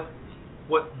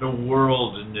what the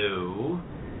world knew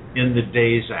in the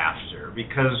days after,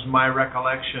 because my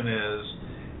recollection is,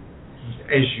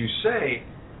 as you say,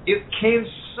 it came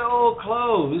so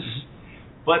close,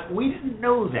 but we didn't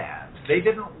know that. They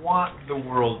didn't want the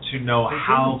world to know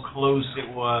how close it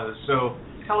was. So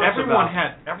everyone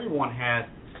had.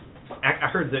 I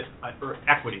heard that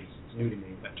equities. It's new to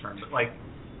me, that term, but like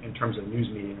in terms of news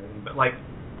media and everything. But like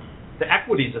the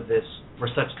equities of this were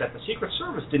such that the Secret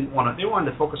Service didn't want to. They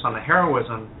wanted to focus on the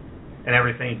heroism and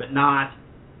everything, but not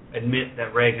admit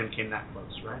that Reagan came that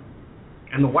close, right?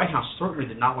 And the White House certainly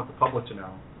did not want the public to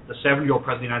know the 70-year-old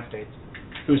president of the United States,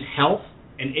 whose health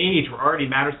and age were already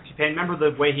matters to the campaign. Remember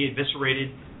the way he eviscerated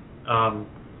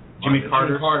Jimmy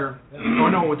Carter?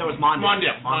 Oh, no, that was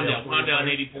Mondale in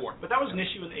 84. But that was an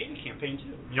issue in the 80 campaign,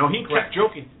 too. He kept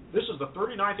joking, this is the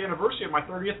 39th anniversary of my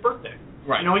 30th birthday.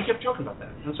 Right. He kept joking about that.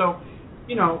 And so,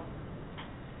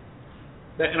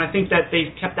 and I think that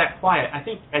they kept that quiet. I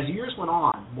think as years went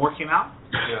on, more came out,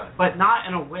 but not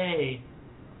in a way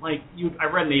like I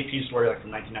read an AP story like from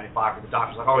 1995 where the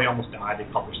doctor's like, oh, he almost died, they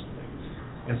published something,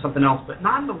 and something else, but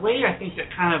not in the way I think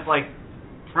that kind of like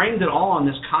framed it all in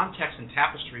this context and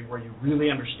tapestry where you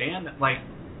really understand that like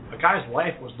a guy's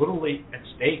life was literally at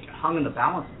stake, hung in the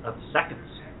balance of seconds,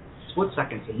 split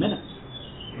seconds and minutes.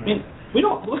 I mean, we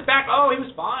don't look back, oh, he was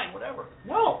fine, whatever.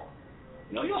 No.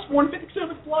 He lost more than 50%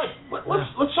 of his blood.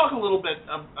 Let's talk a little bit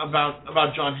about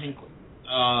John Hinckley,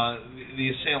 the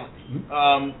assailant.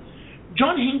 Mm-hmm.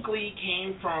 John Hinckley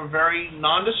came from a very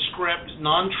nondescript,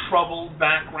 non-troubled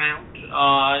background.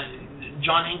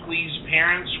 John Hinckley's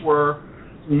parents were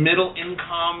middle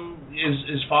income.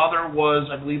 His father was,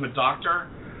 I believe, a doctor.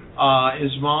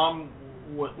 His mom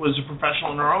was a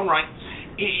professional in her own right.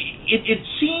 It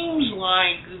seems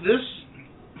like this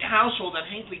household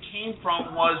that Hinckley came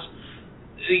from was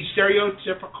a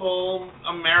stereotypical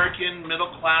American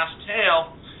middle-class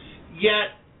tale,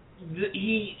 yet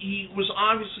he was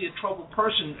obviously a troubled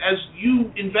person. As you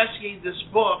investigate this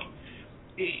book,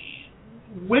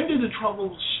 when did the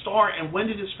trouble start, and when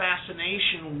did his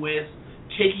fascination with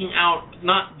taking out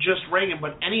not just Reagan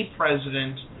but any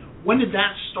president, when did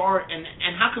that start, and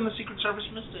how come the Secret Service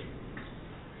missed it?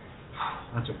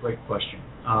 That's a great question.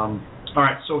 All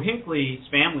right, so Hinckley's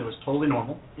family was totally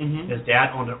normal. Mm-hmm. His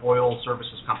dad owned an oil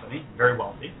services company, very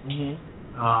wealthy.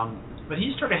 Mm-hmm. But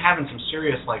he started having some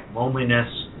serious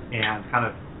loneliness and kind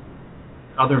of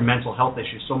other mental health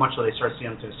issues, so much so they started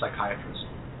seeing him to a psychiatrist.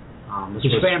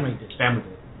 His family did,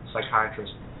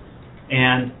 psychiatrist.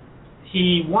 And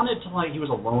he wanted to, he was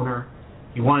a loner.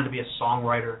 He wanted to be a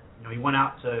songwriter. He went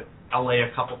out to L.A.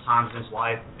 a couple times in his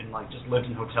life and just lived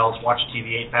in hotels, watched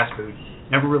TV, ate fast food,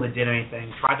 never really did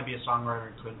anything, tried to be a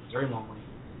songwriter and couldn't, was very lonely.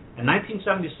 In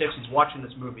 1976, he's watching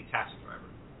this movie, Taxi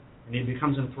Driver, and he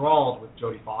becomes enthralled with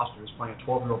Jodie Foster, who's playing a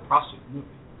 12-year-old prostitute in the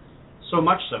movie. So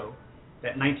much so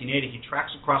that in 1980, he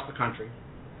tracks across the country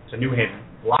to New Haven,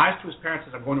 lies to his parents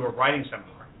that I'm going to a writing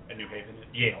seminar at New Haven,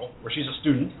 at Yale, where she's a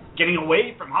student, getting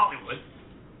away from Hollywood.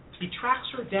 He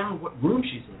tracks her down what room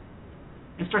she's in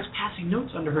and starts passing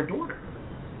notes under her door to her.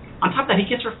 On top of that, he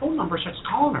gets her phone number, starts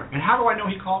calling her. And how do I know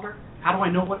he called her? How do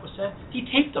I know what was said? He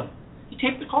taped them. He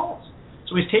taped the calls.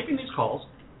 So he's taping these calls,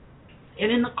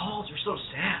 and in the calls, they're so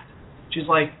sad. She's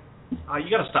like,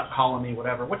 you got to stop calling me,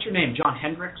 whatever. What's your name? John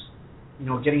Hendricks?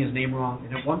 Getting his name wrong.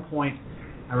 And at one point,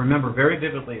 I remember very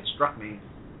vividly, it struck me,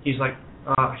 he's like,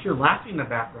 I hear laughing in the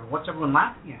background. What's everyone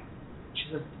laughing at? She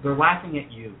said, they're laughing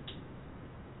at you.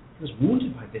 He was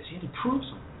wounded by this. He had to prove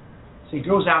something. So he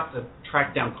goes out to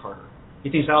track down Carter. He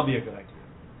thinks that'll be a good idea.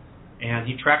 And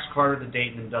he tracks Carter to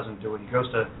Dayton and doesn't do it. He goes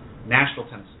to Nashville,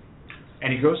 Tennessee.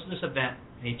 And he goes to this event,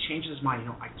 and he changes his mind.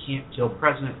 I can't kill the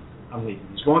president. I'm leaving.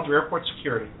 He's going through airport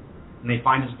security, and they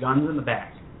find his guns in the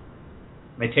bag.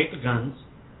 They take the guns,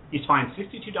 He's fined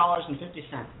 $62.50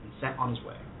 and sent on his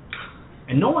way.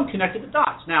 And no one connected the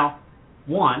dots. Now,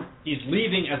 one, he's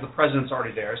leaving as the president's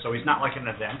already there, so he's not like an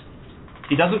event.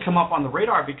 He doesn't come up on the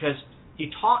radar because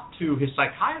he talked to his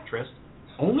psychiatrist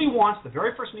only once. The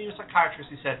very first meeting with the psychiatrist,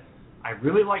 he said, I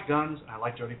really like guns, and I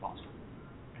like Jodie Foster.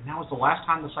 And that was the last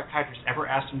time the psychiatrist ever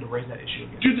asked him to raise that issue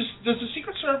again. Does the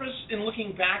Secret Service, in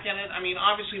looking back at it, I mean,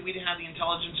 obviously we didn't have the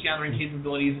intelligence gathering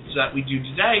capabilities that we do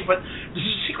today, but does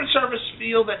the Secret Service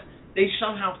feel that they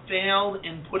somehow failed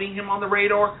in putting him on the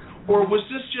radar, or was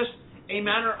this just a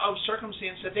matter of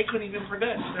circumstance that they couldn't even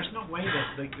predict? There's no way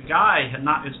that the guy had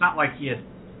not. It's not like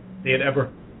they had ever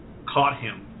caught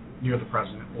him near the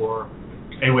president or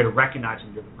any way to recognize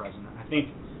him near the president. I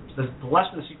think the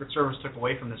lesson the Secret Service took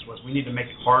away from this was we need to make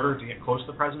it harder to get close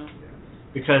to the president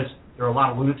because there are a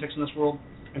lot of lunatics in this world.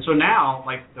 And so now,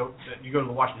 like you go to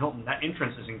the Washington Hilton, that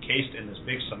entrance is encased in this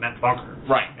big cement bunker.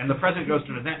 Right. And the president goes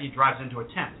to an event, he drives into a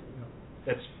tent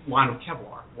that's lined with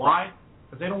Kevlar. Why?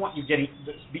 Because they don't want you getting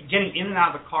in and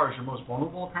out of the car is your most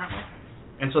vulnerable, apparently.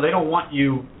 And so they don't want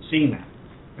you seeing that.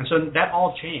 And so that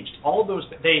all changed. All of those,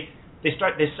 they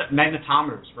set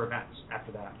magnetometers for events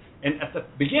after that. And at the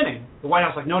beginning, the White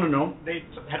House was like, no. They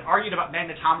had argued about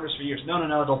magnetometers for years. No,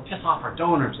 it'll piss off our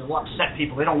donors. It'll upset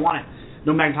people. They don't want it.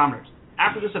 No magnetometers.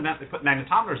 After this event, they put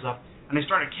magnetometers up, and they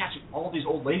started catching all these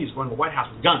old ladies going to the White House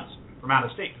with guns from out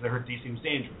of state because they heard D.C. was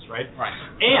dangerous, right? Right.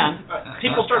 And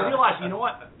people started realizing, you know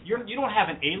what? You don't have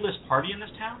an A-list party in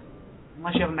this town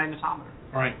unless you have a magnetometer.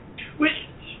 Right.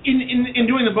 In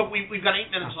doing the book, we've got 8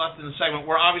 minutes left in the segment.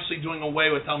 We're obviously doing away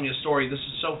with Tell Me a Story. This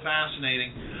is so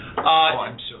fascinating.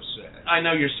 I'm so sad. I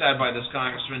know you're sad by this,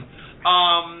 Congressman,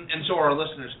 and so are our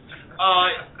listeners.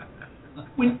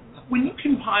 When you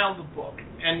compiled the book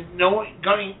and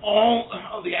getting all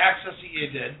of the access that you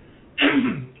did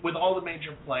with all the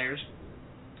major players,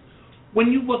 when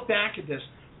you look back at this,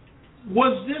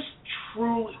 was this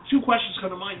truly? 2 questions come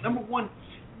to mind. Number one,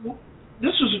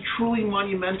 this was a truly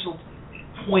monumental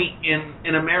point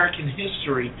in American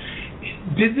history.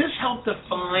 Did this help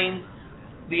define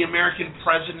the American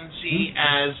presidency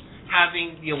as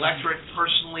having the electorate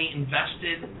personally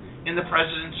invested in the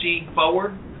presidency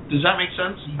forward? Does that make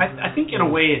sense? I think in a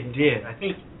way it did. I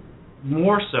think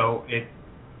more so it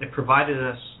provided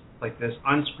us like this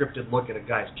unscripted look at a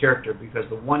guy's character, because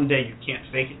the one day you can't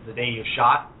fake it, the day you're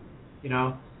shot,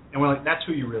 and we're like, that's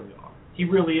who you really are. He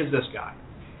really is this guy.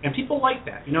 And people like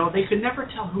that. They could never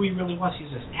tell who he really was.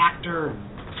 He's this actor.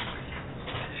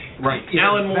 Right.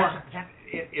 Alan Moore.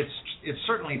 It's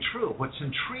certainly true. What's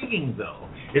intriguing, though,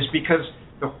 is because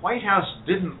the White House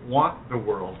didn't want the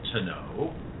world to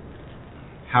know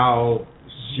how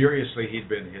seriously he'd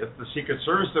been hit. The Secret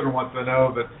Service didn't want to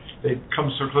know that they'd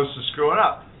come so close to screwing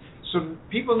up. So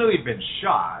people knew he'd been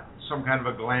shot, some kind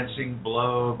of a glancing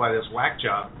blow by this whack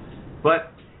job.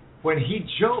 But when he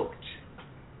joked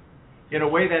in a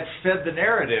way that fed the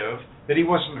narrative that he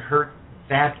wasn't hurt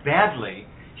that badly,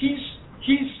 he's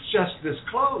just this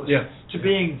close to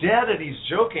being dead, and he's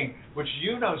joking, which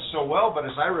you know so well, but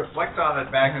as I reflect on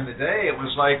it back in the day, it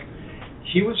was like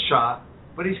he was shot,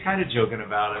 but he's kind of joking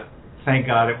about it. Thank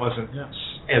God it wasn't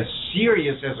as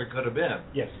serious as it could have been.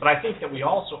 Yes, but I think that we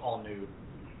also all knew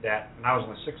that, and I was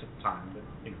in the 6th at the time, but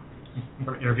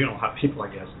from interviewing a lot of people,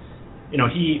 I guess,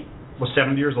 he was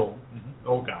 70 years old,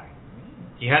 old guy.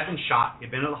 He had been shot. He'd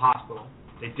been in the hospital.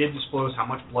 They did disclose how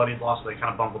much blood he'd lost, so they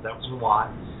kind of bungled that was a lot,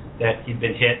 that he'd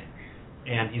been hit,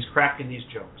 and he's cracking these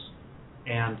jokes.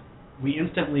 And we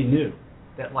instantly knew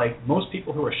that, like most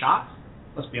people who are shot,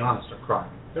 let's be honest, are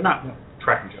crying. They're not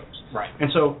cracking jokes. Right.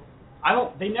 And so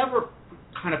they never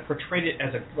kind of portrayed it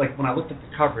as like when I looked at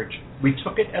the coverage, we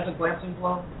took it as a glancing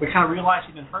blow. We kind of realized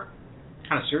he'd been hurt,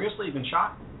 kind of seriously, he'd been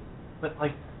shot. But,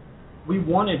 we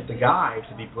wanted the guy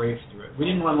to be brave through it. We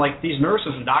didn't want, these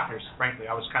nurses and doctors, frankly,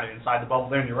 I was kind of inside the bubble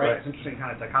there, and you're right. It's an interesting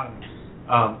kind of dichotomy.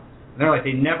 And they're like,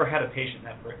 they never had a patient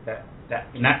that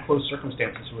in that close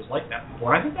circumstances who was like that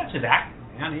before. I think that's his acting,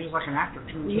 man. He was like an actor,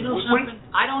 too. Something,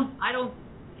 I don't,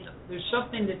 there's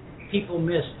something that people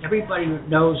miss. Everybody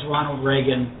knows Ronald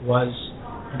Reagan was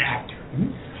an actor.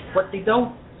 Mm-hmm. What they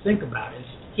don't think about is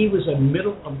he was a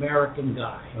middle American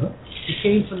guy. Huh? He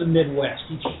came from the Midwest.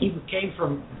 He came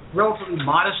from relatively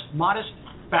modest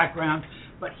background,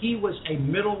 but he was a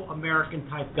middle American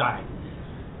type guy.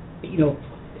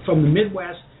 From the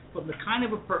Midwest, from the kind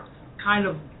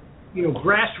of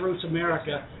grassroots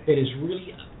America that is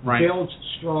really builds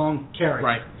strong character.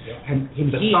 Right. And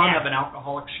the son of an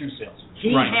alcoholic shoe salesman.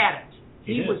 He had it.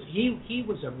 He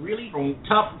was a really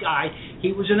tough guy.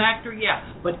 He was an actor,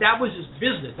 but that was his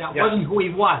business. That wasn't who he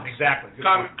was. Exactly.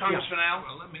 Congressman Al?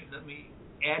 Well, let me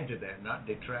add to that, not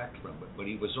detract from it. But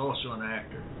he was also an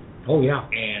actor. Oh yeah.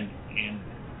 And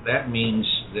that means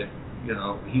that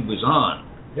he was on.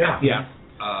 Yeah. Yeah.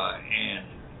 And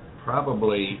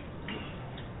probably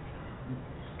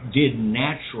did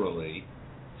naturally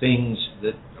things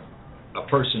that a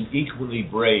person equally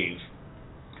brave,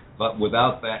 but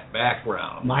without that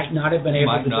background, might not have been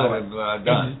able to do have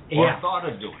done or thought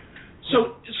of doing.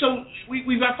 So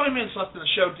we've got 5 minutes left in the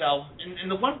show, Del,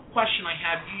 and the one question I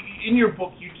had, in your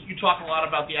book, you talk a lot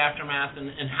about the aftermath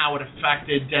and how it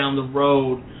affected down the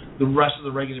road the rest of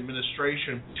the Reagan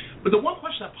administration. But the one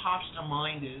question that pops to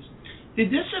mind is, did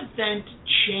this event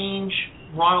change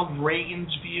Ronald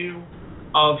Reagan's view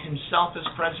of himself as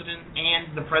president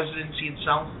and the presidency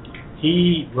itself?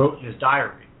 He wrote in his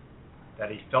diary that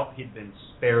he felt he'd been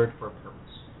spared for a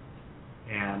purpose.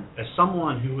 And as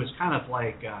someone who was kind of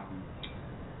like,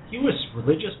 he was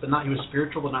religious, but not, he was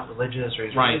spiritual, but not religious. Or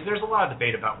there's a lot of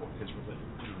debate about what his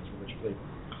religious belief.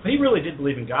 But he really did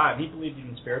believe in God. He believed he'd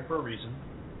been spared for a reason,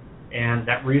 and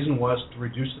that reason was to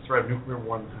reduce the threat of nuclear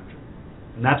war in the country.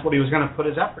 And that's what he was going to put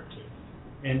his effort to.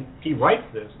 And he writes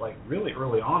this like really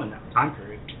early on in that time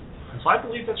period. And so I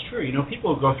believe that's true.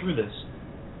 People who go through this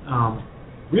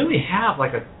really have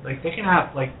they can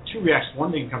have two reactions.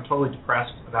 One, they can become totally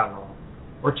depressed about it all,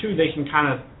 or two, they can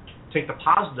kind of take the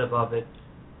positive of it.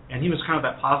 And he was kind of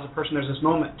that positive person. There's this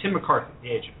moment, Tim McCarthy,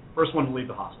 the agent, first one to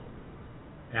leave the hospital,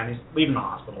 and he's leaving the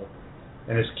hospital,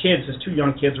 and his 2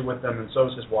 young kids are with them, and so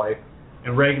is his wife.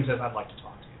 And Reagan says, "I'd like to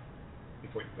talk to you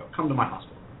before you go. Come to my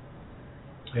hospital."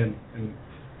 And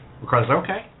McCarthy's like,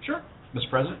 "Okay, sure, Mr.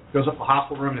 President." Goes up to the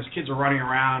hospital room, and his kids are running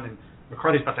around, and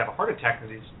McCarthy's about to have a heart attack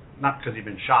not because he'd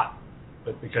been shot,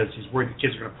 but because he's worried the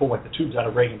kids are going to pull the tubes out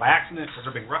of Reagan by accident because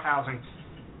they're being roughhousing.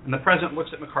 And the president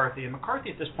looks at McCarthy, and McCarthy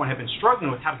at this point had been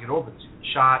struggling with how to get over this. He's been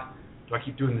shot. Do I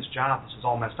keep doing this job? This is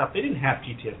all messed up. They didn't have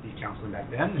PTSD counseling back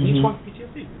then, and he just wanted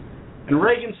PTSD. And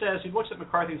Reagan says, he looks at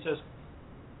McCarthy and says,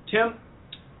 "Tim,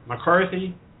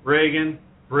 McCarthy, Reagan,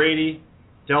 Brady,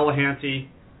 Delahanty,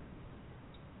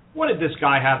 what did this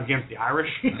guy have against the Irish?"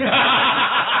 and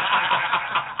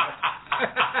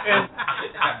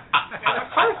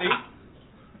McCarthy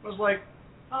was like,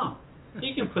 "Oh,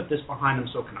 he can put this behind him,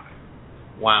 so can I."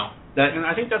 Wow. And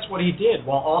I think that's what he did,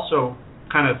 while also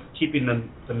kind of keeping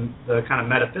the kind of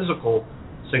metaphysical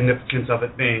significance of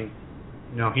it being,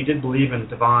 he did believe in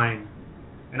divine.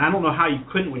 And I don't know how you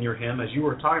couldn't when you're him, as you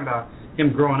were talking about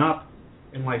him growing up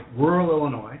in rural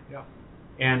Illinois. Yeah.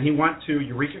 And he went to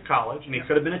Eureka College, and he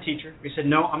could have been a teacher. He said,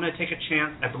 "No, I'm going to take a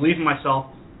chance. I believe in myself."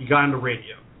 He got into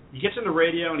radio. He gets into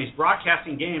radio, and he's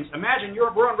broadcasting games. Imagine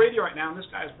we're on radio right now, and this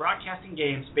guy is broadcasting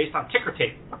games based on ticker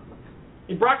tape.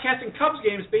 He's broadcasting Cubs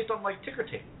games based on ticker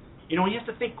tape. He has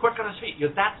to think quick on his feet.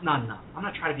 That's not enough. I'm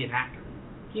not trying to be an actor.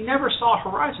 He never saw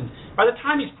horizons. By the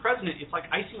time he's president, it's like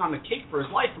icing on the cake for his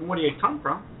life from what he had come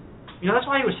from. That's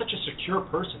why he was such a secure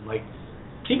person.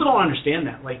 People don't understand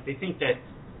that. They think that,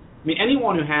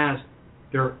 anyone who has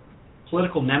their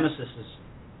political nemesis as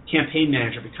campaign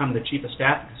manager become the chief of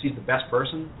staff because he's the best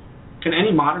person. Would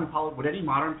any modern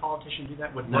politician do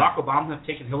that? Would Barack Obama have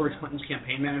taken Hillary Clinton's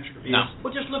campaign manager to be? No.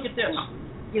 Well, just look at this.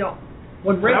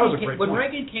 When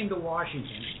Reagan came to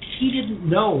Washington, he didn't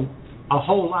know a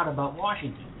whole lot about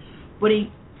Washington, but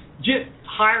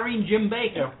hiring Jim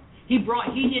Baker, he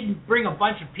didn't bring a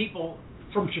bunch of people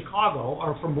from Chicago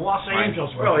or from Los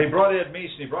Angeles. Well, he brought Ed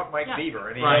Meese, he brought Mike Beaver,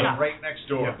 and he had him right next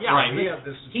door. Yeah. Right. He had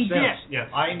this sense. Yes.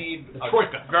 I need a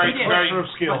troika. Very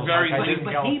skills.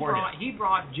 He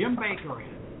brought Jim Baker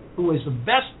in, who was the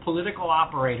best political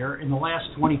operator in the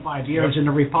last 25 years in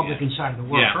the Republican side of the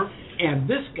world. Yeah. And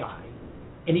this guy,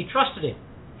 and he trusted him.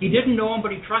 He didn't know him,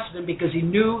 but he trusted him because he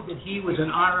knew that he was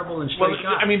an honorable and straight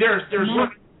guy.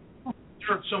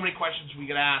 There are so many questions we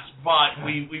could ask, but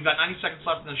we've got 90 seconds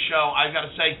left in the show. I've got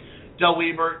to say, Del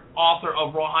Weber, author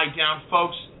of Rawhide Down.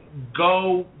 Folks,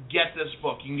 go get this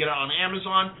book. You can get it on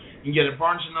Amazon. You can get it at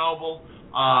Barnes & Noble.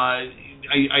 I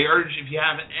urge, if you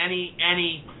have any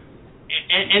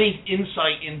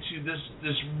insight into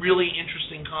this really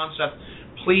interesting concept,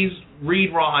 please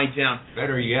read Rawhide Down.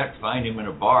 Better yet, find him in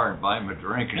a bar and buy him a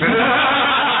drink. He's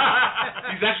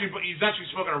actually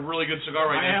smoking a really good cigar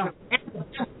right now.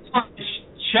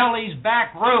 Shelley's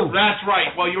Back Room. That's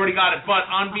right. Well, you already got it. But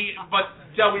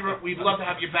Del, we'd love to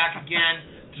have you back again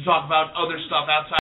to talk about other stuff outside